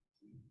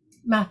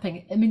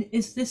mapping. I mean,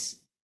 is this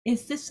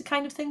the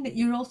kind of thing that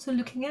you're also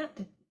looking at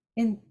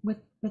with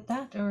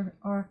that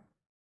or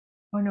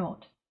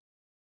not?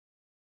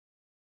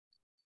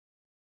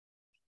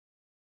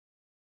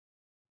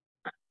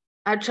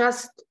 I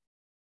just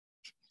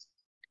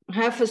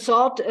have a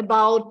thought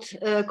about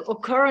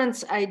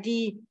occurrence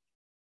ID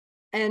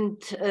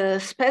and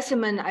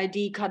specimen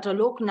ID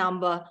catalog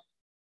number.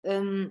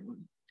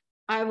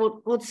 I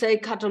would say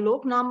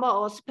catalog number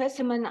or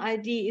specimen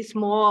ID is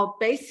more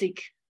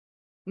basic,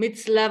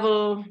 MIDS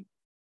level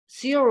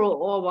 0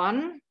 or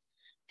 1,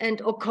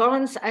 and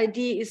occurrence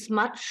ID is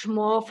much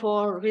more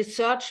for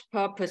research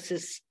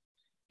purposes.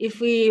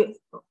 If we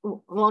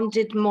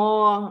wanted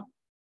more,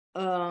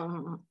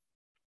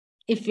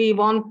 if we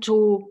want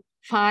to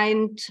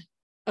find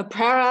a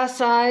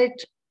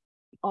parasite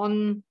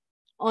on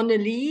a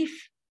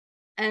leaf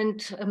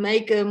and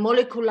make a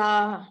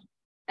molecular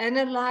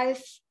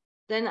analysis,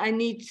 then I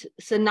need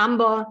the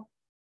number,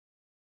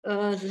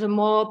 the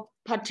more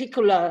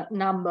particular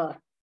number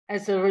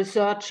as a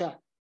researcher.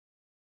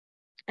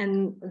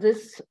 And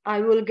this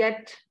I will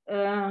get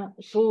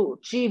through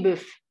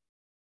GBIF.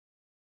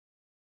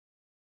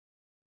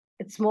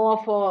 It's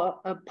more for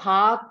a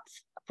part,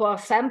 for a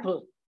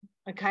sample,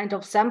 a kind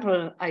of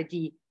sample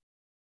ID.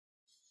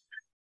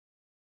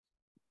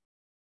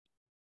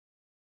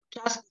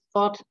 Just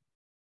thought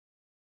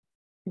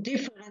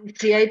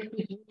differentiate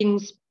between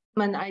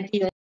specimen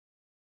ID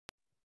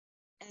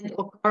and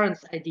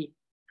occurrence ID.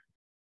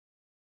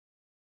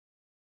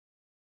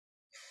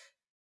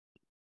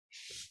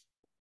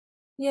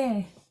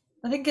 Yeah,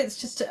 I think it's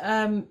just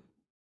I mean,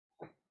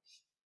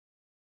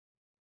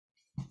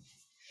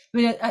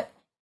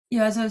 you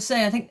know, as I was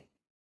saying, I think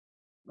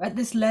at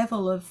this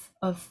level of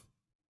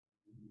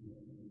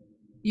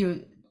you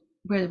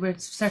know, where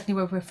certainly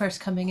where we're first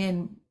coming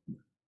in,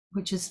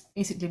 which is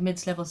basically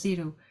MIDS level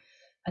 0,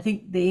 I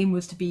think the aim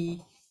was to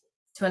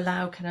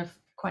allow kind of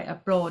quite a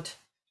broad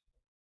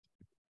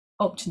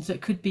option. So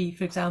it could be,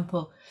 for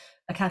example,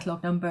 a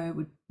catalogue number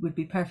would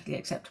be perfectly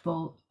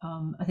acceptable.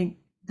 I think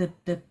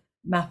the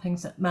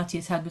mappings that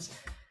Matthias had was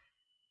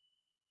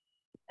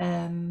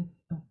I'm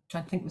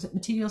trying to think, was it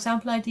material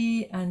sample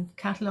ID and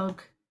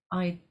catalogue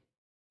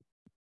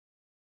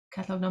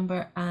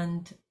number,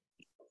 and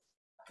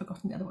I've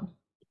forgotten the other one,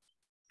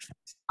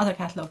 other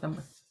catalogue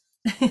number.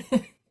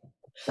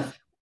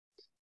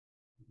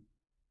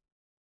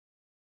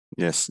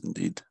 Yes,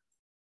 indeed.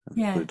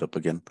 Yeah. Put it up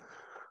again.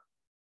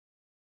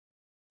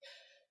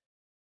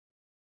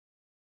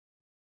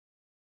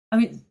 I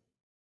mean,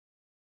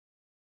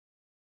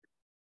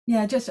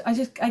 yeah, I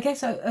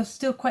guess I'm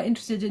still quite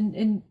interested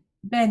in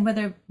Ben,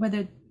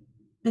 whether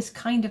this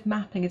kind of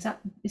mapping is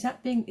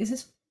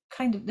this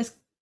kind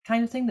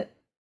of thing that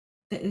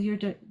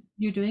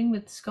you're doing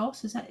with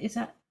SCOS, is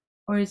that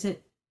or is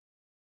it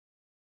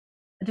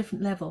a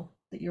different level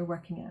that you're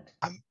working at?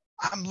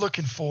 I'm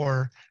looking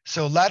for,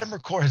 so Latimer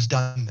Core has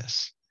done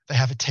this. They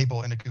have a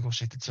table in a Google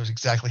Sheet that shows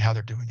exactly how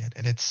they're doing it,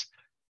 and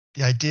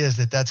the idea is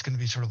that that's going to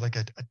be sort of like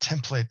a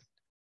template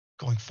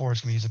going forward.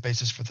 It's going to use a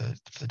basis for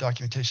the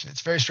documentation.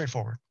 It's very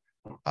straightforward.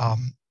 I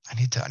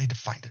need to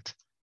find it.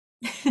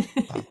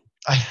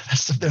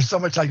 There's so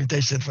much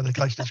documentation for the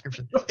collection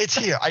description. It's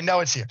here. I know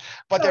it's here.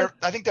 But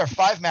I think there are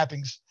 5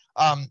 mappings.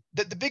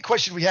 The big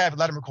question we have at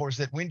Latimer Core is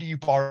that when do you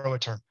borrow a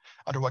term?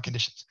 Under what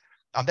conditions?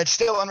 That's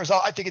still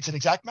unresolved. I think it's an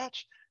exact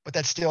match, but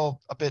that's still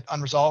a bit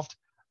unresolved.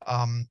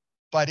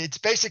 But it's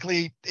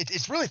basically,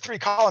 it's really 3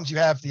 columns. You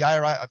have the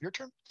IRI of your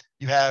term,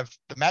 you have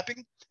the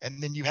mapping,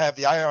 and then you have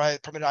the IRI,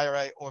 permitted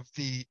IRI of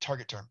the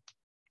target term.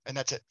 And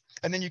that's it.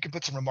 And then you can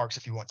put some remarks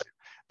if you want to.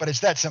 But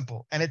it's that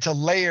simple. And it's a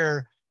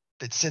layer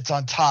that sits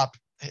on top.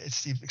 As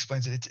Steve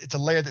explains it, it's a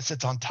layer that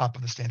sits on top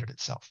of the standard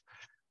itself.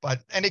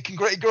 And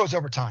it grows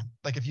over time.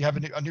 Like if you have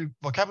a new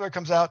vocabulary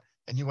comes out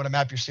and you want to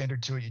map your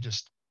standard to it, you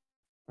just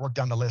work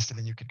down the list and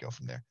then you could go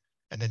from there.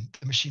 And then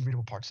the machine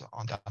readable parts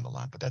on down the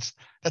line. But that's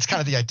kind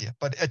of the idea.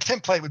 But a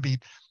template would be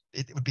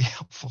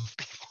helpful for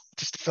people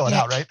just to fill it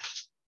out, right?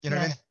 You know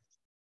what I mean?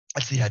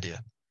 That's the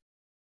idea.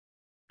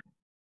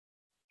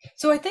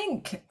 So I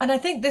think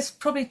this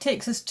probably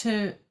takes us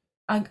to,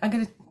 I'm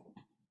going to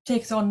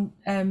take us on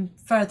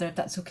further, if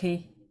that's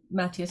okay,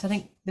 Matthias. I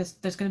think there's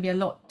going to be a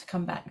lot to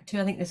come back to.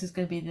 I think this is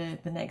going to be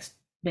the next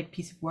big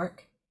piece of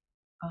work.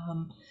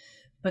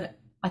 But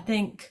I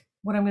think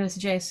what I'm going to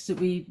suggest is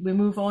that we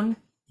move on.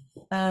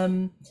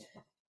 And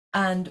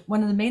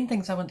one of the main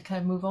things I want to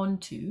kind of move on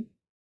to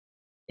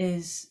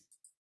is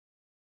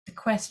the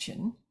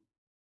question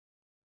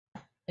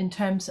in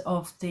terms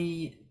of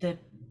the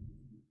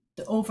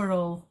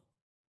overall.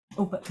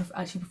 Oh, but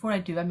actually, before I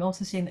do, I'm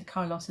also seeing that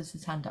Carlos has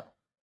his hand up.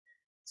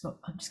 So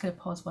I'm just going to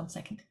pause 1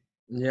 second.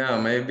 Yeah,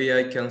 maybe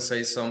I can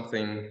say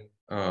something.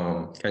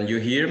 Can you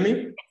hear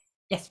me?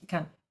 Yes, we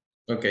can.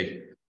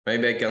 Okay,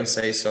 maybe I can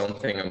say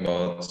something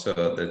about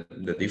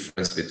the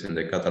difference between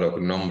the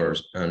catalog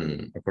numbers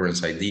and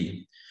occurrence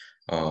ID.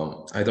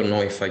 I don't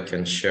know if I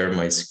can share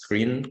my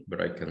screen, but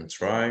I can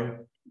try.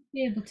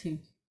 Be able to.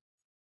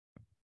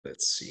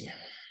 Let's see.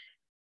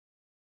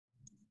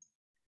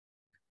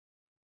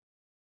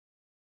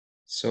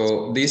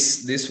 So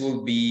this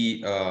will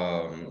be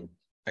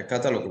a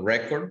catalog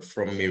record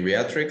from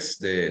Miriatrix,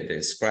 the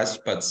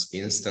Scratchpads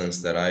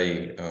instance that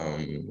I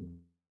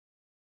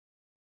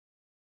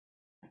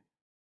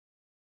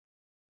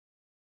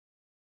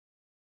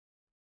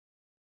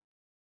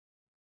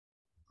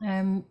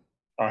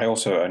I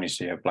also only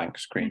see a blank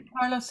screen.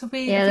 Carlos,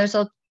 Yeah,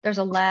 there's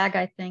a lag,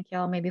 I think,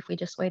 y'all. Maybe if we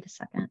just wait a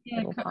second.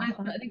 Yeah, I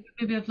think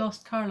maybe I've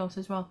lost Carlos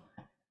as well.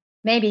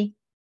 Maybe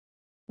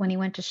when he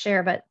went to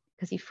share, but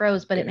because he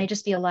froze, but it may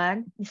just be a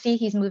lag. You see,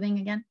 he's moving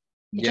again.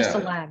 It's just a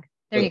lag.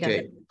 There you go.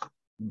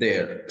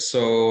 There.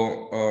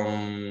 So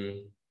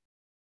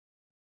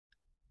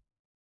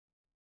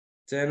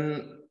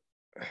then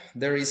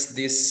there is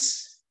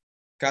this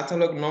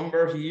catalog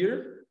number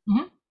here,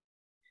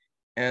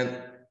 and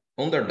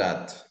under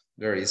that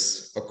there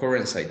is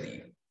occurrence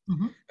ID.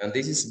 And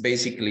this is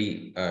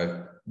basically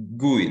a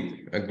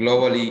GUID, a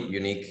globally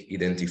unique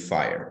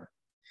identifier.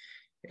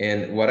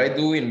 And what I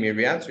do in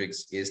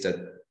Miriatrix is that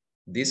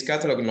this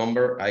catalog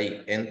number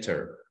I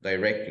enter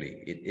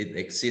directly. It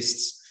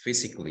exists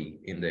physically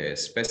in the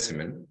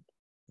specimen,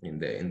 in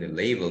the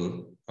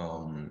label,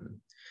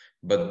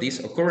 but this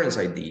occurrence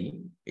ID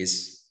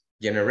is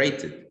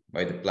generated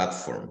by the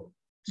platform.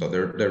 So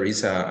there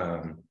is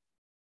a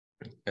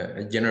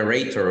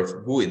generator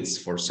of GUIDs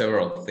for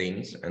several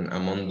things, and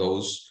among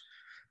those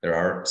there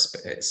are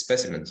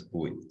specimens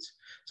GUIDs.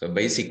 So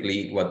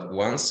basically, what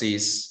once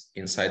is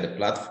inside the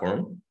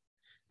platform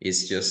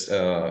is just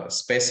a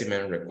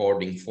specimen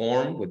recording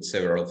form with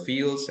several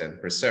fields and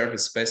preserve the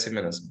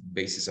specimen as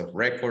basis of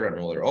record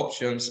and other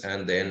options,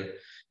 and then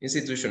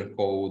institution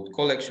code,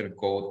 collection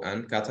code,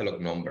 and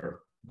catalog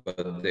number.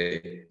 But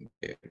the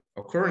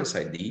occurrence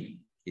ID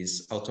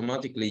is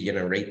automatically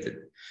generated.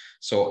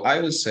 So I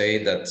would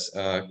say that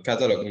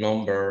catalog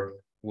number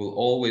will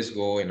always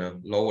go in a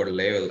lower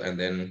level, and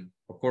then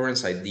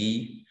occurrence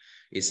ID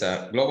is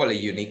a globally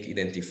unique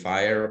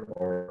identifier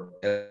or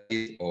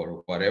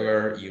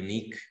whatever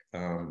unique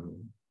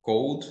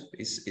code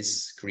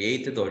is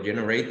created or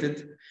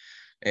generated,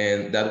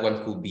 and that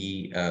one could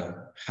be a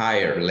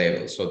higher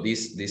level. So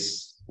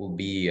this will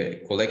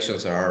be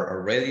collections are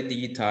already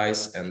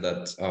digitized, and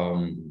that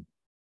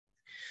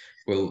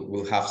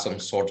will have some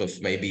sort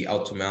of maybe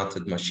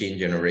automated machine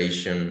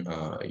generation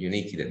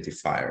unique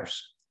identifiers.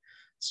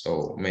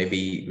 So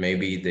maybe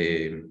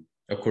the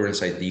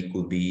occurrence ID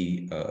could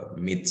be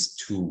MIDS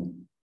 2,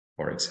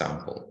 for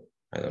example.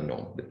 I don't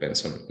know,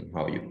 depends on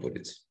how you put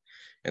it.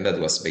 And that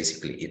was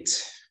basically it.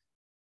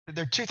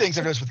 There are two things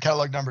I've noticed with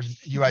catalog numbers and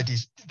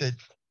UIDs. The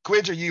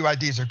GUIDs or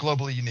UIDs are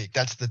globally unique.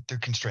 That's the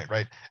constraint,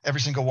 right? Every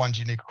single one's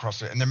unique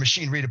across it, and they're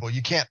machine readable.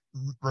 You can't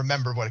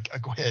remember what a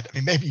GUID, I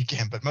mean, maybe you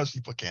can, but most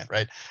people can't,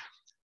 right?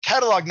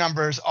 Catalog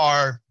numbers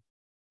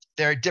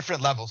they're at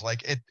different levels.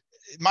 Like in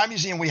my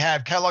museum, we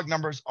have catalog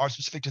numbers are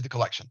specific to the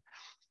collection.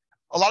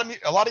 A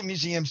lot of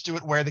museums do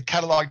it where the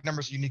catalog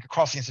numbers are unique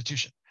across the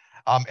institution.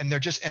 And they're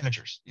just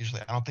integers,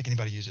 usually. I don't think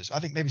anybody uses. I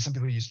think maybe some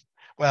people use,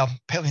 well,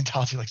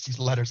 paleontology likes these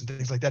letters and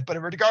things like that.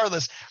 But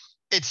regardless,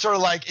 it's sort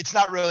of like, it's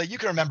not really, you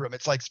can remember them.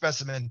 It's like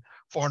specimen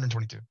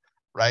 422,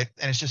 right?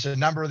 And it's just a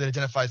number that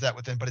identifies that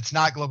within, but it's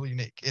not globally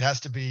unique. It has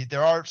to be,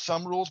 there are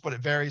some rules, but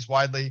it varies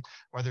widely,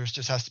 whether it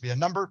just has to be a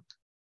number,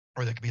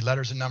 or there could be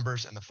letters and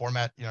numbers, and the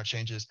format,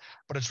 changes.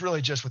 But it's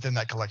really just within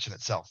that collection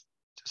itself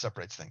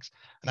separates things.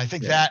 And I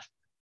think that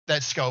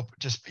scope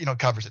just,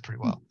 covers it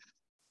pretty well.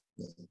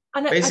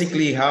 And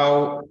basically,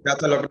 how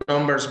catalog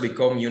numbers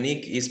become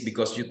unique is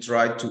because you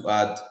try to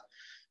add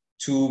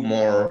 2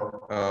 more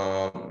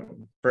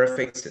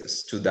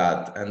prefixes to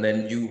that, and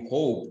then you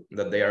hope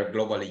that they are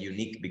globally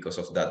unique because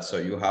of that. So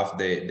you have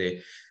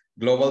the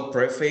global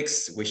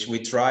prefix, which we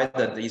try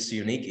that is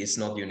unique, is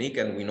not unique,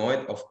 and we know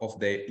it of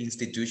the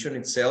institution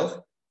itself.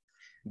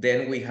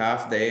 Then we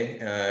have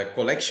the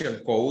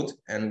collection code,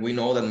 and we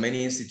know that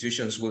many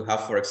institutions will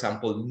have, for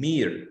example,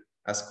 MIR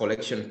as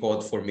collection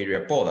code for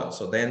Myriapoda.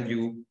 So then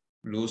you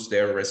lose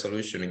their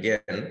resolution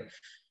again.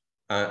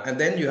 And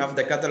then you have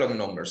the catalog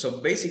number.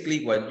 So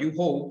basically what you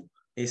hope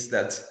is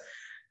that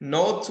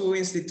no 2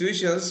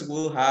 institutions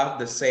will have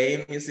the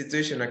same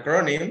institution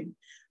acronym,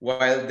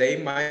 while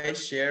they might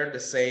share the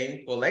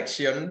same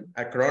collection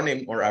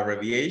acronym or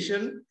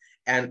abbreviation.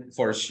 And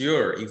for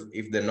sure,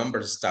 if the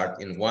numbers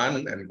start in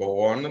 1 and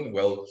go on,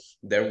 well,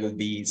 there will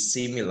be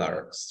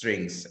similar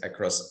strings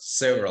across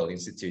several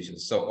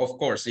institutions. So of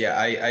course,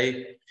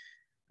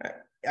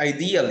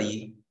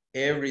 ideally,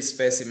 every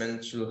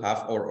specimen should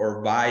have,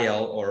 or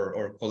vial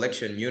or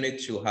collection unit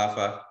should have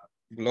a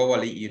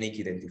globally unique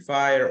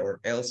identifier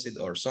or ELSID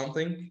or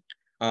something.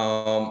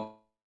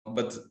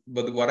 But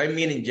what I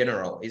mean in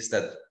general is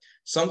that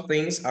some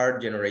things are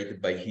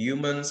generated by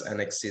humans and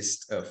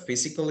exist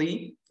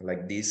physically,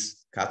 like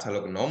these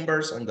catalog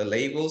numbers on the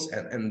labels,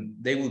 and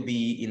they will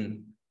be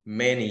in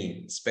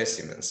many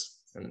specimens,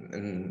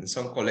 and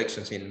some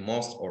collections in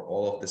most or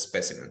all of the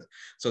specimens.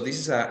 So this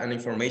is an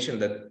information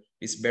that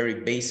is very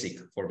basic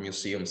for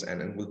museums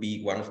and will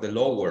be one of the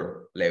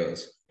lower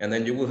levels. And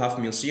then you will have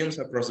museums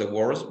across the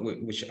world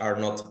which are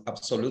not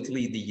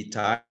absolutely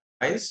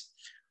digitized,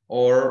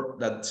 or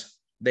that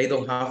they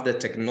don't have the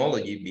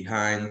technology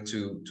behind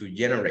to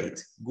generate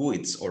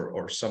GUIDs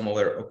or some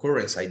other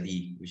occurrence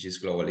ID, which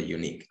is globally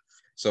unique.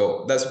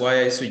 So that's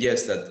why I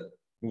suggest that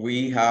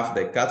we have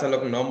the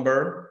catalog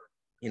number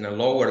in a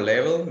lower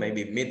level,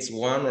 maybe MIDS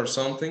 1 or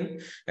something,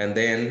 and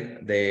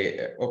then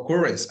the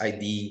occurrence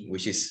ID,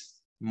 which is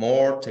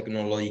more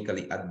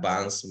technologically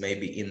advanced,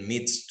 maybe in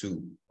MIDS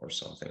 2 or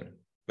something,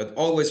 but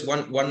always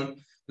one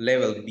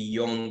level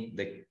beyond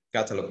the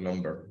catalog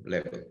number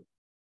level.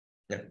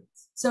 Yeah.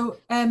 So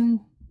I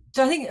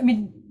think,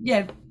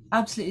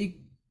 absolutely,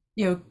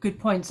 good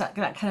points. That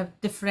kind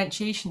of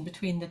differentiation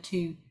between the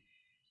two,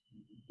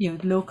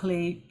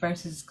 locally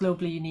versus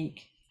globally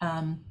unique.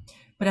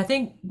 But I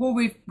think where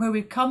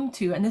we've come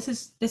to, and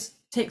this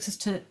takes us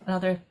to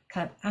another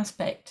kind of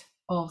aspect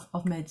of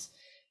MIDS,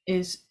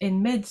 is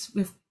in MIDS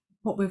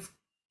what we've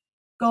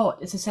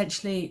got is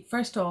essentially,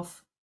 first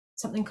off,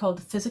 something called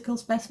the physical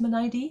specimen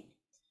ID,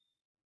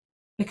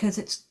 because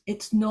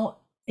it's not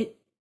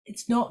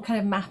kind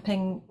of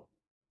mapping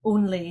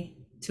only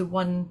to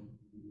one,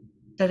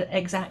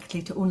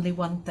 exactly to only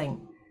one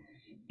thing.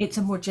 It's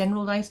a more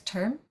generalized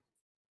term.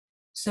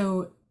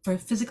 So for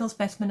physical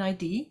specimen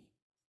ID,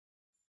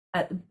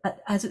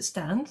 as it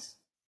stands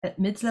at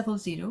MIDS level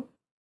 0,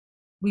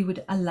 we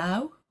would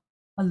allow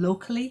a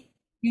locally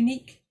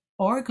unique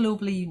or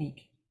globally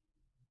unique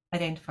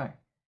identifier.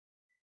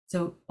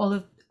 So all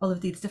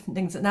of these different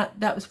things, and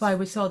that was why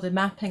we saw the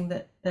mapping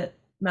that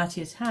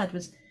Matthias had,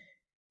 was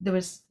there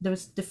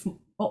was different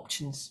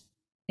options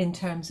in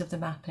terms of the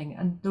mapping,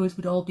 and those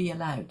would all be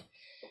allowed,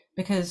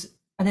 because,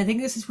 and I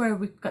think this is where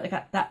we've got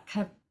that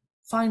kind of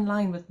fine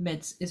line with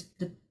MIDS, is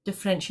the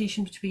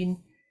differentiation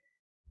between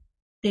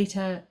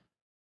data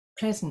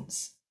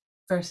presence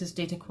versus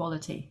data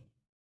quality,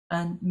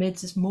 and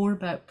MIDS is more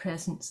about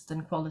presence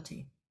than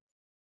quality.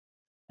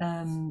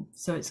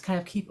 So it's kind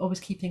of always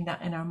keeping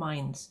that in our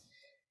minds,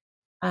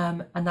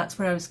 and that's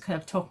where I was kind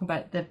of talking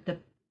about the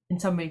in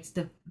some ways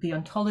the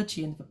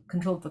ontology and the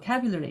controlled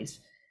vocabularies,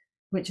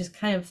 which is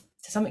kind of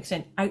to some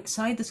extent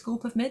outside the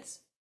scope of MIDS,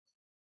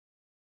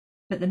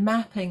 but the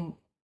mapping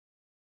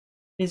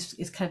is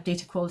kind of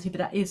data quality, but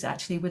that is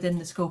actually within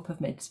the scope of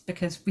MIDS,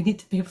 because we need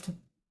to be able to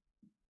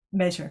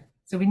measure.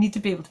 So we need to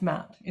be able to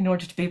map in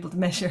order to be able to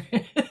measure.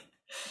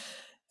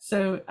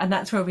 So, and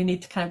that's where we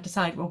need to kind of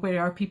decide, well,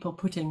 where are people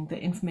putting the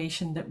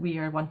information that we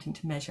are wanting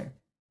to measure?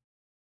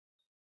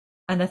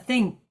 And I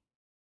think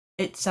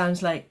it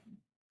sounds like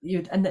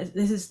and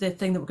this is the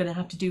thing that we're going to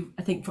have to do,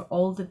 I think, for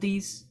all of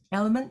these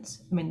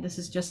elements. I mean, this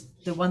is just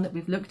the one that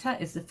we've looked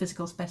at, is the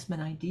physical specimen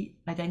ID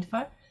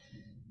identifier,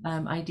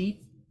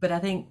 ID. But I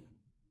think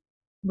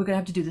we're going to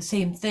have to do the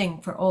same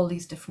thing for all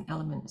these different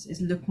elements,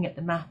 is looking at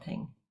the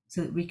mapping so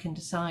that we can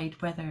decide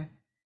whether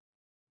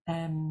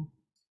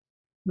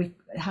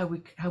how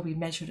we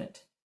measure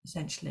it,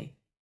 essentially.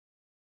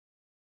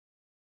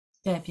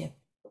 Deb, yeah.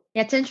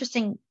 Yeah, it's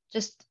interesting,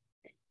 just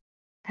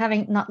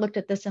having not looked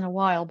at this in a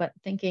while, but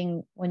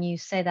thinking when you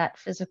say that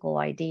physical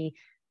ID,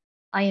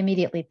 I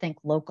immediately think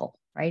local,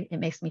 right? It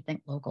makes me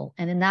think local.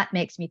 And then that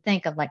makes me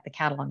think of like the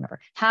catalog number.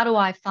 How do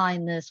I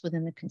find this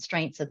within the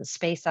constraints of the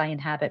space I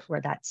inhabit where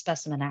that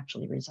specimen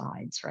actually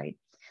resides, right?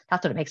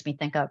 That's what it makes me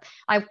think of.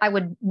 I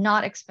would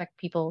not expect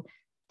people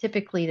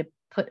typically to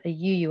put a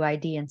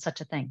UUID in such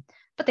a thing,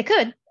 but they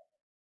could.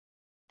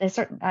 There's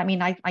certain, I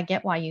mean, I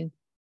get why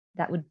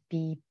that would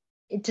be.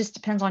 It just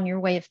depends on your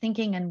way of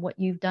thinking and what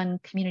you've done,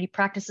 community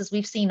practices.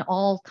 We've seen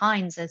all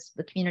kinds as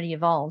the community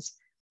evolves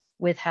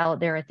with how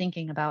they're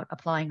thinking about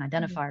applying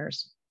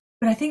identifiers.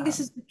 But I think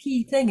this is the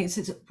key thing,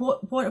 is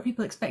what are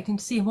people expecting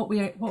to see, and what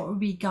are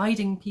we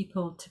guiding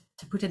people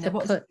to put in there?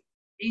 What's the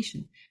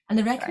recommendation? And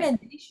the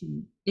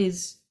recommendation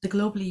is the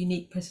globally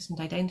unique persistent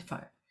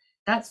identifier.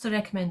 That's the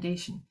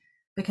recommendation,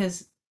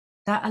 because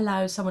that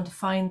allows someone to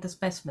find the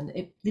specimen.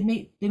 They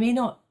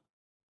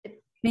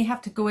may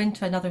have to go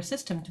into another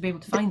system to be able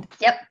to find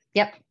it.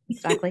 Yep,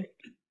 exactly.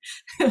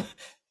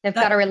 They've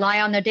got to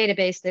rely on their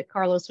database that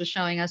Carlos was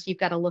showing us. You've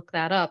got to look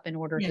that up in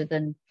order to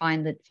then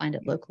find it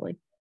locally.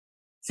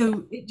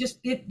 So it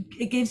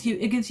gives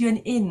you an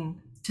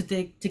in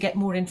to get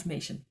more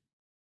information.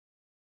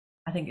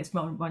 I think it's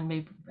one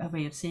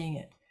way of seeing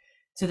it,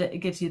 so that it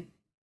gives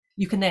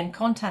you can then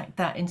contact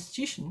that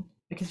institution,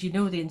 because you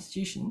know the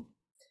institution.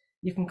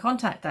 You can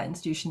contact that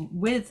institution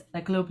with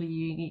a globally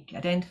unique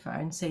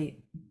identifier and say,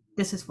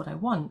 this is what I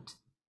want.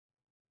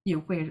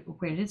 Where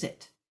is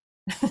it?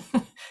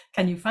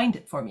 Can you find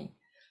it for me?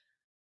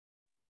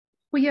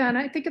 Well, yeah, and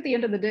I think at the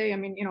end of the day, I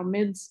mean,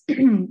 MIDS,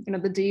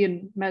 the D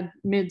in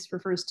MIDS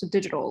refers to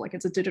digital, like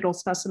it's a digital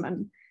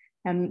specimen.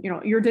 And,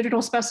 your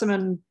digital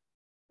specimen,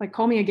 like,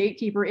 call me a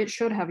gatekeeper, it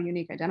should have a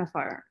unique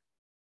identifier.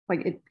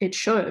 Like it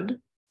should.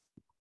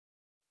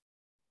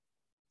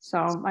 So,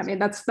 I mean,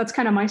 that's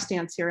kind of my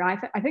stance here.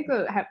 I think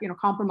that,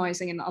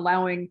 compromising and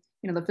allowing,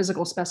 the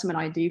physical specimen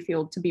ID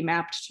field to be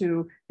mapped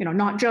to,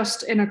 not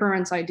just an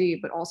occurrence ID,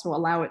 but also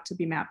allow it to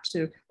be mapped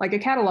to like a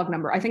catalog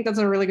number. I think that's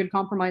a really good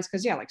compromise,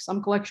 because like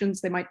some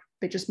collections,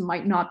 they just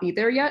might not be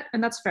there yet.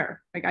 And that's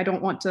fair. Like, I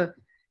don't want to,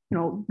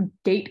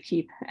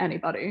 gatekeep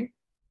anybody,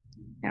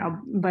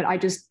 but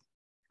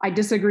I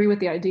disagree with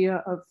the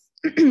idea of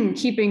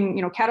keeping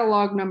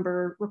catalog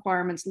number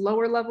requirements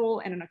lower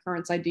level and an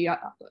occurrence ID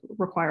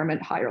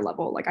requirement higher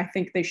level. Like, I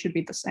think they should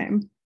be the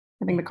same.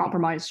 I think the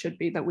compromise should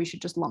be that we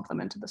should just lump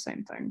them into the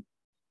same thing.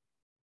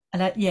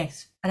 And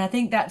yes, and I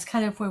think that's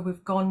kind of where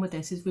we've gone with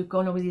this, is we've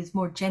gone over these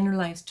more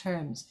generalized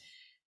terms,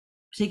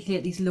 particularly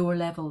at these lower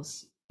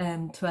levels,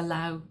 to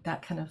allow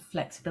that kind of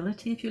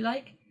flexibility, if you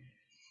like.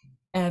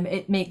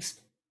 It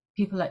makes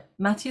people like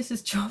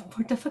Matthias's job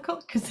more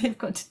difficult, because they've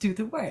got to do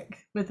the work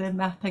with the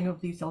mapping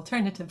of these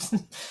alternatives.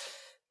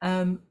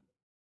 But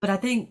I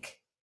think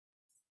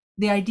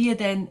the idea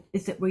then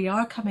is that we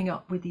are coming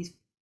up with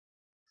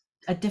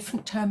a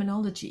different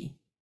terminology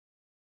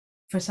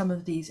for some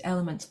of these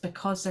elements,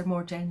 because they're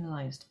more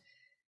generalized,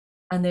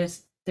 and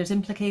there's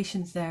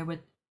implications there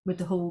with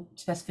the whole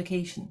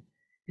specification,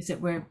 is that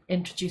we're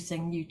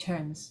introducing new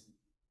terms,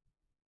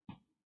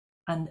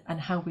 and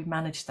how we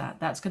manage that.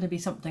 That's going to be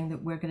something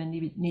that we're going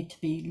to need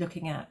to be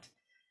looking at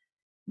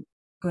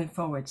going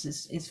forwards,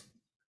 is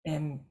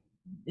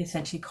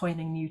essentially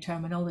coining new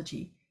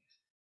terminology,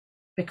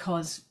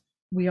 because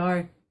we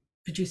are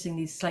producing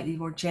these slightly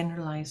more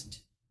generalized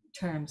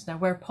terms. Now,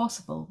 where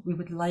possible, we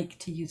would like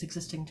to use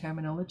existing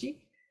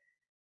terminology,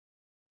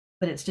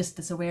 but it's just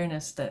this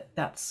awareness that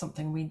that's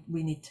something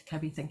we need to kind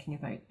of be thinking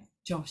about.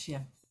 Josh,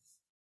 yeah.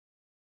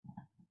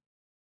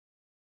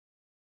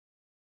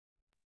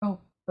 Oh,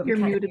 but You're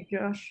muted,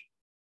 Josh.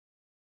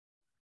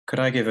 Could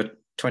I give a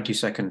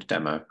 20-second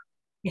demo?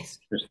 Yes.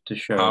 Just to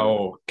show.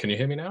 Oh, can you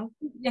hear me now?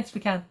 Yes,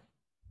 we can.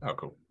 Oh,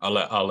 cool. I'll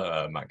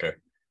let Matt go.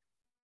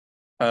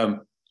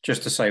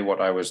 Just to say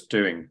what I was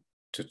doing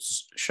to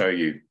show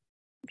you,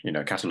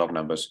 catalog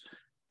numbers.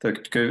 The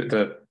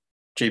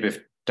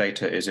GBIF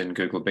data is in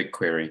Google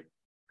BigQuery.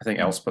 I think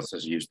Elspeth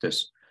has used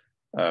this.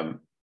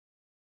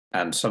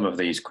 And some of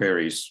these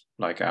queries,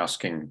 like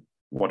asking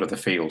what are the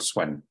fields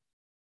when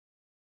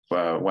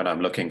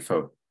I'm looking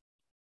for,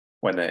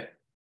 when there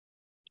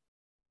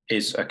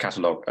is a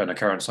catalog, an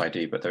occurrence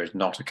ID, but there is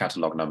not a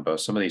catalog number.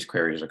 Some of these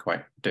queries are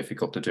quite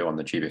difficult to do on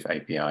the GBIF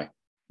API.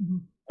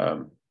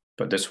 Mm-hmm.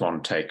 But this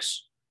one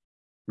takes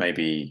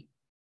maybe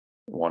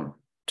 1,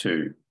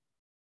 2,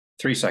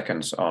 3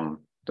 seconds on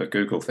the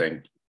Google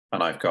thing,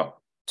 and I've got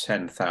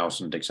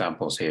 10,000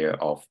 examples here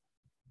of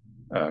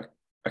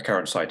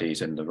occurrence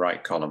IDs in the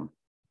right column.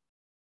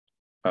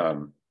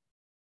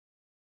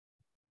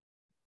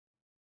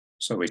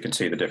 So we can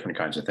see the different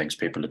kinds of things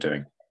people are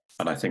doing.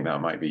 And I think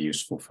that might be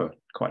useful for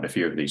quite a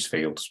few of these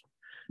fields,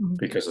 mm-hmm.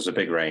 because there's a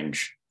big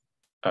range.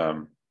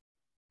 And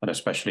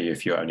especially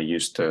if you're only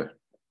used to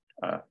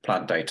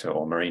plant data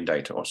or marine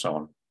data or so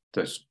on,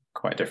 there's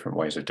quite different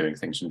ways of doing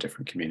things in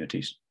different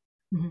communities.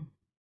 Mm-hmm.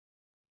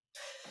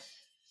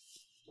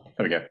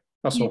 There we go.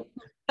 That's all.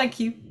 Thank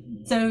you.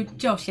 So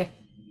Josh, yeah.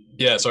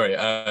 Yeah, sorry.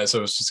 So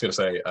I was just going to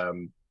say,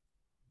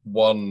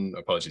 one,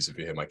 apologies if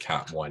you hear my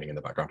cat whining in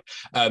the background.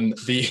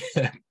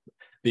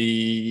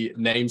 The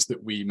names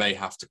that we may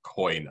have to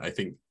coin, I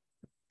think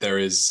there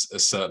is a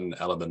certain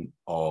element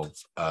of,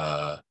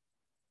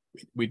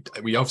 we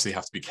obviously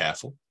have to be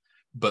careful,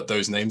 but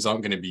those names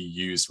aren't going to be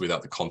used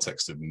without the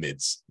context of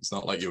MIDS. It's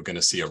not like you're going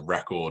to see a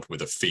record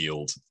with a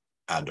field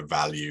and a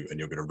value, and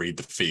you're going to read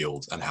the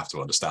field and have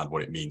to understand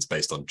what it means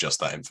based on just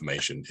that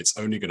information. It's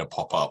only going to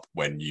pop up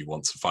when you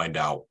want to find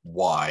out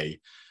why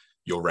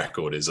your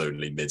record is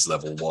only MIDS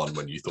level 1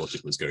 when you thought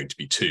it was going to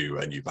be 2,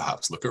 and you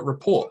perhaps look at a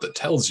report that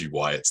tells you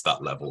why it's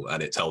that level,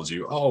 and it tells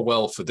you, oh,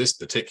 well, for this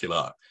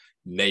particular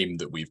name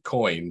that we've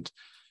coined,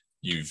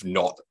 you've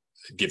not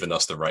given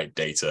us the right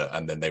data,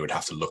 and then they would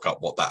have to look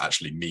up what that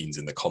actually means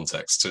in the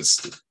context.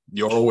 So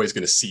you're always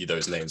going to see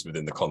those names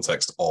within the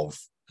context of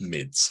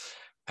MIDS,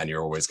 and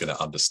you're always going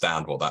to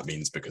understand what that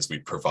means because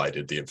we've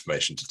provided the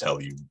information to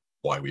tell you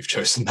why we've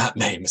chosen that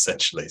name,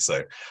 essentially.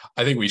 So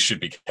I think we should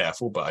be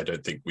careful, but I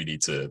don't think we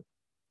need to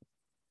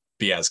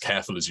be as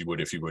careful as you would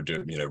if you were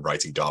doing,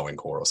 writing Darwin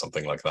Core or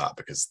something like that,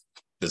 because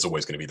there's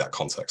always going to be that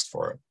context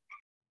for it.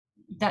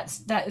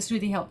 That is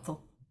really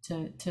helpful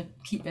to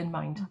keep in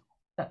mind.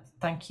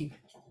 Thank you.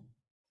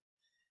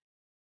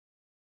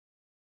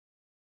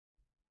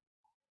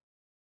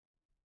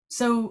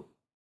 So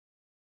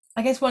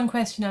I guess one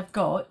question I've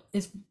got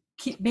is,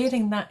 keep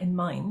bearing that in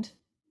mind.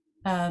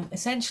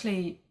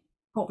 Essentially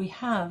what we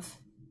have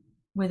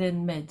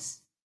within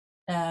MIDS,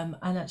 and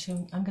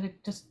actually I'm going to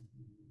just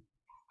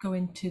go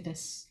into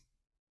this,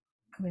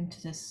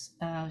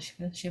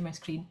 share my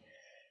screen,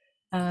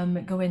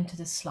 go into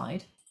this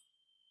slide,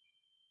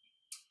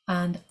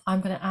 and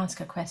I'm going to ask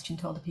a question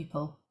to all the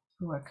people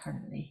who are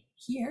currently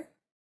here.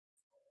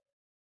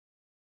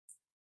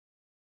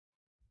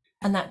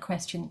 And that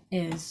question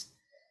is,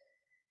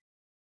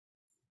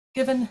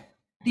 given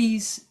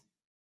these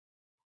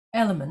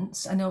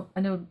elements, I know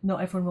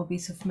not everyone will be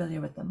so familiar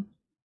with them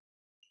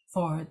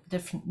for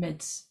different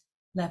MIDS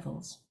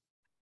levels,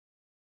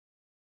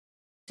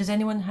 does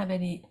anyone have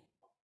any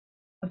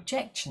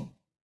objection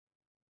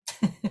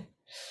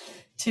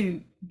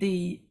to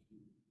the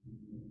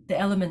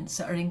elements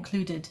that are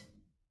included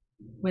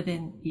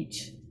within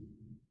each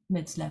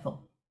MIDS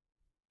level?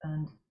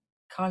 And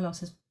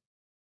Carlos is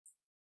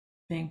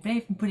being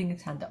brave and putting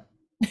his hand up.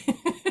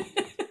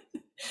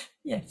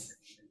 Yes.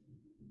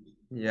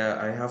 Yeah,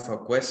 I have a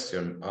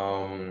question.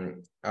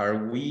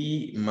 Are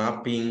we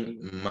mapping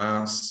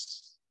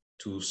mass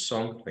to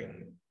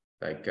something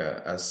like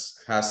as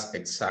has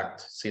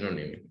exact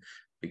synonym?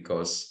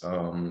 Because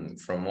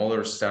from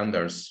other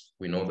standards,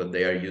 we know that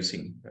they are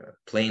using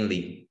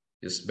plainly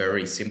just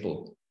very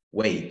simple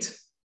weight,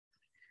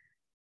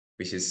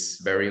 which is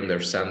very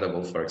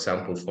understandable, for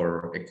example,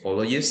 for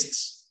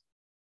ecologists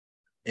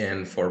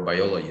and for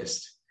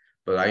biologists.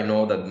 But I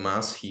know that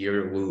mass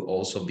here will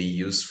also be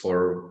used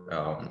for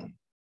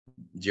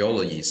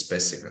geology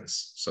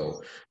specimens.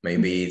 So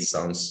maybe it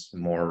sounds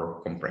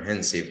more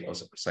comprehensive or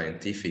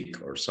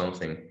scientific or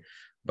something.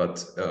 But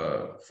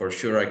for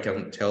sure, I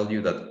can tell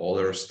you that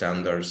other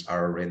standards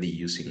are already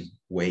using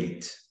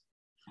weight.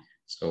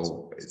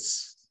 So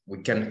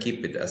we can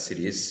keep it as it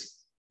is,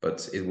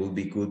 but it will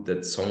be good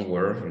that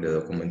somewhere in the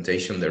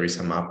documentation there is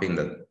a mapping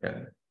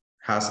that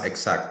has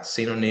exact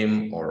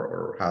synonym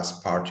or has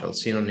partial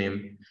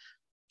synonym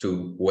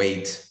to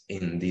weight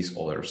in these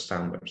other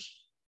standards.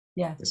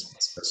 Yeah,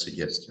 it's a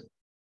suggestion.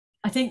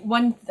 I think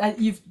one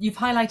you've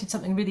highlighted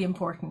something really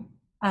important,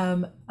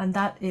 and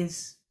that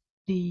is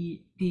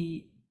the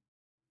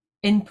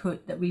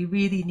input that we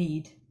really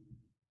need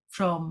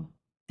from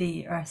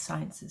the earth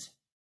sciences.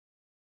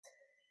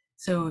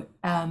 So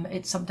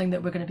it's something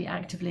that we're going to be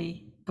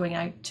actively going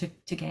out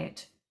to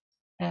get.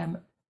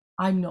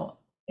 I'm not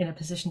in a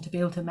position to be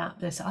able to map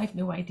this. I have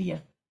no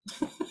idea.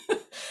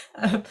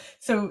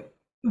 So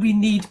we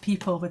need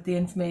people with the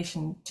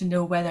information to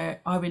know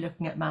whether are we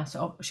looking at mass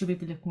or should we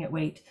be looking at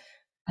weight.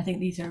 I think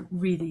these are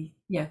really,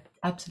 yeah,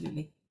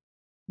 absolutely,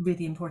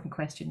 really important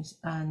questions.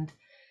 And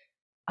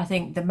I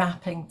think the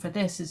mapping for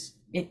this is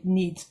it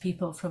needs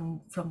people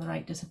from the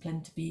right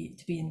discipline to be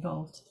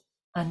involved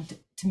and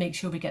to make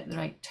sure we get the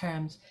right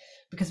terms,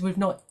 because we've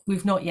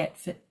not yet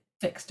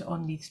fixed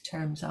on these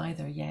terms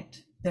either yet.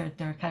 They're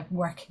kind of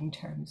working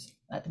terms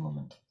at the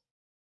moment.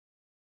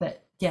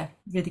 But yeah,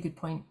 really good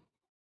point.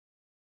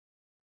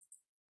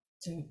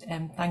 So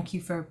thank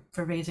you for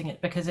raising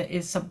it, because it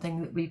is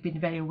something that we've been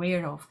very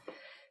aware of,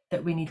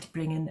 that we need to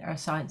bring in our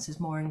sciences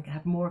more and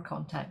have more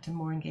contact and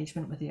more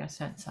engagement with the earth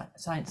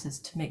sciences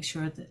to make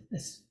sure that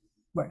this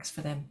works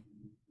for them.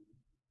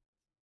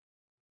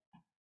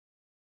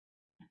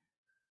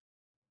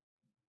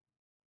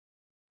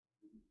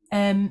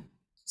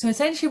 So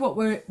essentially what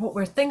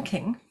we're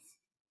thinking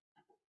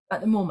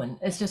at the moment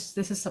is just,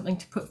 this is something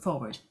to put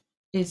forward,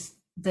 is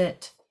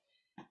that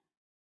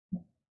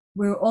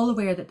we're all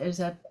aware that there's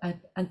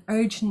an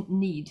urgent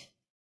need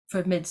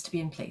for MIDS to be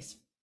in place.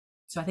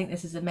 So I think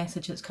this is a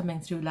message that's coming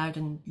through loud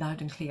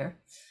and clear.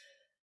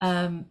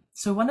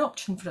 So one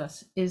option for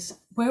us is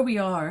where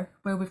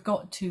we've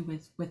got to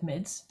with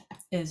MIDS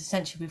is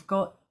essentially we've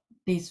got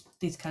these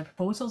kind of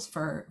proposals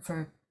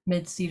for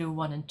MIDS 0,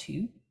 1 and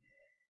 2.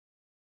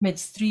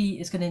 MIDS 3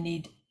 is going to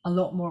need a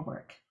lot more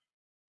work.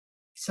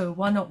 So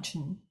one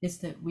option is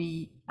that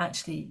we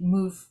actually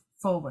move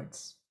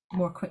forwards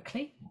more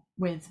quickly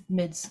with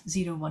MIDS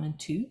 0, 1 and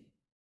 2,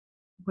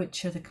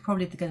 which are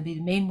probably going to be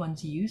the main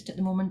ones used at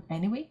the moment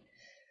anyway.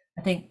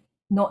 I think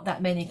not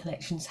that many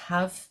collections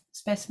have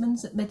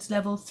specimens at MIDS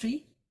level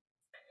 3.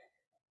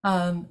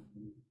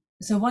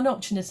 So one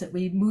option is that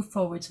we move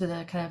forwards with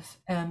a kind of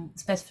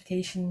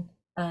specification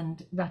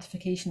and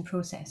ratification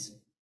process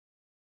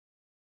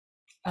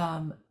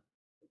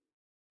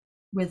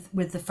with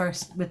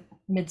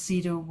MIDS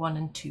 0, 1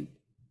 and 2,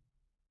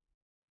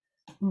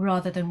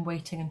 rather than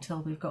waiting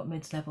until we've got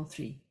MIDS level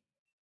 3.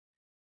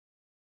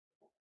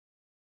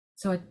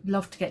 So I'd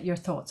love to get your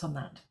thoughts on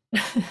that.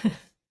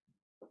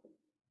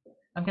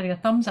 I'm getting a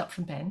thumbs up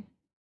from Ben.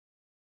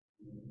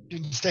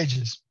 In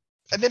stages.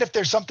 And then if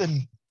there's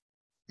something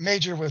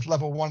major with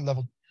level 1,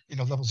 level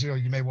 0,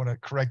 you may want to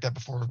correct that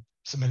before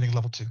submitting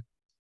level 2.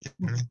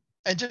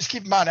 And just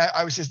keep in mind, I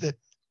always say that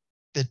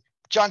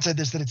John said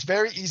this, that it's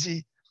very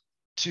easy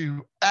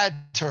to add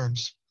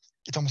terms.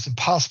 It's almost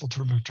impossible to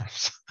remove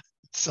terms.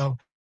 So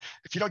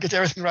if you don't get to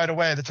everything right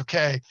away, that's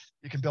okay.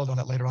 You can build on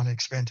it later on and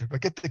expand to it.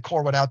 But get the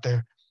core one out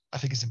there. I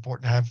think it's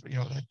important to have,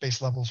 like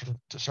base levels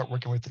to start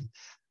working with, and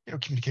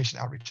communication,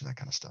 outreach, and that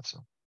kind of stuff. So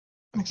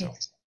okay.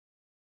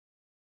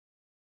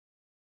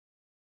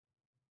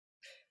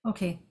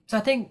 Okay, so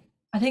I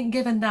think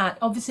given that,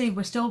 obviously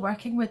we're still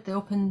working with the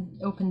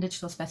Open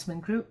Digital Specimen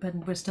Group,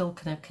 and we're still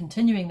kind of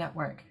continuing that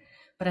work.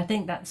 But I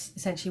think that's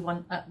essentially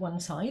one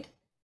side.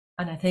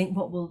 And I think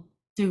what we'll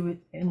do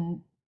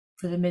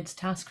for the MIDS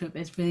task group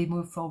is really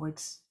move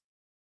forwards,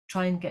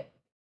 try and get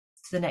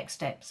to the next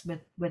steps with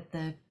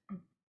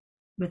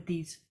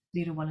these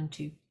 0, 1 and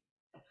 2.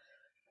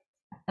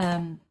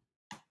 And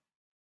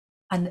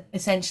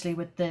essentially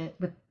with the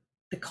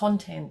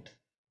content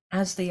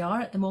as they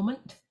are at the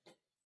moment.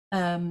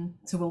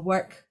 So we'll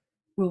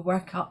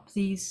work up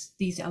these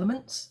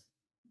elements.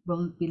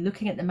 We'll be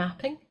looking at the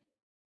mapping,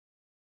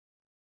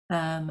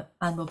 and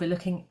we'll be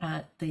looking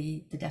at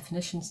the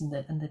definitions and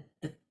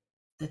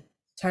the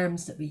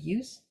terms that we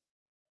use.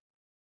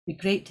 It'd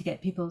be great to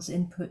get people's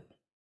input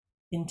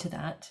into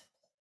that.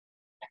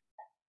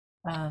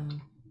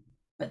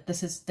 But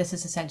this is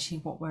essentially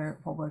what we're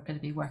going to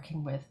be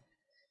working with.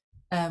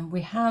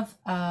 We have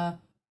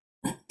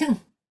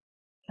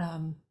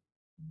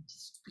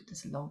just put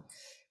this along.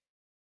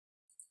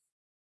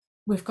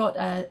 We've got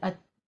a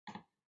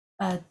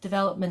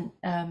development,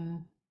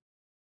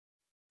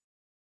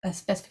 a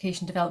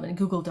specification development in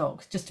Google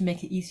Docs, just to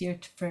make it easier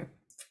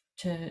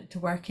to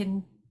work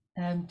in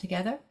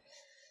together.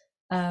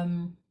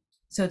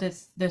 So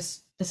this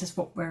is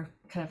what we're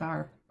kind of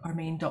our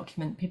main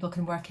document. People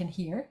can work in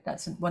here.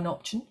 That's one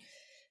option.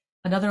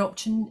 Another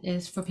option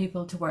is for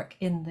people to work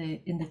in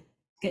the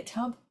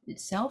GitHub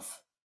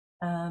itself,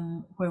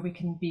 where we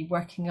can be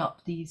working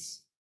up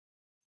these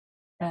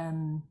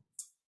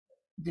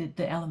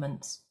the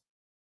elements.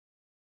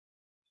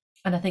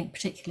 And I think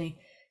particularly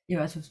you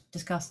know, as we've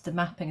discussed, the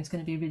mapping is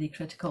going to be really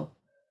critical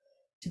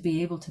to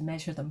be able to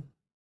measure them.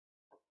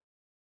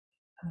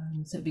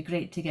 So it'd be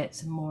great to get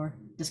some more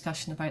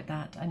discussion about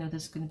that. I know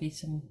there's going to be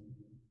some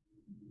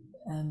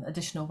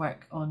additional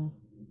work on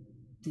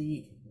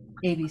the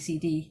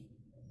ABCD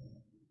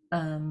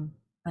and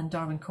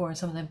Darwin Core, and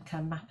some of them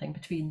kind of mapping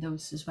between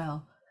those as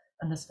well,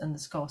 and the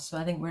SCOS. So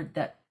I think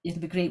it'll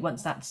be great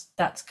once that's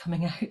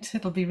coming out.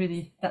 That's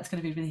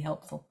going to be really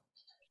helpful.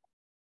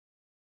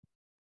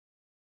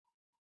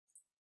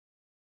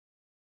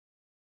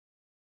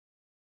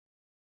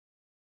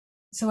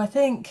 So I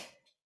think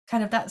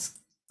kind of that's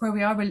where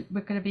we are.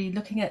 We're going to be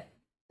looking at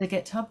the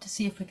GitHub to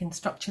see if we can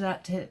structure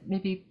that to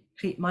maybe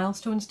create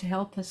milestones to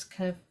help us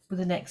kind of with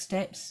the next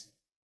steps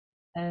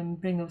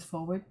and bring those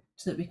forward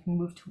so that we can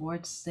move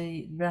towards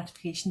the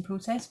ratification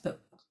process.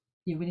 But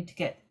we need to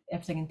get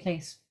everything in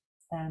place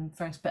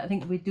first. But I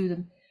think we do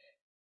them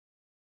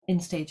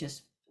in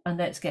stages, and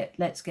let's get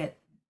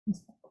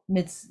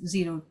MIDS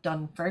 0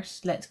 done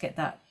first. Let's get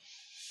that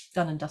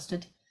done and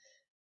dusted.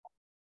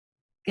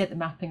 Get the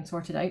mapping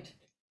sorted out,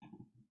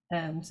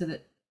 so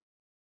that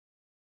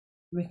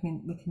we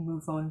can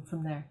move on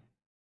from there.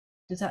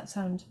 Does that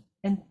sound?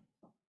 And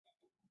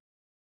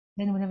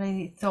anyone have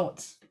any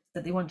thoughts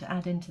that they want to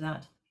add into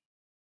that?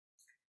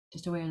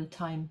 Just aware of the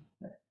time.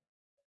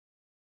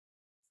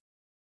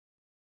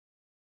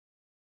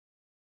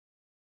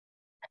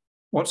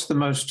 What's the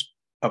most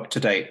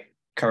up-to-date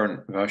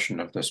current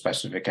version of the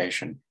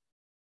specification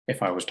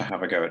if I was to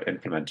have a go at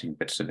implementing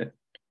bits of it?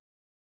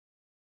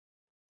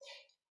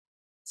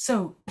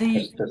 So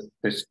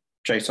this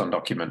JSON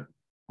document,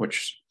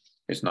 which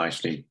is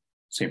nicely,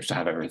 seems to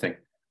have everything,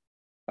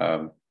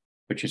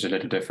 which is a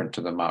little different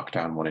to the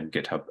Markdown one in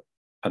GitHub.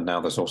 And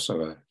now there's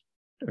also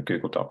a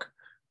Google Doc.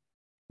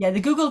 Yeah, the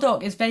Google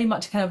Doc is very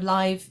much kind of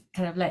live,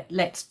 kind of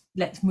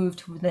let's move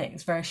to the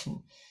next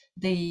version.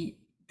 The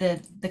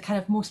kind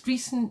of most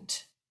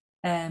recent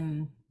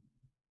version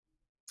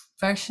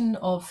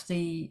of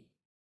the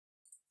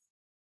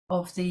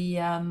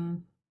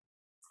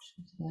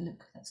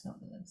look, that's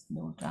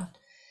no draft,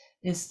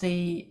 is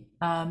the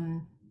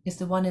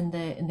one in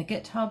the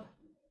GitHub,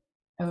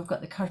 and we've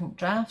got the current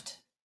draft.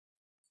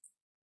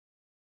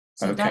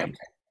 So okay.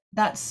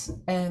 That's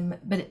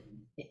but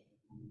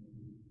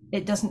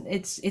it doesn't,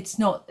 it's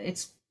not,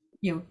 it's,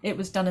 you know, it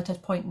was done at a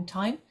point in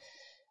time.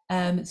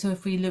 So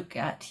if we look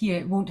at here,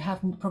 it won't have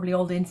probably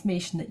all the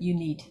information that you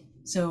need.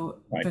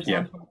 So right, for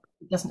example,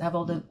 it doesn't have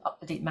all the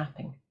up-to-date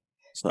mapping.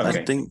 So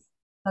okay. I think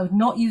I would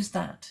not use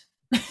that.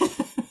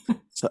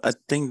 so. I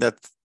think that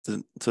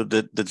the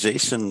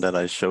JSON that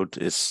I showed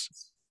is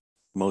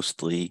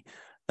mostly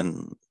a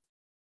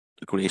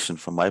creation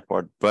from my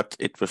part, but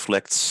it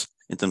reflects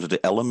in terms of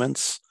the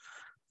elements,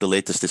 the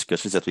latest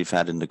discussions that we've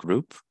had in the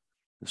group.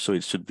 So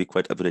it should be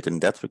quite up-to-date in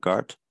that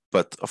regard.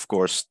 But of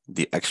course,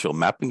 the actual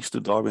mappings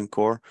to Darwin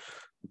Core,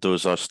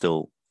 those are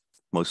still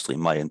mostly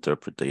my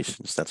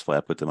interpretations. That's why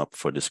I put them up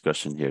for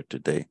discussion here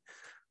today.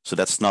 So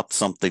that's not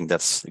something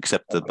that's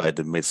accepted by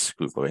the MIDS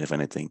group or if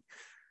anything.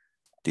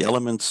 The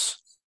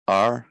elements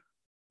are,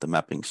 the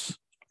mappings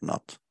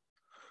not.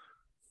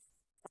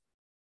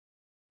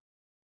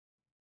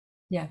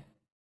 Yeah.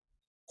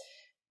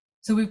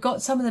 So we've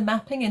got some of the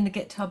mapping in the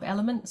GitHub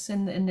elements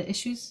in the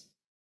issues.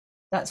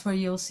 That's where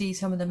you'll see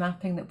some of the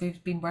mapping that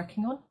we've been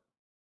working on.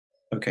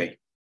 Okay.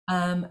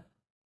 So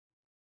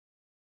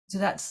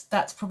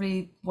that's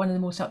probably one of the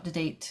most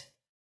up-to-date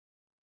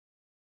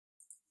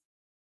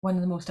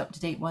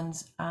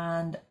ones.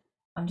 And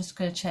I'm just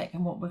going to check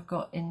on what we've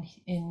got in.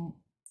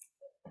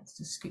 Let's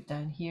just scoot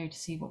down here to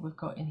see what we've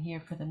got in here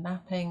for the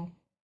mapping.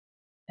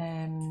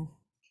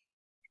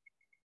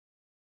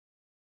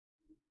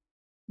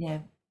 Yeah,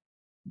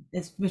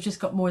 we've just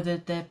got more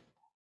the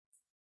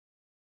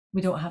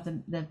we don't have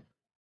the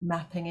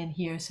mapping in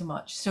here so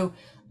much. So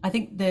I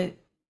think the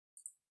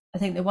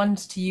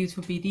ones to use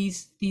would be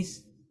these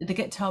the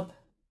GitHub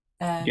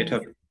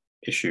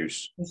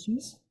issues.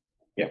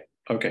 Yeah.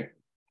 Okay.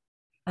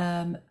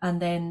 And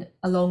then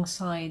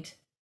alongside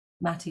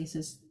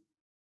Matthias's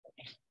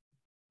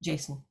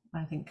JSON,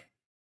 I think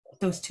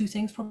those two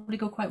things probably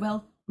go quite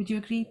well. Would you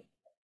agree,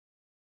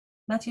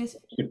 Matthias?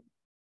 Yeah.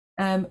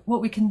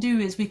 What we can do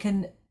is we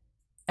can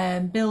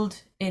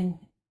build in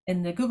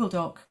the Google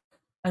Doc,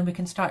 and we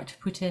can start to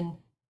put in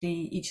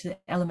each of the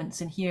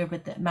elements in here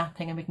with the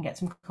mapping, and we can get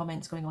some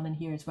comments going on in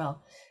here as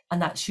well.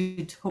 And that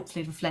should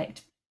hopefully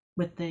reflect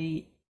with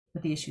the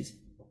issues.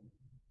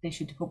 They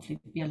should hopefully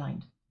be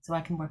aligned. So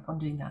I can work on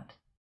doing that.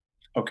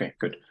 Okay,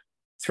 good.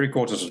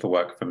 3/4 of the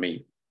work for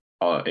me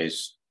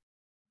is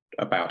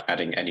about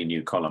adding any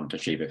new column to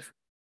GBIF,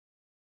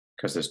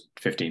 because there's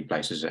 15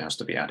 places it has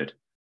to be added.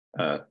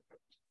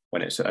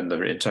 When it's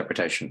under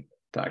interpretation,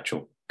 the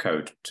actual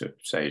code to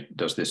say,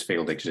 does this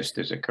field exist?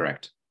 Is it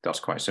correct? That's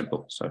quite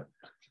simple. So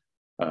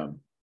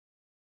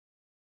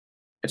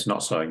it's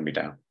not slowing me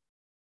down.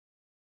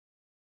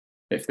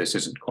 If this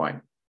isn't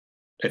quite,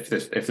 if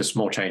there's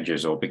small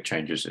changes or big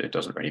changes, it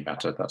doesn't really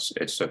matter.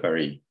 It's a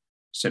very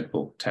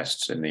simple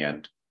tests in the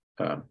end.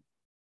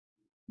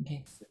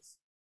 Okay.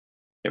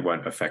 it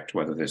won't affect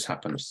whether this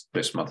happens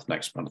this month,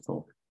 next month,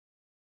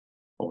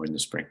 or in the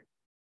spring.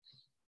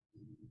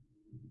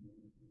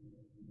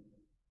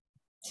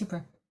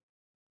 Super.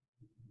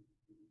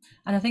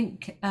 And I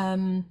think,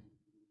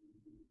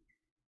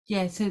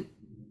 yeah, so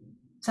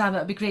Sam,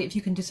 that'd be great if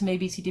you can do some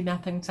ABCD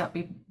mappings.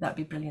 That'd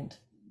be brilliant.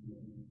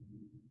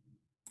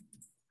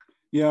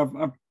 Yeah,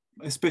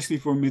 especially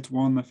for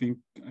MIDS1, I think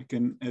I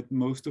can add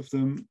most of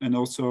them, and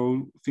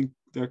also I think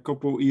there are a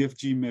couple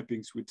EFG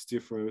mappings which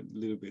differ a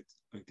little bit.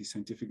 Like the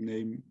scientific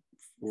name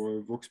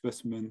for rock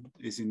specimen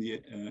is in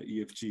the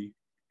EFG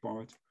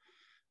part.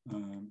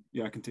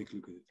 Yeah, I can take a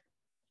look at it.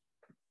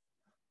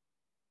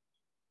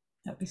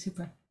 That'd be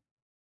super.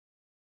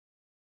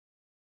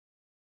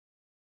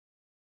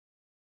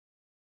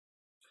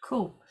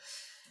 Cool.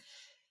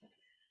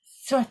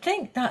 So I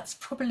think that's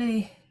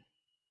probably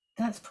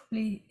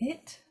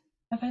it.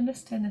 Have I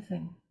missed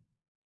anything?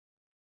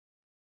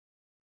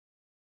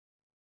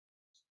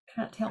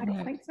 Can't help me out.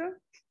 I don't think so.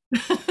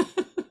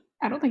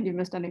 I don't think you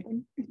missed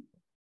anything.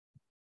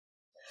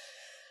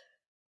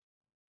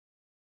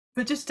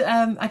 But just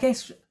I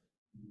guess,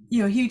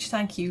 a huge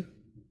thank you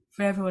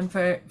for everyone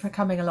for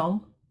coming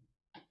along.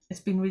 It's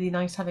been really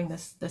nice having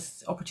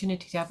this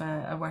opportunity to have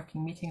a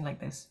working meeting like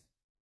this.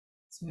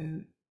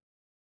 So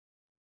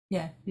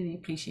yeah, really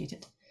appreciate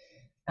it.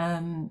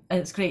 And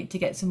it's great to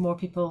get some more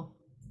people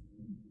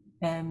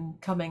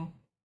coming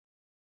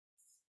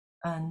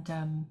and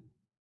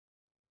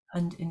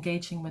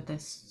engaging with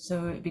this.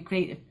 So it'd be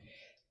great if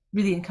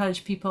really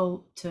encourage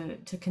people to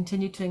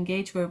continue to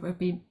engage. We've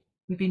been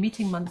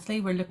meeting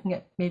monthly. We're looking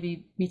at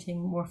maybe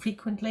meeting more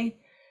frequently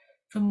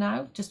from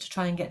now, just to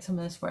try and get some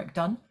of this work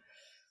done.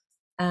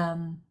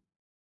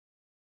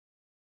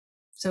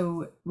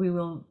 So we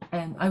will.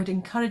 I would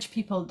encourage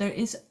people. There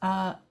is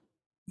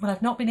what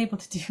I've not been able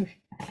to do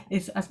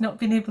is I've not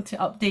been able to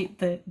update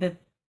the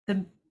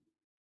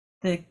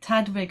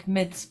TDWG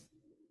MIDS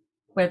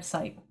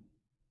website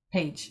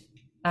page,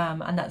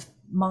 and that's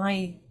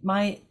my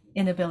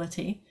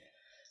inability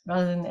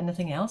rather than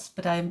anything else.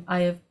 But I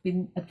have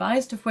been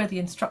advised of where the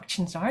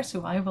instructions are,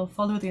 so I will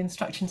follow the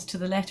instructions to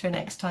the letter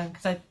next time,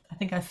 because I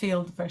think I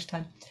failed the first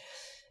time.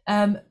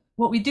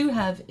 What we do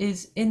have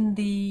is in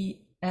the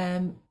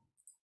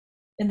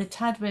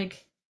TDWG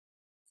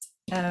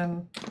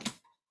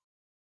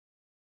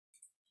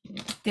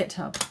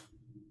GitHub,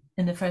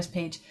 in the first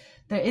page,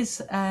 there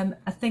is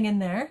a thing in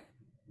there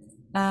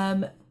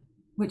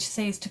which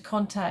says to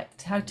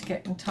contact, how to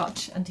get in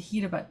touch and to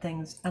hear about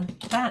things, and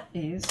that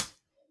is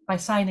by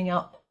signing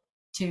up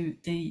to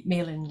the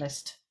mailing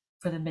list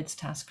for the MIDS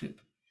task group,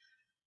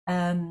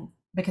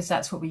 because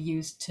that's what we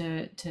use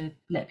to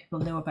let people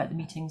know about the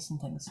meetings and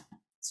things.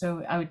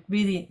 So I would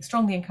really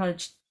strongly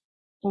encourage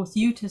both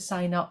you to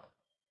sign up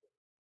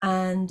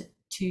and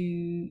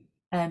to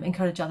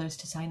encourage others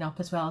to sign up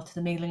as well to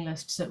the mailing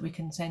list, so that we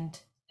can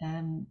send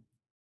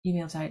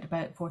emails out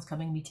about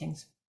forthcoming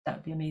meetings. That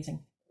would be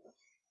amazing.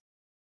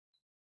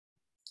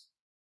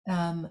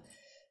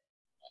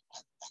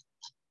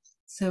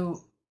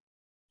 So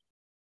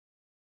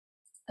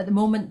at the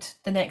moment,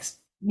 the next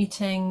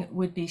meeting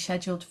would be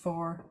scheduled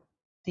for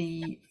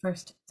the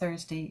first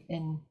Thursday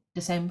in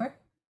December,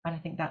 and I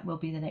think that will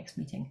be the next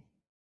meeting.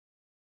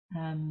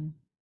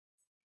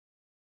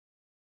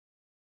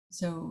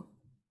 So,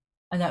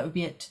 and that would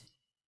be at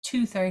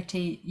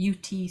 2:30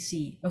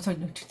 UTC. Oh, sorry,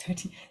 no,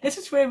 2:30. This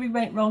is where we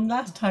went wrong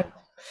last time.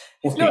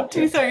 It's not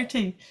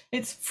 2:30.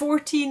 It's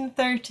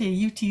 14:30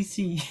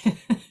 UTC.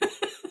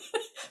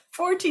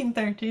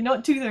 14:30,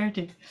 not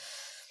 2:30,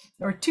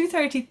 or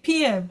 2:30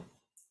 PM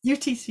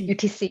UTC.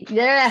 UTC,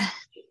 yeah.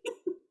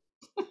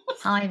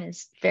 Time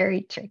is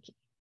very tricky.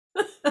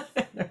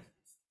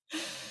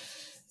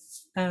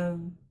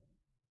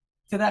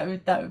 So that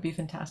would be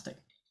fantastic.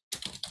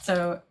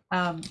 So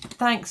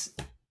thanks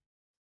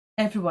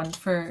everyone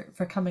for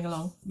coming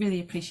along. Really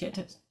appreciate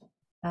it,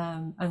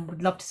 and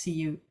would love to see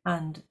you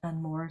and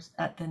more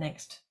at the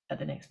next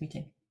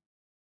meeting.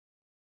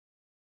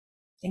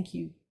 Thank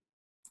you.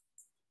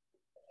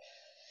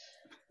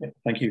 Yeah,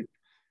 thank you.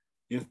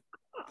 Yeah,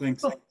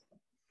 thanks. Cool.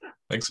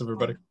 Thanks,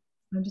 everybody.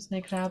 I'm just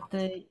going to grab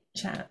the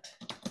chat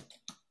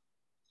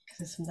because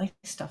there's some nice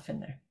stuff in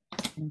there.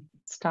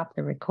 Stop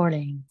the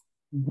recording.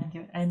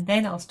 And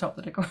then I'll stop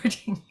the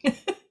recording.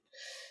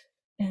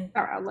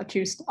 All right, I'll let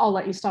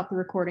you stop the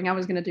recording. I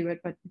was going to do it,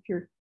 but if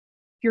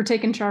you're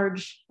taking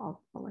charge,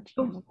 I'll let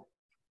you know.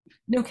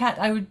 No, Kat,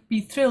 I would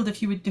be thrilled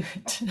if you would do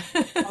it.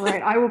 All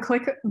right, I will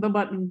click the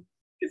button.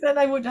 Because then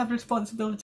I won't have responsibility.